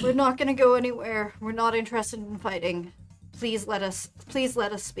 We're not gonna go anywhere. We're not interested in fighting. Please let us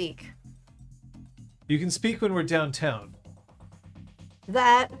speak. You can speak when we're downtown.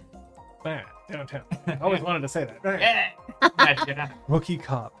 That Man, downtown. I always wanted to say that. Rookie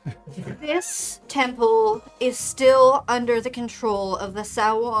cop. this temple is still under the control of the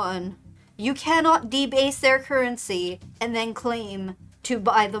Sawan. You cannot debase their currency and then claim to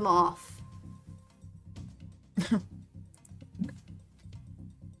buy them off.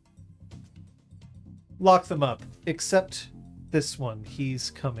 Lock them up. Except this one. He's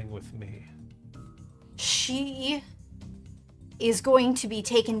coming with me. She is going to be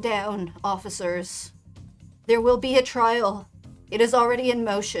taken down, officers. There will be a trial. It is already in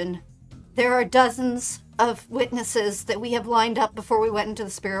motion. There are dozens of witnesses that we have lined up before we went into the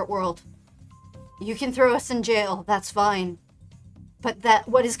spirit world. You can throw us in jail, that's fine. But that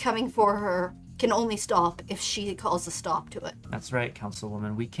what is coming for her can only stop if she calls a stop to it. That's right,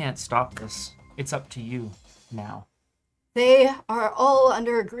 Councilwoman. We can't stop this. It's up to you now. They are all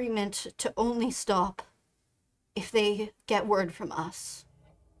under agreement to only stop if they get word from us.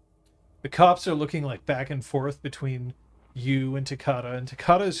 The cops are looking like back and forth between you and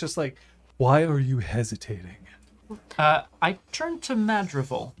Takata is just like, why are you hesitating? I turn to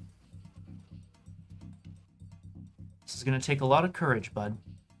Madrigal. This is gonna take a lot of courage, bud.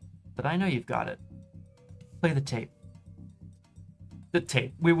 But I know you've got it. Play the tape. The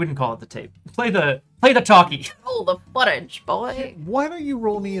tape. We wouldn't call it the tape. Play the talkie. Roll the footage, boy. Why don't you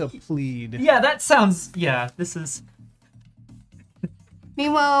roll me a plead? Yeah, that sounds. Yeah, this is.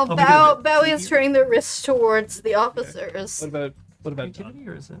 Meanwhile, we got a bit Bowie is turning their wrists towards the officers. What about Don? Creativity,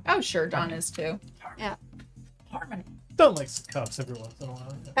 or is it Oh, sure, Don is too. Yeah. harmony? Don likes cops every once in a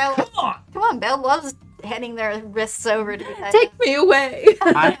while. Belle, Come on. come on, Belle loves handing their wrists over to the Take me away.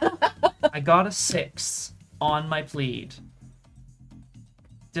 I got a 6 on my plead.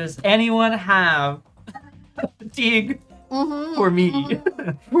 Does anyone have fatigue for me?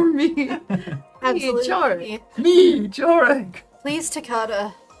 For me. Absolutely. Me, Jorek. Please,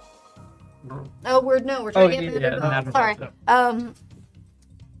 Takata. Oh, we're trying to get Madrigal. Sorry.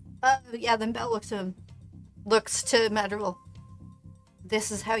 Yeah, then Belle looks to Madrigal.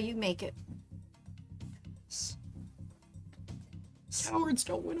 This is how you make it. Cowards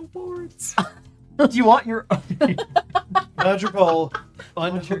don't win awards. Do you want your Madrigal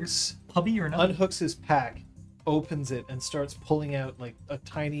unhooks hubby or not? unhooks his pack, opens it, and starts pulling out like a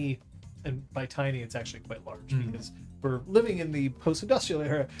tiny, and by tiny it's actually quite large because we're living in the post-industrial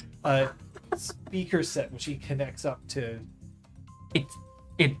era, speaker set which he connects up to.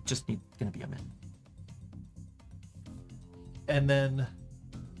 It just needs gonna be a minute. And then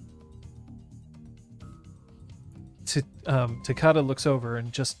Takata looks over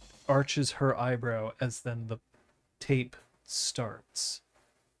and just arches her eyebrow as then the tape starts.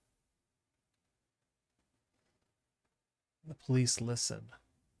 The police listen.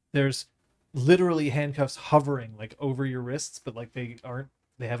 There's literally handcuffs hovering like over your wrists, but like they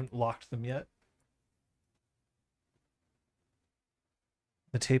haven't locked them yet.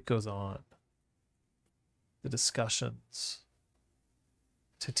 The tape goes on. The discussions.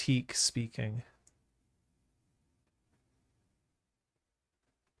 Tatik speaking.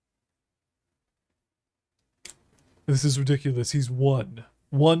 This is ridiculous. He's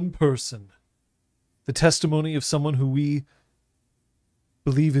one person. The testimony of someone who we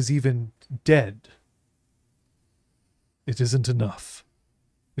believe is even dead. It isn't enough.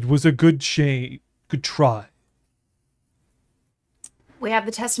 It was a good try. We have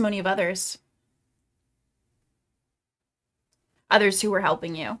the testimony of others. Others who were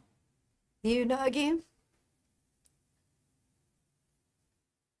helping you. You, Nagi?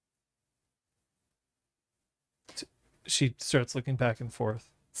 She starts looking back and forth.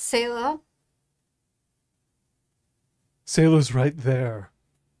 Sayla? Sailor's right there.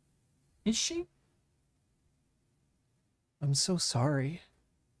 Is she? I'm so sorry.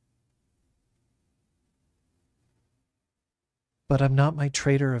 But I'm not my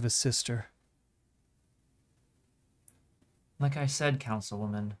traitor of a sister. Like I said,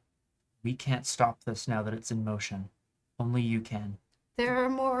 Councilwoman, we can't stop this now that it's in motion. Only you can. There are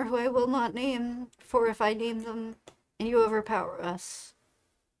more who I will not name, for if I name them and you overpower us,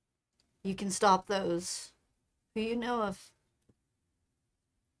 you can stop those who you know of.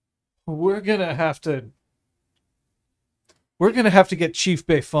 We're gonna have to get Chief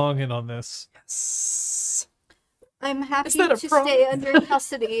Beifong in on this. Yes. I'm happy Is that a to prom? stay under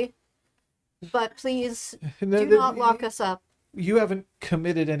custody, but please do not lock us up. You haven't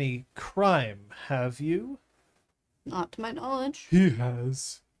committed any crime, have you? Not to my knowledge. He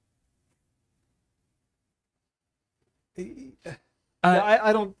has. Yeah,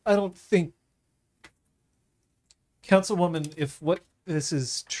 I don't think, Councilwoman, if what this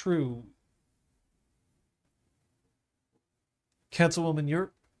is true, Councilwoman,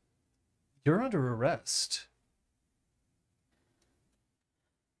 you're under arrest.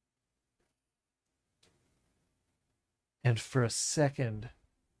 And for a second,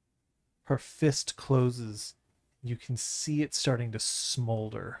 her fist closes. You can see it starting to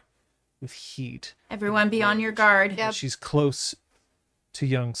smolder with heat. Everyone be on your guard. Yep. She's close to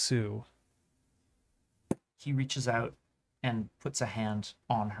young Sue. He reaches out and puts a hand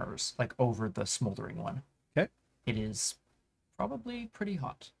on hers, like over the smoldering one. Okay. It is probably pretty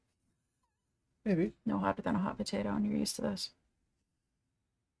hot. Maybe. No hotter than a hot potato, and you're used to this.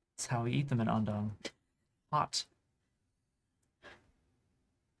 That's how we eat them in Andong. Hot.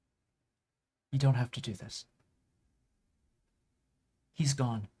 You don't have to do this. He's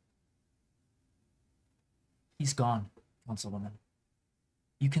gone. He's gone, Councilwoman.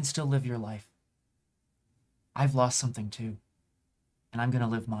 You can still live your life. I've lost something too, and I'm gonna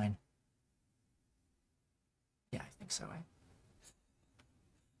live mine. Yeah, I think so.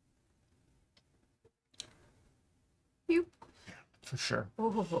 You. Yeah, for sure.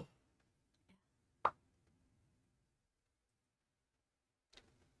 Oh.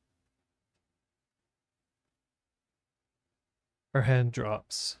 Her hand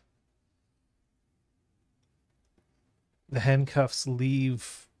drops. The handcuffs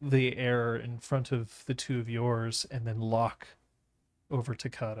leave the air in front of the two of yours and then lock over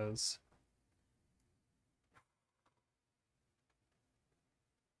Takata's.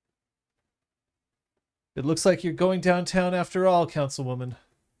 It looks like you're going downtown after all, Councilwoman.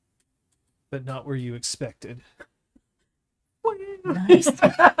 But not where you expected. Nice.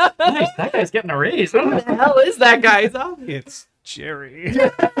 Nice. That guy's getting a raise. Who the hell is that guy? It's Jerry.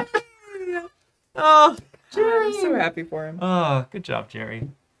 Oh, I'm so happy for him. Oh, good job, Jerry.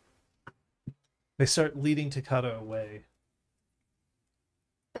 They start leading Takata away.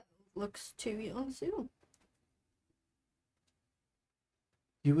 Looks too young Sue.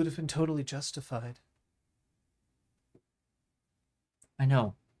 You would have been totally justified. I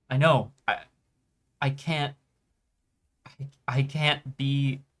know. I can't. I can't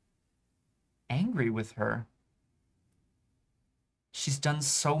be angry with her. She's done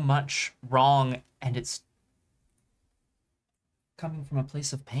so much wrong, and it's coming from a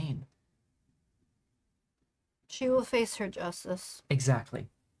place of pain. She will face her justice. Exactly.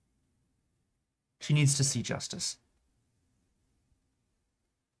 She needs to see justice.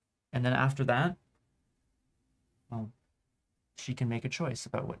 And then after that, well, she can make a choice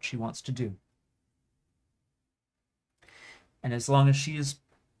about what she wants to do. And as long as she is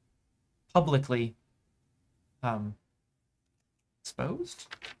publicly exposed?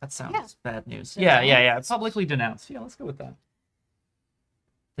 That sounds bad news. Yeah. Publicly denounced. Yeah, let's go with that.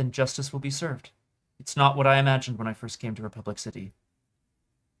 Then justice will be served. It's not what I imagined when I first came to Republic City.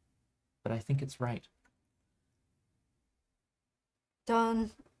 But I think it's right.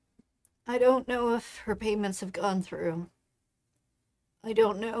 Dawn, I don't know if her payments have gone through. I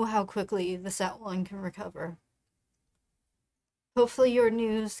don't know how quickly this outline can recover. Hopefully your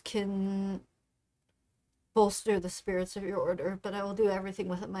news can bolster the spirits of your order, but I will do everything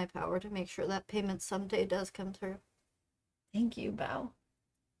within my power to make sure that payment someday does come through. Thank you, Bao.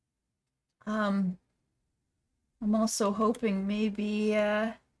 I'm also hoping maybe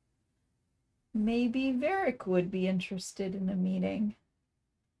Varric would be interested in a meeting.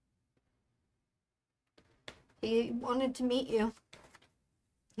 He wanted to meet you.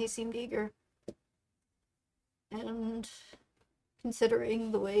 He seemed eager. And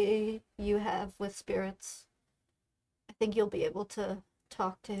considering the way you have with spirits, I think you'll be able to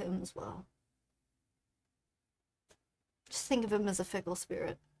talk to him as well. Just think of him as a fickle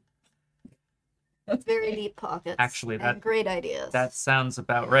spirit. Very deep pockets. Actually, and great ideas. That sounds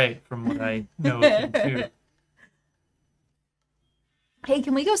about right from what I know of him too. Hey,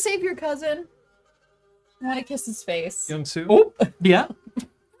 can we go save your cousin? I want to kiss his face. Young Soo, Oh, yeah.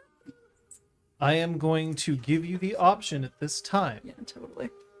 I am going to give you the option at this time Yeah,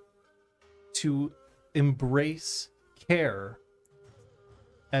 totally. to embrace care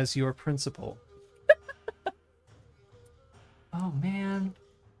as your principal. Oh man.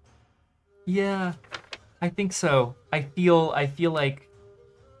 Yeah, I think so. I feel like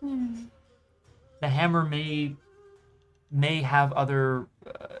the Hammer may have other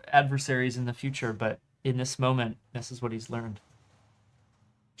adversaries in the future, but in this moment, this is what he's learned.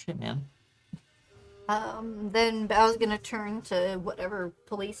 Shit, man. Then Bao's gonna turn to whatever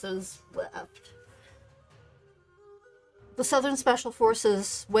police is left. The Southern Special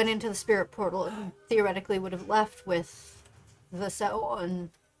Forces went into the spirit portal and theoretically would have left with the Sauron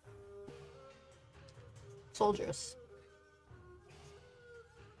soldiers?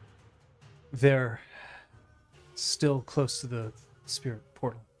 They're still close to the spirit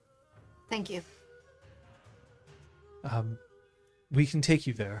portal. Thank you. We can take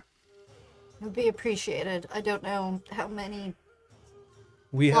you there. It would be appreciated. I don't know how many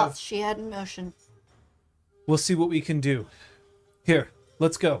We plots have. she had in motion. We'll see what we can do. Here,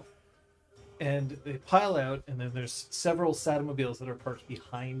 let's go. And they pile out, and then there's several Satomobiles that are parked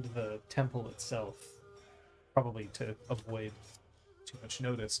behind the temple itself, probably to avoid too much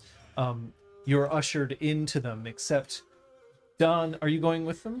notice. You're ushered into them, except Don, are you going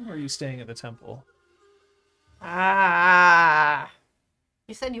with them, or are you staying at the temple? Ah.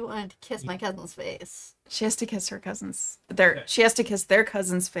 You said you wanted to kiss my cousin's face. She has to kiss her cousin's. She has to kiss their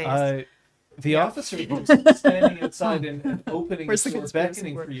cousin's face. The officer who's standing outside and opening Where's the the door, conspiracy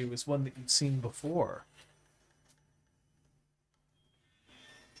beckoning board? for you, is one that you've seen before.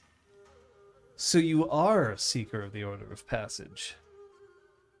 So you are a seeker of the Order of Passage.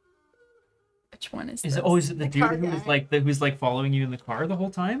 Which one is Is this? it always the The dude car who's guy. like who's like following you in the car the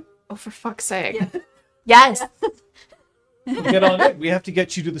whole time? Oh, for fuck's sake. Yeah. Yes. Get on it. We have to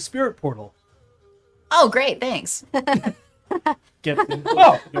get you to the spirit portal. Oh, great. Thanks. Get in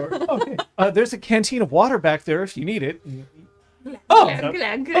the door. Okay. There's a canteen of water back there if you need it. Oh, Glug,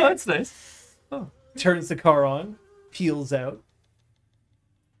 glug, oh, glug. that's nice. Turns the car on, peels out.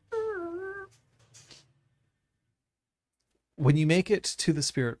 When you make it to the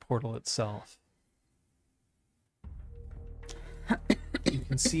spirit portal itself, you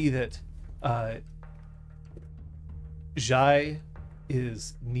can see that Jai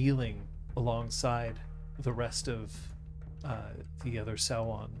is kneeling alongside the rest of the other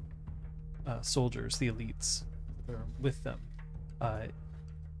Sauron soldiers, the elites that are with them.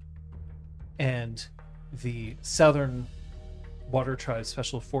 And the Southern Water Tribe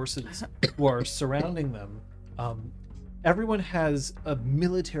Special Forces who are surrounding them, everyone has a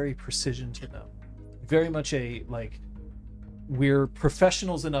military precision to them. Very much a, like, we're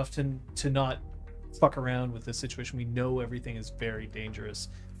professionals enough to not fuck around with this situation. We know everything is very dangerous.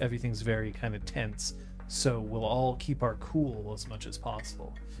 Everything's very kind of tense. So we'll all keep our cool as much as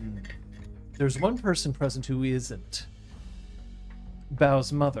possible. There's one person present who isn't.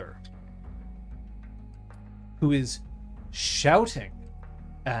 Bao's mother, who is shouting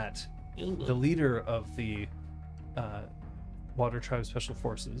at the leader of the Water Tribe Special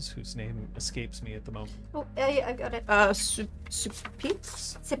Forces, whose name escapes me at the moment. Oh, yeah, I got it. Sippy.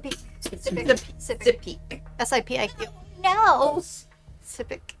 Sippy. Sippy. S-I-P-I-Q. No!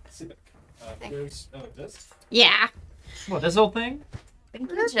 Sipic. Civic. Thank There's this. Yeah. What, this whole thing?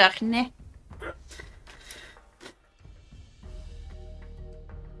 Journey.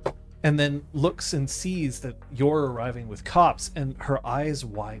 And then looks and sees that you're arriving with cops, and her eyes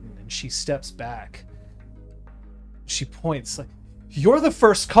widen and she steps back. She points like, "You're the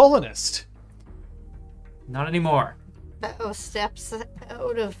first colonist." Not anymore. Bao steps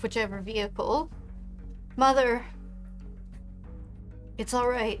out of whichever vehicle. Mother. It's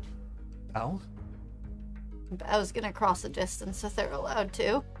alright. Al? Bao's gonna cross a distance if they're allowed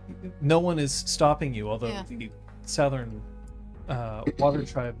to. No one is stopping you, although Yeah. the Southern Water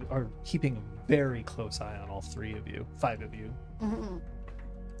Tribe are keeping a very close eye on all 5 of you. Mm-hmm.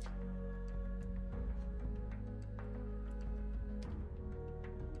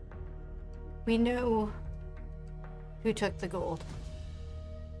 We know who took the gold.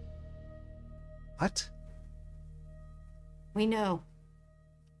 What? We know.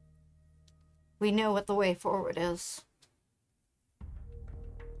 We know what the way forward is.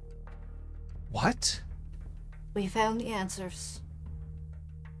 What? We found the answers.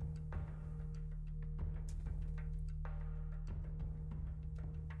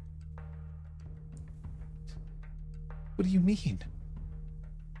 What do you mean?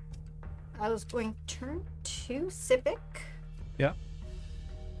 I was going to turn to Civic. Yeah.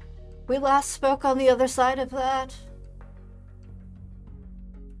 We last spoke on the other side of that.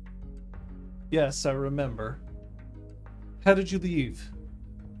 Yes, I remember. How did you leave?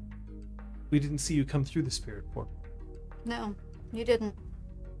 We didn't see you come through the spirit portal. No, you didn't.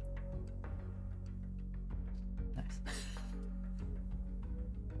 Nice.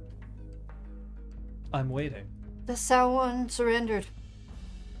 I'm waiting. The Sauron surrendered.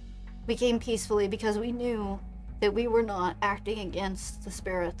 We came peacefully because we knew that we were not acting against the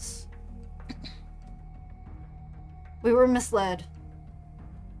spirits. We were misled.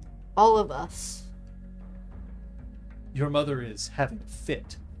 All of us. Your mother is having a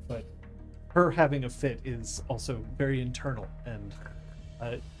fit, but her having a fit is also very internal, and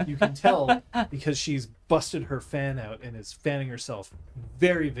you can tell because she's busted her fan out and is fanning herself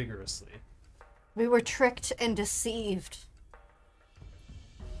very vigorously. We were tricked and deceived.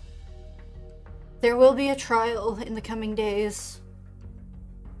 There will be a trial in the coming days.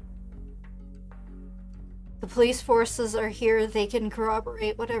 The police forces are here. They can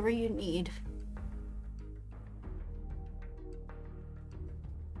corroborate whatever you need.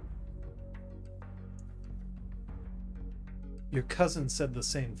 Your cousin said the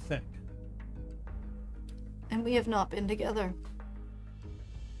same thing. And we have not been together.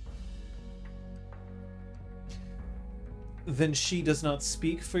 Then she does not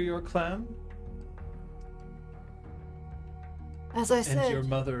speak for your clan? As I said. And your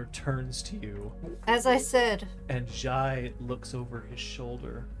mother turns to you. As I said. And Jai looks over his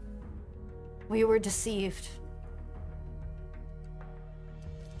shoulder. We were deceived.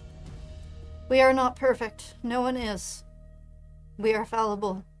 We are not perfect. No one is. We are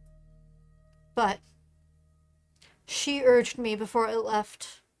fallible. But she urged me before I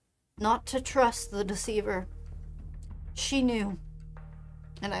left not to trust the deceiver. She knew.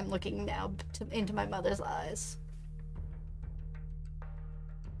 And I'm looking now into my mother's eyes.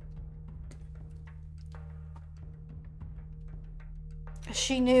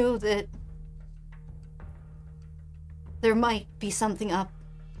 She knew that there might be something up,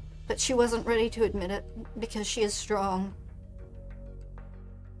 but she wasn't ready to admit it because she is strong.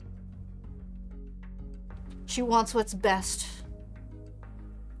 She wants what's best.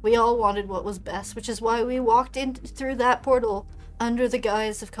 We all wanted what was best, which is why we walked in through that portal under the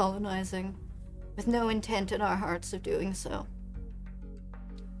guise of colonizing, with no intent in our hearts of doing so.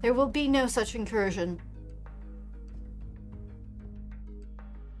 There will be no such incursion.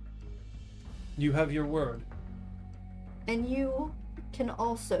 You have your word. And you can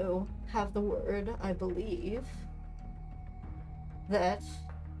also have the word, I believe, that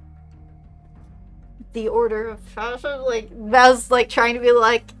the Order of Passage, like, Val's like trying to be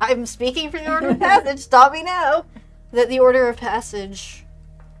like, I'm speaking for the Order of Passage, stop me now! That the Order of Passage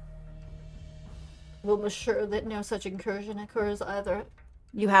will assure that no such incursion occurs either.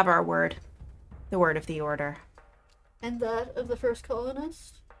 You have our word. The word of the Order. And that of the first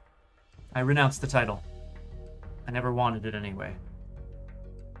colonist? I renounced the title. I never wanted it anyway.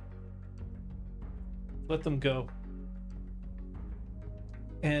 Let them go.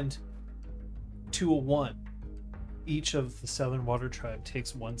 And to a 1, each of the Southern Water Tribe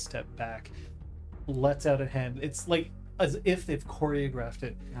takes one step back, lets out a hand. It's like as if they've choreographed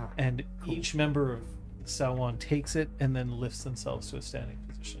it, and cool. Each member of Sauwan takes it and then lifts themselves to a standing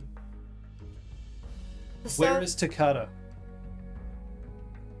position. Where is Takata?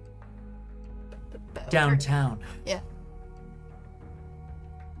 Downtown. Yeah.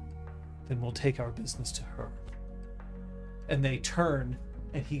 Then we'll take our business to her. And they turn,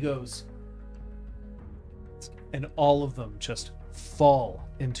 and he goes, and all of them just fall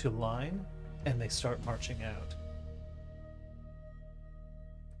into line, and they start marching out.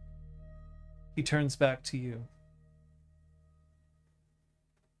 He turns back to you.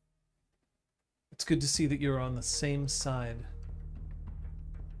 It's good to see that you're on the same side,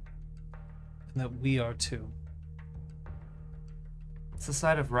 and that we are too. It's the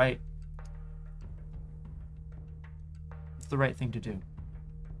side of right. It's the right thing to do.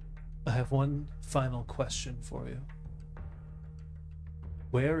 I have one final question for you.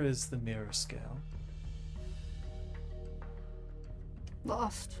 Where is the mirror scale?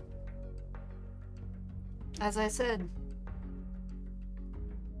 Lost. As I said.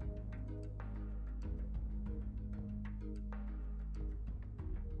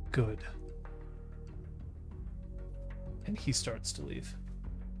 Good. And he starts to leave.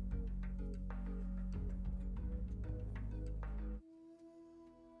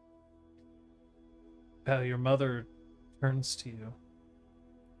 Your mother turns to you.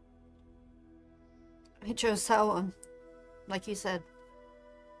 I chose Sauwan, like you said.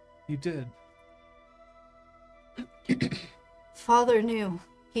 You did. Father knew.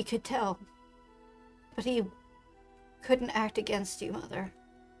 He could tell. But he couldn't act against you, Mother.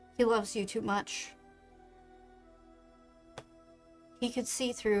 He loves you too much. He could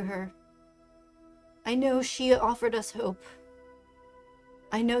see through her. I know she offered us hope.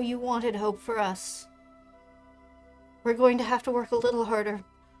 I know you wanted hope for us. We're going to have to work a little harder,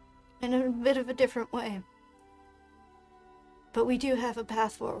 in a bit of a different way. But we do have a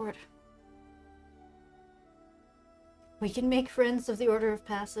path forward. We can make friends of the Order of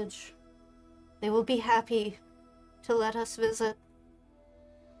Passage. They will be happy to let us visit.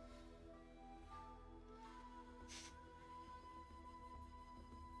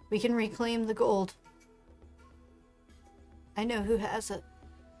 We can reclaim the gold. I know who has it.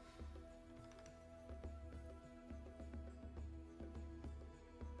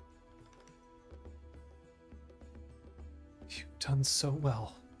 done so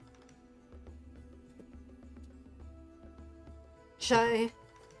well. Shy,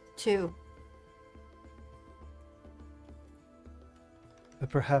 too. But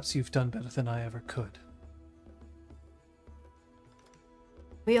perhaps you've done better than I ever could.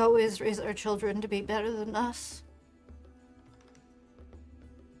 We always raise our children to be better than us.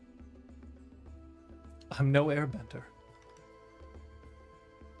 I'm no airbender.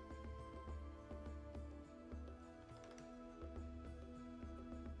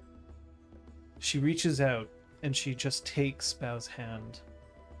 She reaches out and she just takes Bao's hand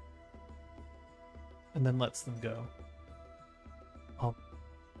and then lets them go. I'll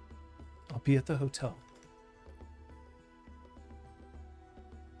be at the hotel.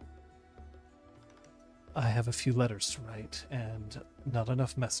 I have a few letters to write and not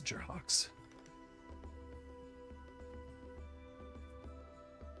enough messenger hawks.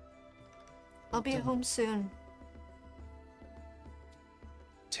 I'll be home soon.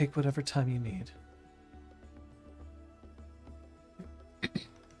 Take whatever time you need.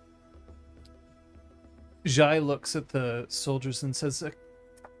 Jai looks at the soldiers and says,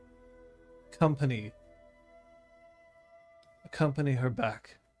 Accompany her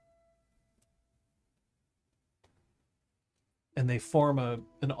back. And they form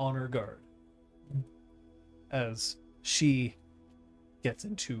an honor guard as she gets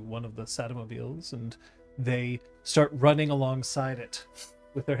into one of the Satomobiles and they start running alongside it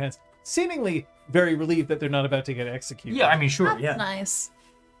with their hands, seemingly very relieved that they're not about to get executed. Yeah, I mean, sure, That's yeah. nice.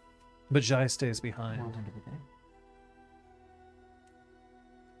 But Jai stays behind. Well done to the day.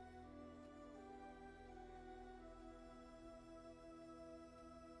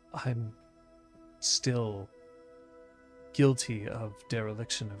 I'm still guilty of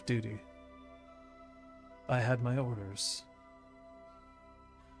dereliction of duty. I had my orders.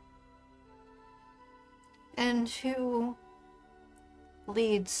 And who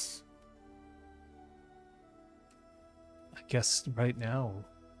leads? I guess right now,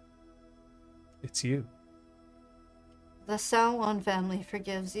 it's you. The Sauron family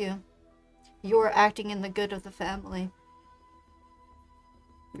forgives you. You are acting in the good of the family.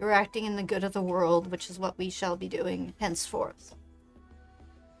 You're acting in the good of the world, which is what we shall be doing henceforth.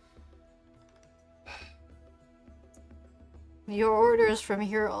 Your orders from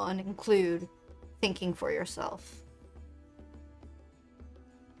here on include thinking for yourself.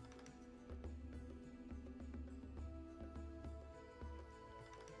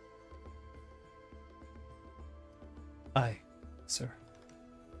 Aye, sir.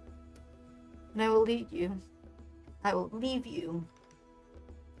 And I will lead you. I will leave you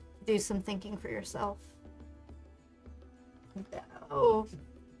to do some thinking for yourself. No.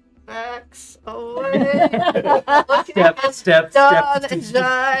 Backs away. Step. Dawn and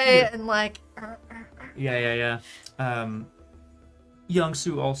Jai and like. Yeah.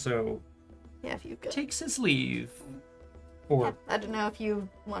 Young-Soo also Yeah, if you could. takes his leave. Or I don't know if you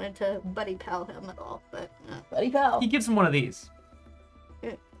wanted to buddy pal him at all, but Buddy pal. he gives him one of these.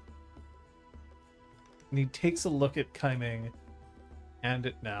 And he takes a look at Kaiming and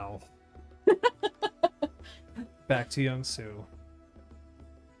it now. Back to Young-Soo.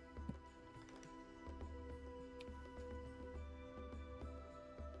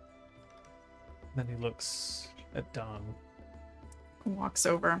 Then he looks at Don. Walks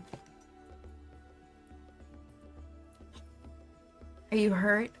over. Are you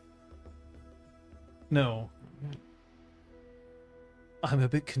hurt? No. I'm a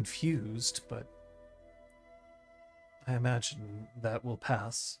bit confused, but I imagine that will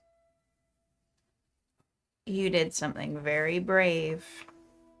pass. You did something very brave.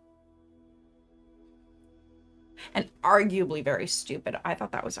 And arguably very stupid. I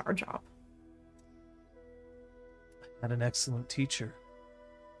thought that was our job. I had an excellent teacher.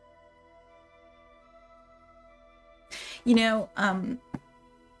 You know,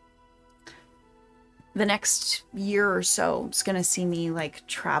 the next year or so is gonna see me like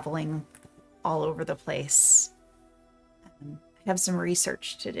traveling all over the place. I have some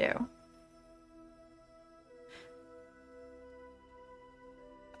research to do.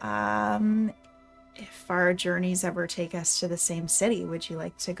 If our journeys ever take us to the same city, would you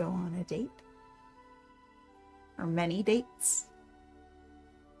like to go on a date? Or many dates?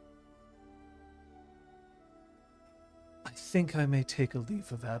 I think I may take a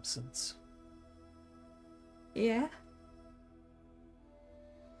leave of absence. Yeah.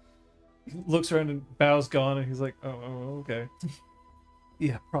 He looks around and Bao's gone, and he's like, oh okay.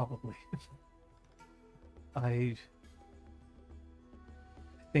 Yeah, probably. I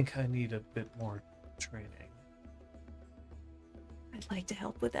think I need a bit more training. I'd like to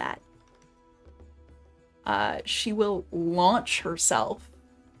help with that. she will launch herself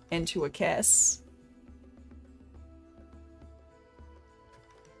into a kiss.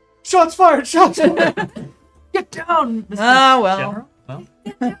 Shots fired! Shots fired! Get down, Mr. Ah, well. General. Well,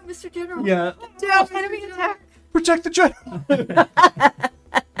 Get down, Mr. General. Yeah. Down, enemy attack. Protect the general!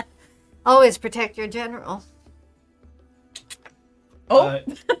 Always protect your general. Oh,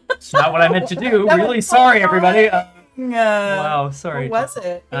 it's not what I meant to do. Really sorry, everybody. wow. Wow, sorry. What was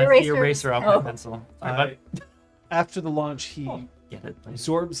it? The Eraser. eraser off my pencil. Sorry, After the launch, he bud. Get it. please.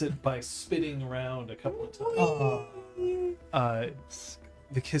 absorbs it by spitting around a couple of times. Oh.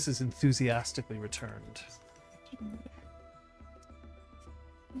 The kiss is enthusiastically returned.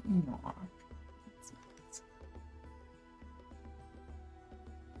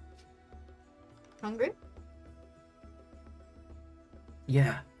 Hungry?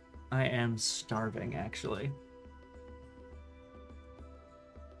 Yeah, I am starving, actually.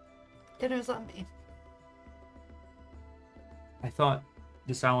 Dinner's on me. I thought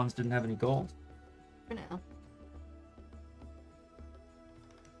the Sauons didn't have any gold. For now.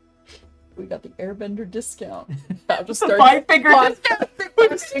 We got the Airbender discount. I'll just The start 5-finger discount!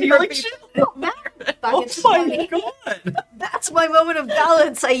 Stealing shit! Don't matter. Oh Buckets of my money. god! That's my moment of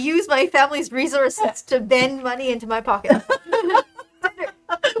balance. I use my family's resources to bend money into my pocket.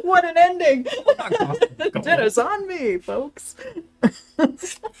 What an ending! Not costing gold. Dinner's on me, folks.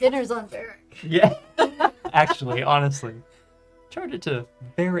 Dinner's on Barrack. Yeah. Actually, honestly. Charge it to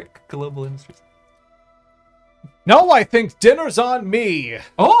Barrick Global Industries. No, I think dinner's on me!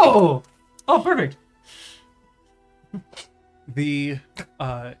 Oh! Oh, perfect. The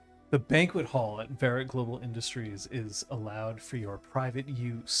banquet hall at Varric Global Industries is allowed for your private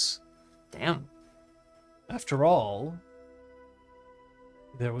use. Damn. After all,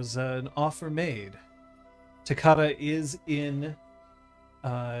 there was an offer made. Takata is in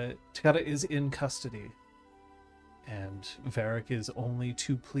custody, and Varric is only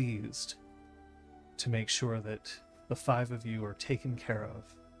too pleased to make sure that the 5 of you are taken care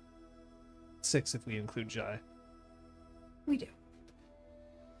of. 6 if we include Jai. We do.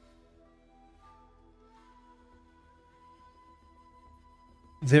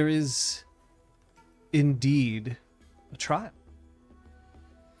 There is indeed a trial.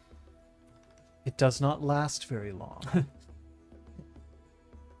 It does not last very long.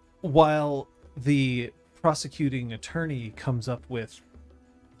 While the prosecuting attorney comes up with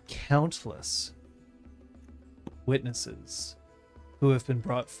countless witnesses who have been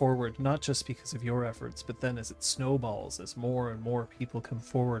brought forward not just because of your efforts, but then as it snowballs, as more and more people come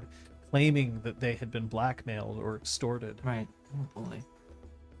forward claiming that they had been blackmailed or extorted. Right. Oh boy.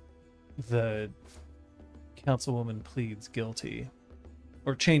 The councilwoman pleads guilty,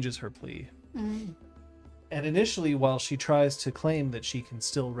 or changes her plea. Mm. And initially, while she tries to claim that she can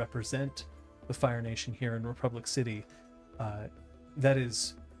still represent the Fire Nation here in Republic City, that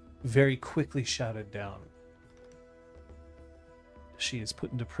is very quickly shouted down. She is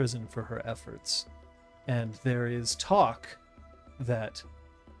put into prison for her efforts. And there is talk that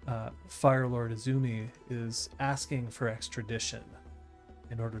Fire Lord Izumi is asking for extradition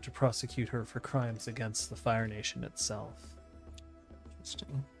in order to prosecute her for crimes against the Fire Nation itself.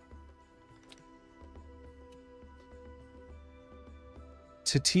 Interesting.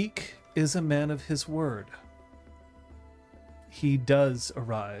 Tatik is a man of his word. He does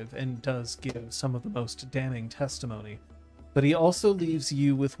arrive and does give some of the most damning testimony, but he also leaves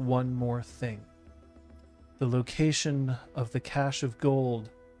you with one more thing. The location of the cache of gold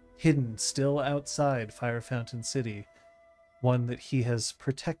hidden still outside Fire Fountain City, one that he has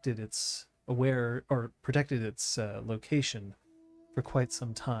protected its location for quite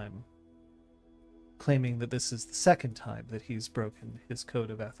some time, claiming that this is the second time that he's broken his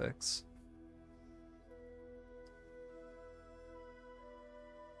code of ethics.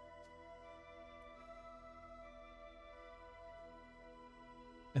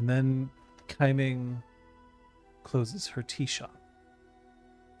 And then Kaiming closes her tea shop.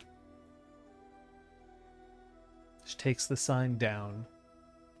 She takes the sign down,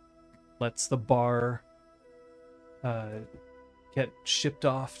 lets the bar get shipped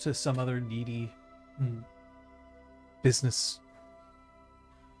off to some other needy business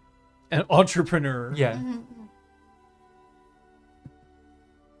and entrepreneur. Yeah. Mhm.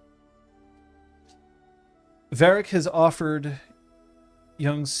 Varric has offered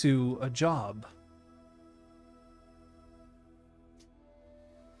Young Su a job.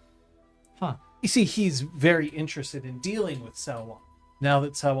 Huh. You see, he's very interested in dealing with Sauron. Now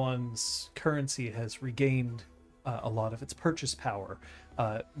that Sauron's currency has regained a lot of its purchase power.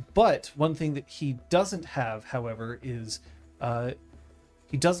 But one thing that he doesn't have, however, is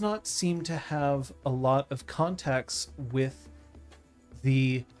he does not seem to have a lot of contacts with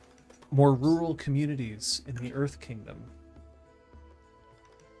the more rural communities in the Earth Kingdom.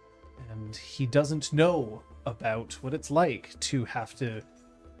 And he doesn't know about what it's like to have to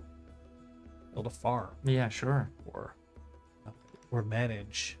build a farm Yeah, sure. or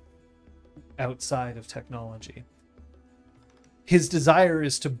manage outside of technology. His desire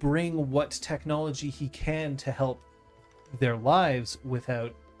is to bring what technology he can to help their lives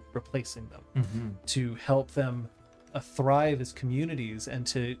without replacing them, to help them thrive as communities and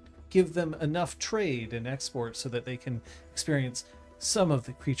to give them enough trade and export so that they can experience some of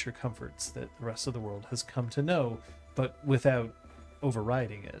the creature comforts that the rest of the world has come to know, but without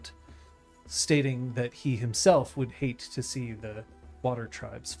overriding it, stating that he himself would hate to see the water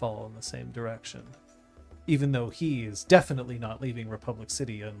tribes fall in the same direction, even though he is definitely not leaving Republic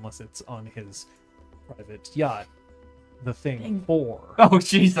City unless it's on his private yacht, the Thing 4. Oh,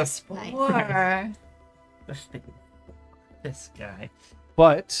 Jesus. Nice. Or This guy.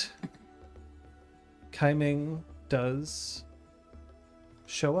 But Kaiming does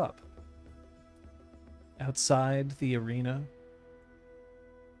show up outside the arena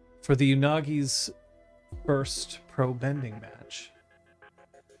for the Unagi's first pro bending match.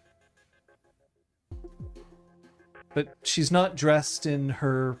 But she's not dressed in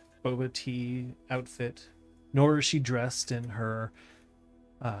her boba tea outfit, nor is she dressed in her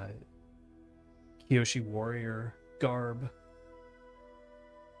Kyoshi warrior garb,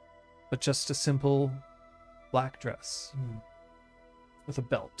 but just a simple black dress with a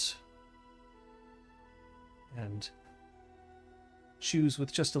belt and shoes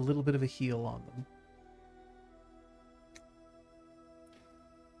with just a little bit of a heel on them.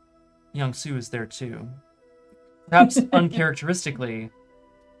 Young Su is there too. Perhaps uncharacteristically,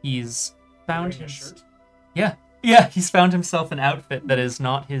 he's found Wearing a his shirt? yeah, he's found himself an outfit that is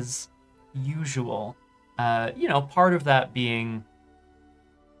not his usual. Part of that being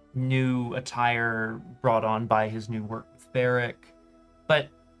new attire brought on by his new work with Barrick, but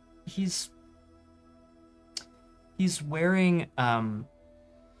he's wearing an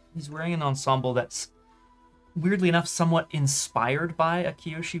ensemble that's weirdly enough somewhat inspired by a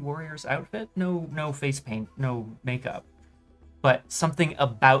Kyoshi warrior's outfit. No face paint, no makeup, but something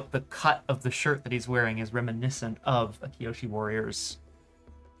about the cut of the shirt that he's wearing is reminiscent of a Kyoshi warrior's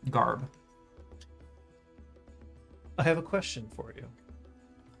garb. I have a question for you.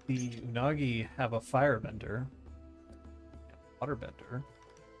 The Unagi have a firebender, a waterbender.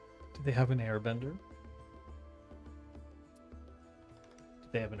 Do they have an airbender? Do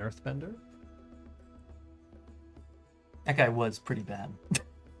they have an earthbender? That guy was pretty bad.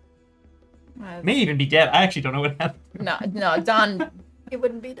 May even be dead. I actually don't know what happened. no, Don. It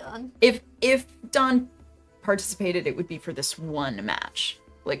wouldn't be done. If Don participated, it would be for this one match.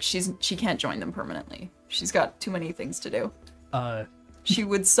 Like she can't join them permanently. She's got too many things to do. She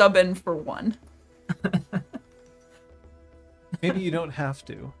would sub in for one. Maybe you don't have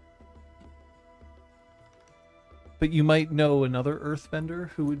to. But you might know another earthbender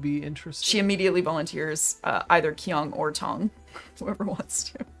who would be interested. She immediately volunteers either Kyung or Tong, whoever wants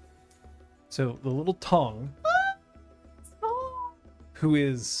to. So the little Tong, who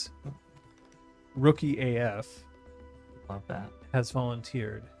is rookie AF, Love that. has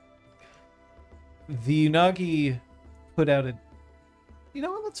volunteered. The Unagi put out a... You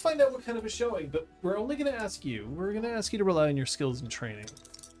know what? Let's find out what kind of a showing, but we're only going to ask you. We're going to ask you to rely on your skills and training.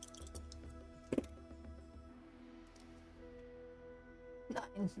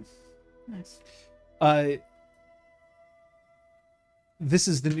 Nice. This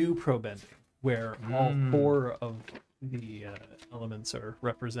is the new pro bending, where all four of the elements are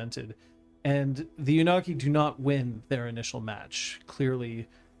represented, and the Unagi do not win their initial match. Clearly,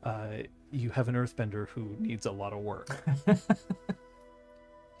 you have an earthbender who needs a lot of work.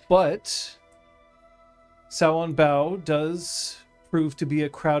 But Sawan Bao does prove to be a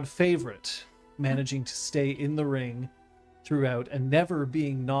crowd favorite, managing to stay in the ring throughout and never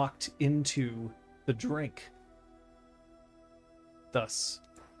being knocked into the drink. Thus,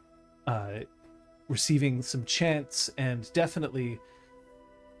 receiving some chants and definitely...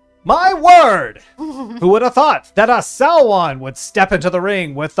 My word! Who would have thought that a Salwan would step into the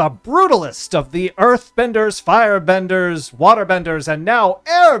ring with the brutalest of the earthbenders, firebenders, waterbenders, and now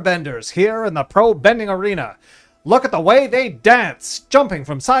airbenders here in the pro bending arena? Look at the way they dance, jumping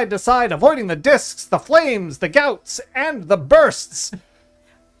from side to side, avoiding the discs, the flames, the gouts, and the bursts.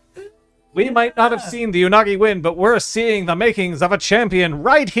 We might not have seen the Unagi win, but we're seeing the makings of a champion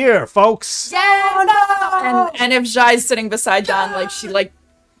right here, folks. And if Jai's sitting beside Don, like she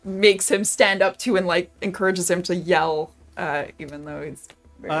makes him stand up too and like encourages him to yell, even though he's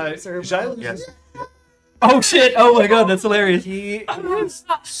Very observant. Giles Yes. is Oh shit! Oh my god, that's hilarious. he is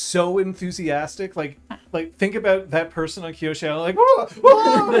so enthusiastic. Like think about that person on Kyoshi Island, like whoa,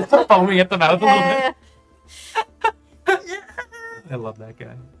 whoa! Foaming at the mouth a little Yeah. bit. I love that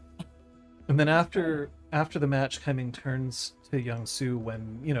guy. And then after the match, Kaiming turns to Young Soo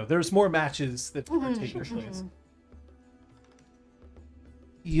when there's more matches that are taking place.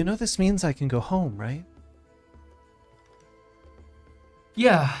 You know this means I can go home, right?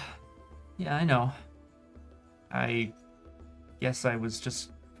 Yeah, I know. I guess I was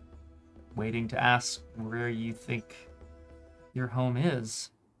just waiting to ask where you think your home is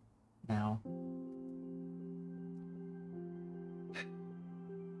now.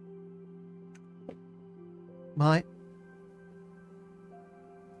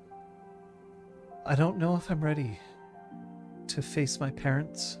 I don't know if I'm ready to face my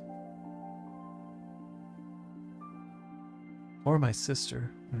parents or my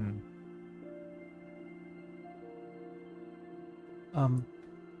sister.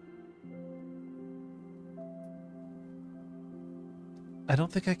 I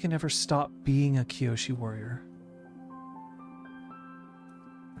don't think I can ever stop being a Kyoshi warrior.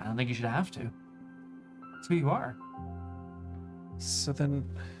 I don't think you should have to. It's who you are. So then,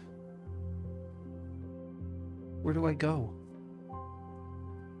 where do I go?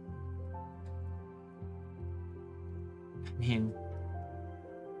 I mean,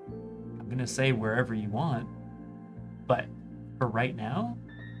 I'm gonna say wherever you want, but for right now,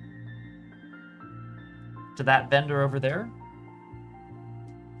 to that vendor over there,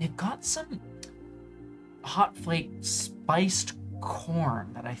 they've got some hot flake spiced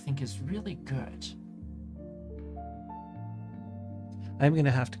corn that I think is really good. I'm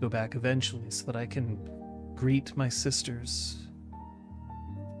gonna have to go back eventually so that I can greet my sisters.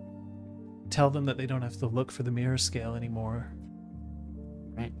 Tell them that they don't have to look for the mirror scale anymore.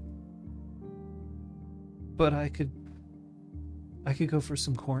 Right? But I could go for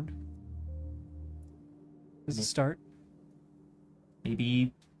some corn. As a start.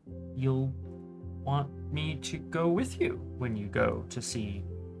 Maybe you'll want me to go with you when you go to see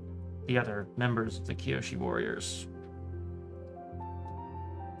the other members of the Kyoshi Warriors.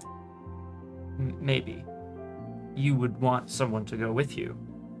 Maybe. You would want someone to go with you.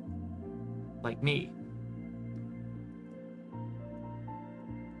 Like me.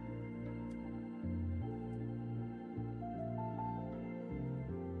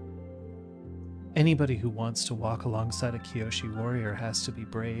 Anybody who wants to walk alongside a Kyoshi warrior has to be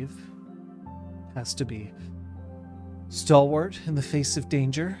brave, has to be stalwart in the face of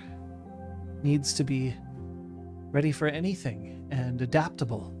danger, needs to be ready for anything and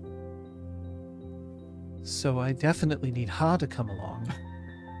adaptable. So I definitely need Ha to come along.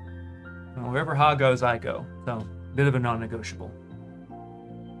 Well, wherever Ha goes, I go. So, bit of a non-negotiable.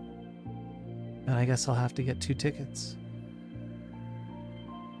 And I guess I'll have to get 2 tickets.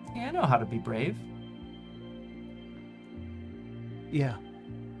 Yeah, I know how to be brave. Yeah.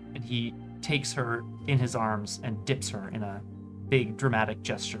 And he takes her in his arms and dips her in a big dramatic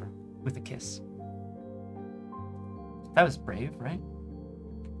gesture with a kiss. That was brave, right?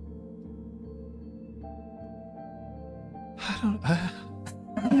 I don't...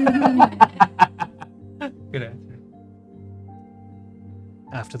 Good answer.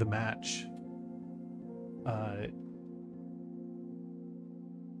 After the match,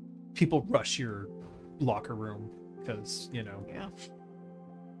 people rush your locker room because, Yeah.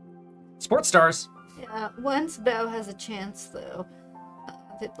 Sports stars. Yeah. Once Bao has a chance, though,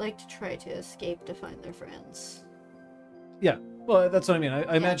 they'd like to try to escape to find their friends. Yeah, well, that's what I mean.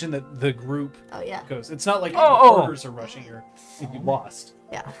 I imagine that the group Oh, yeah. goes. It's not like Oh. reporters are rushing you if you lost.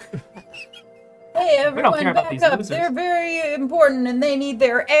 Yeah. Hey, We don't everyone, care about back these up. losers. They're very important and they need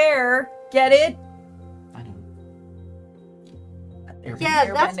their air. Get it? I know.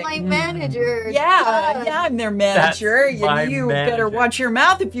 Yeah, that's my manager. Yeah, yeah, I'm their manager. That's my You manager. better watch your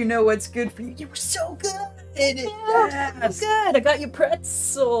mouth if you know what's good for you. You were so good. Yes. So good. I got you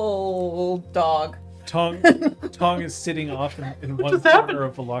pretzel dog. Tong is sitting off in one just corner happened?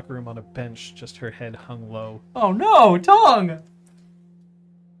 of the locker room on a bench, just her head hung low. Oh no, Tong!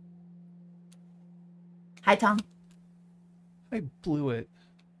 Hi, Tom. I blew it.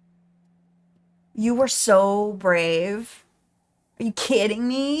 You were so brave. Are you kidding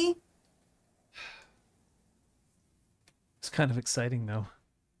me? It's kind of exciting, though.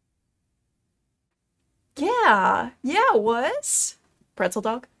 Yeah, it was. Pretzel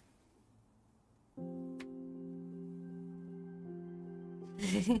dog.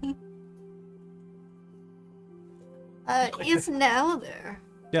 Is now there.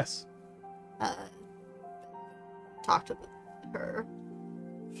 Yes. Talk to her.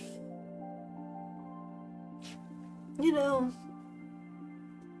 You know,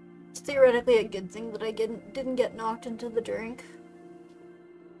 it's theoretically a good thing that I didn't get knocked into the drink.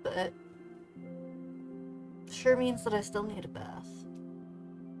 But sure means that I still need a bath.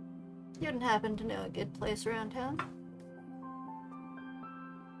 You wouldn't happen to know a good place around town?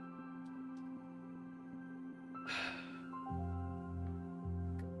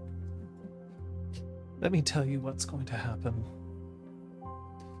 Let me tell you what's going to happen.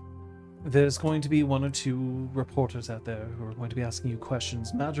 There's going to be 1 or 2 reporters out there who are going to be asking you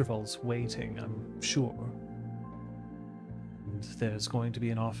questions. Madrigal's waiting, I'm sure. And there's going to be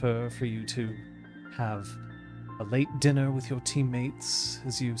an offer for you to have a late dinner with your teammates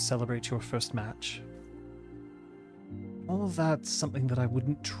as you celebrate your first match. All of that's something that I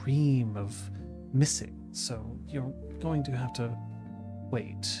wouldn't dream of missing, so you're going to have to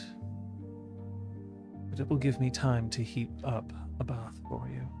wait. But it will give me time to heat up a bath for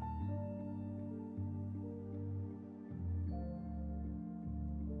you.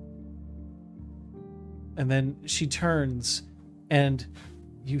 And then she turns, and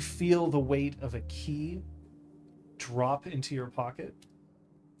you feel the weight of a key drop into your pocket.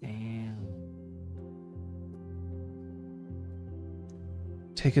 Damn.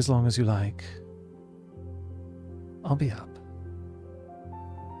 Take as long as you like. I'll be up.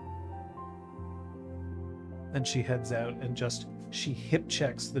 Then she heads out and she hip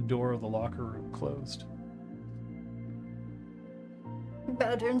checks the door of the locker room closed.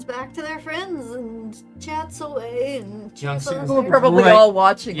 Bow turns back to their friends and chats away and Yeah, cheers on We're their- probably Right. all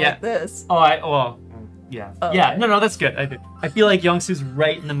watching Yeah. like this. Yeah. Oh, Yeah, okay. no, that's good. I feel like Youngsu's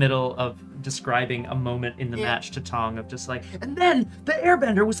right in the middle of describing a moment in the Yeah. match to Tong of just like, and then the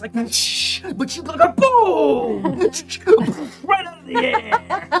airbender was like, shh, but you got a boom! Right out of the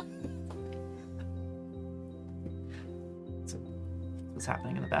air! So, what's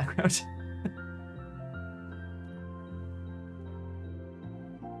happening in the background?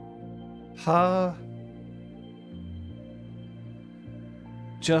 Ha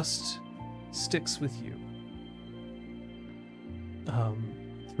just sticks with you.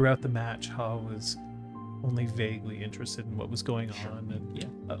 Throughout the match, Ha was only vaguely interested in what was going on,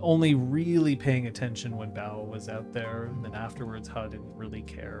 and only really paying attention when Bao was out there, and then afterwards Ha didn't really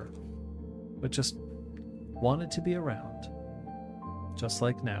care, but just wanted to be around, just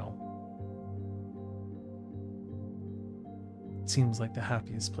like now. It seems like the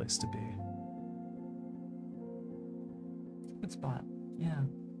happiest place to be. Good spot. Yeah.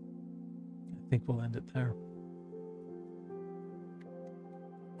 I think we'll end it there.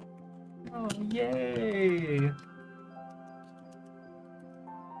 Oh, yay!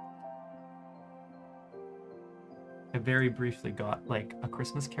 I very briefly got like a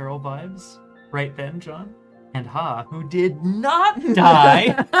Christmas Carol vibes right then, John. And Ha, who did not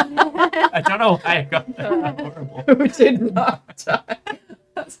die. I don't know why I got that. Horrible. Who did not die?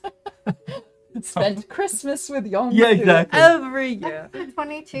 Spend Christmas with Yongsu Yeah, exactly. every year.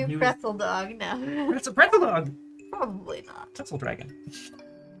 22 He was- pretzel dog now. That's a pretzel dog. Probably not. Pretzel dragon.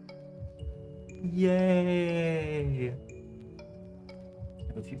 Yay! I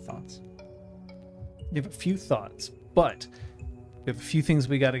have a few thoughts. You have a few thoughts, but we have a few things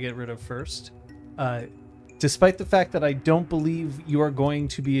we got to get rid of first. Despite the fact that I don't believe you are going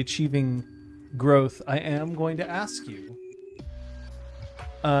to be achieving growth, I am going to ask you,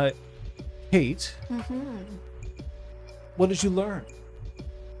 Kate, what did you learn?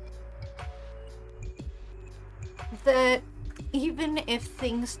 That even if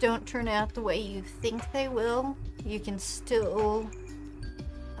things don't turn out the way you think they will, you can still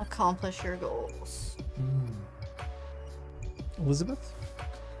accomplish your goals. Elizabeth?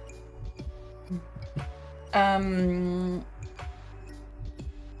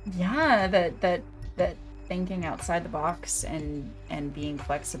 Yeah, that thinking outside the box and being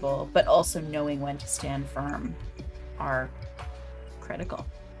flexible, but also knowing when to stand firm are critical.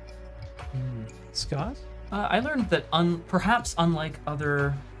 Scott? I learned that perhaps unlike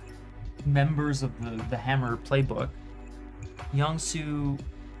other members of the Hammer playbook, Yongsu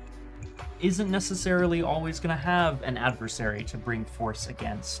isn't necessarily always going to have an adversary to bring force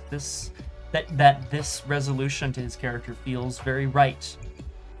against. That this resolution to his character feels very right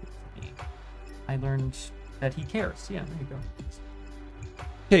to me. I learned that he cares. Yeah, there you go.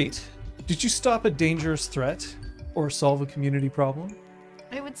 Kate, did you stop a dangerous threat or solve a community problem?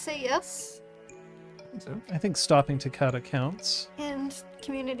 I would say yes. So, I think stopping Takata counts. And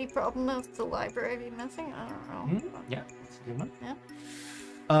community problem of the library be missing? I don't know. yeah, that's a good one.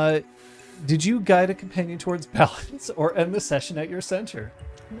 Yeah. Did you guide a companion towards balance or end the session at your center?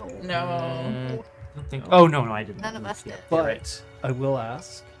 No. I don't think. Oh no, I didn't. None of us did. But I will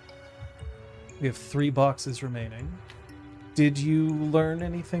ask, We have 3 boxes remaining. Did you learn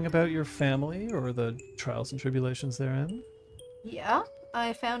anything about your family or the trials and tribulations therein? Yeah,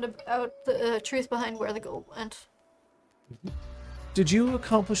 I found out the truth behind where the gold went. Did you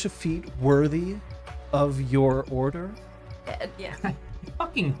accomplish a feat worthy of your order? Yeah. I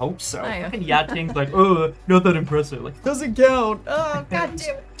fucking hope so. I- Fucking Yating's like, oh, not that impressive. Like, Doesn't count. Oh, god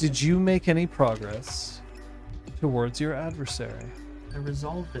damn it. Did you make any progress towards your adversary? I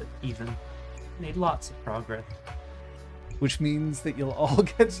resolved it even. Made lots of progress. Which means that you'll all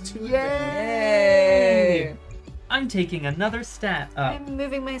get to Yay! I'm taking another stat up. I'm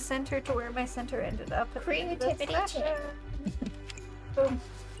moving my center to where my center ended up. at the end of this Creativity session. check. Boom.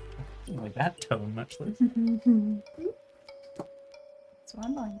 I don't like that tone much less. That's what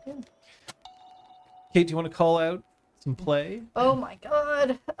I'm buying too. Kate, do you want to call out some play? Oh my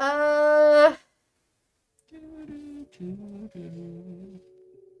god.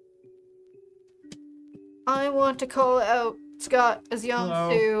 I want to call out Scott as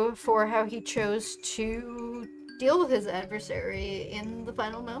Yongsu for how he chose to deal with his adversary in the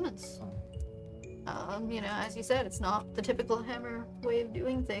final moments. As you said, it's not the typical Hammer way of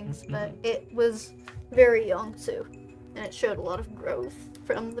doing things, but it was very Yongsu, and it showed a lot of growth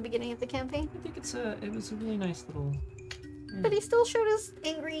from the beginning of the campaign. I think it was a really nice little. But he still showed his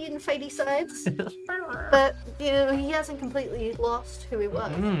angry and fighty sides. But, he hasn't completely lost who he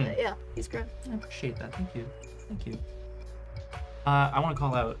was. But yeah, he's grown. I appreciate that. Thank you. Thank you. I want to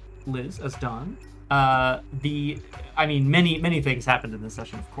call out Liz as Dawn. Many things happened in this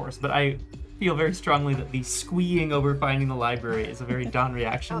session, of course, but I feel very strongly that the squeeing over finding the library is a very Dawn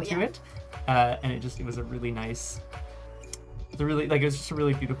reaction to it. And it was a really nice. It was just a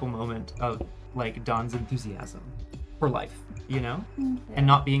really beautiful moment of like Dawn's enthusiasm for life, and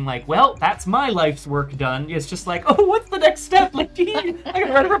not being like, well, that's my life's work done. It's just like, oh, what's the next step? Like, gee, I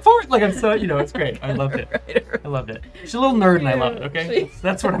gotta write a report. Like, I'm so, it's great. I loved it. I loved it. She's a little nerd, and I love it. Okay,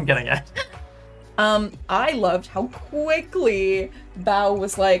 that's what I'm getting at. I loved how quickly Bao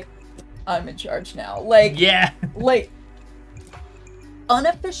was like, I'm in charge now. Like, Yeah. like,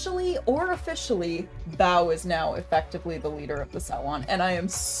 unofficially or officially, Bao is now effectively the leader of the Sawan, and I am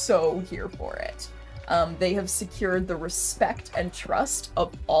so here for it. They have secured the respect and trust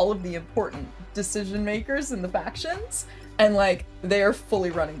of all of the important decision makers in the factions, and like they are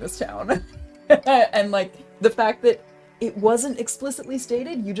fully running this town. And like the fact that it wasn't explicitly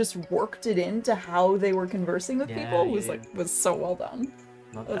stated, you just worked it into how they were conversing with people was so well done.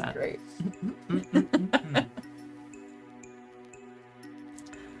 Love That was that. great.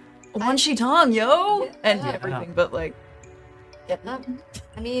 Wan Shi Tong, yo! And Yeah. everything, but like,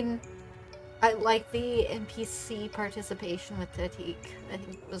 I like the NPC participation with Tatik. I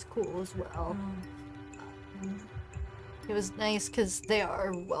think it was cool as well. It was nice because they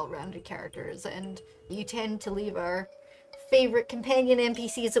are well-rounded characters, and you tend to leave our favorite companion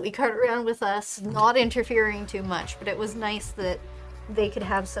NPCs that we cart around with us not interfering too much, but it was nice that they could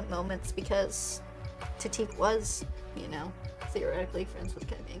have some moments because Tatik was, theoretically friends with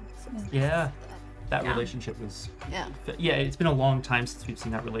Kevin. So Yeah. That Yeah. relationship was. yeah. It's been a long time since we've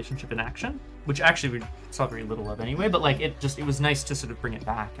seen that relationship in action, which actually we saw very little of anyway. But like, it was nice to sort of bring it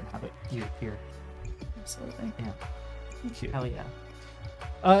back and have it here. absolutely. Yeah. Thank you. Hell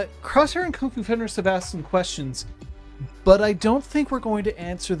yeah. Crosshair and Kung Fu Fenris have asked some questions, but I don't think we're going to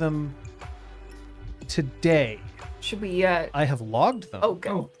answer them today. Should we, I have logged them. oh,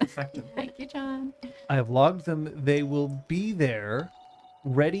 go. Effective. Thank you, John. I have logged them. They will be there,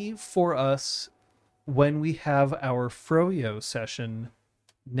 ready for us when we have our Froyo session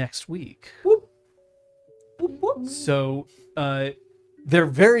next week. So, they're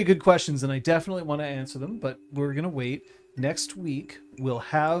very good questions, and I definitely want to answer them, but we're going to wait. Next week, we'll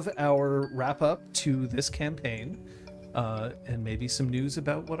have our wrap up to this campaign, and maybe some news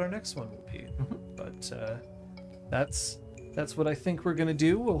about what our next one will be. But that's what I think we're going to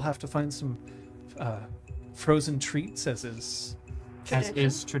do. We'll have to find some frozen treats, as is As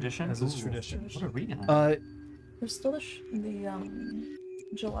is tradition. As is Ooh, tradition. What a read. There's still the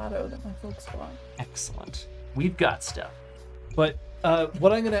gelato that my folks bought. Excellent. We've got stuff. But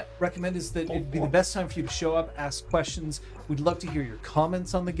what I'm going to recommend is that it'd be the best time for you to show up, ask questions. We'd love to hear your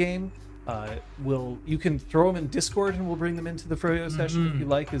comments on the game. You can throw them in Discord, and we'll bring them into the Froyo session if you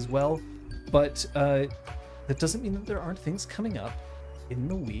like as well. But that doesn't mean that there aren't things coming up in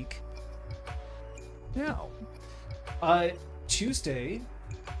the week. Now, Tuesday.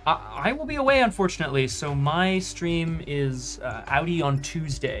 I will be away, unfortunately, so my stream is outie on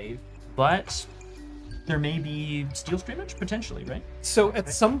Tuesday, but there may be steel streamage potentially, right? So at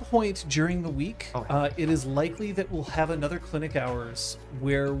some point during the week, Okay. it is likely that we'll have another clinic hours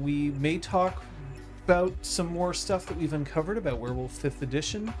where we may talk about some more stuff that we've uncovered about Werewolf 5th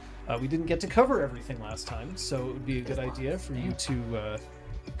Edition. We didn't get to cover everything last time, so it would be a good idea for you to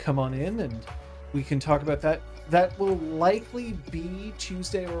come on in and we can talk about that. That will likely be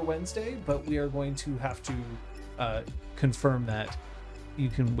Tuesday or Wednesday, but we are going to have to confirm that. You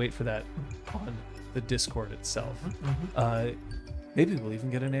can wait for that on the Discord itself. Maybe we'll even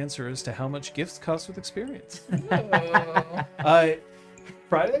get an answer as to how much gifts cost with experience.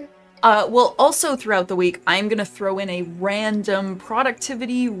 Friday? Well, also throughout the week, I'm going to throw in a random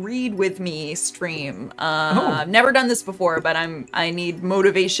productivity read with me stream. I've never done this before, but I need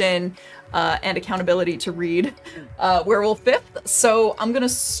motivation and accountability to read Werewolf 5th, so I'm going to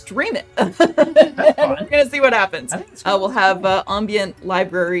stream it. And we're going to see what happens. We'll have ambient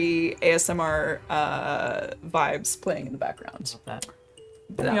library ASMR vibes playing in the background.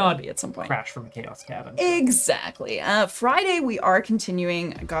 That'll be at some point. Crash from a Chaos Cabin. Exactly. Friday, we are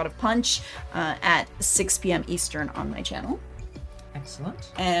continuing God of Punch at 6 p.m. Eastern on my channel.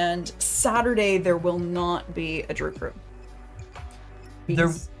 Excellent. And Saturday, there will not be a Drew Crew.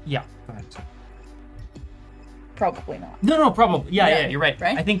 Yeah. Go ahead. Probably not. No, probably. Yeah, you're right.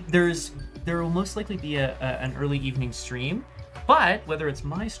 Right? I think there will most likely be an early evening stream, but whether it's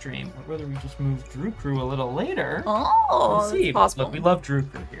my stream or whether we just move Drew Crew a little later, we'll see. It's possible. Look, we love Drew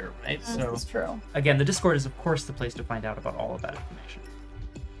Crew here, right? So That's true. again, the Discord is of course the place to find out about all of that information.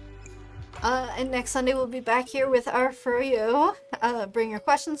 And next Sunday we'll be back here with our Froyo. Bring your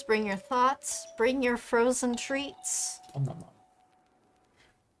questions, bring your thoughts, bring your frozen treats.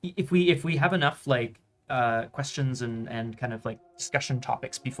 If we have enough like questions and kind of like discussion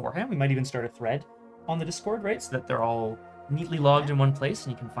topics beforehand, we might even start a thread on the Discord, right? So that they're all neatly logged in one place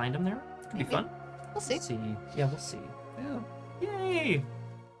and you can find them there. It could be fun. We'll see. Yeah, we'll see. Yeah. Yay!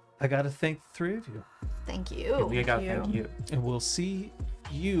 I got to thank the three of you. Thank you. We got thank you. And we'll see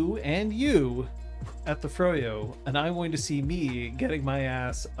you and you at the Froyo, and I'm going to see me getting my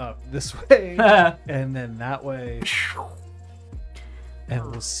ass up this way and then that way. And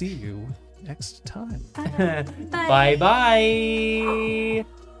we'll see you next time. Bye bye.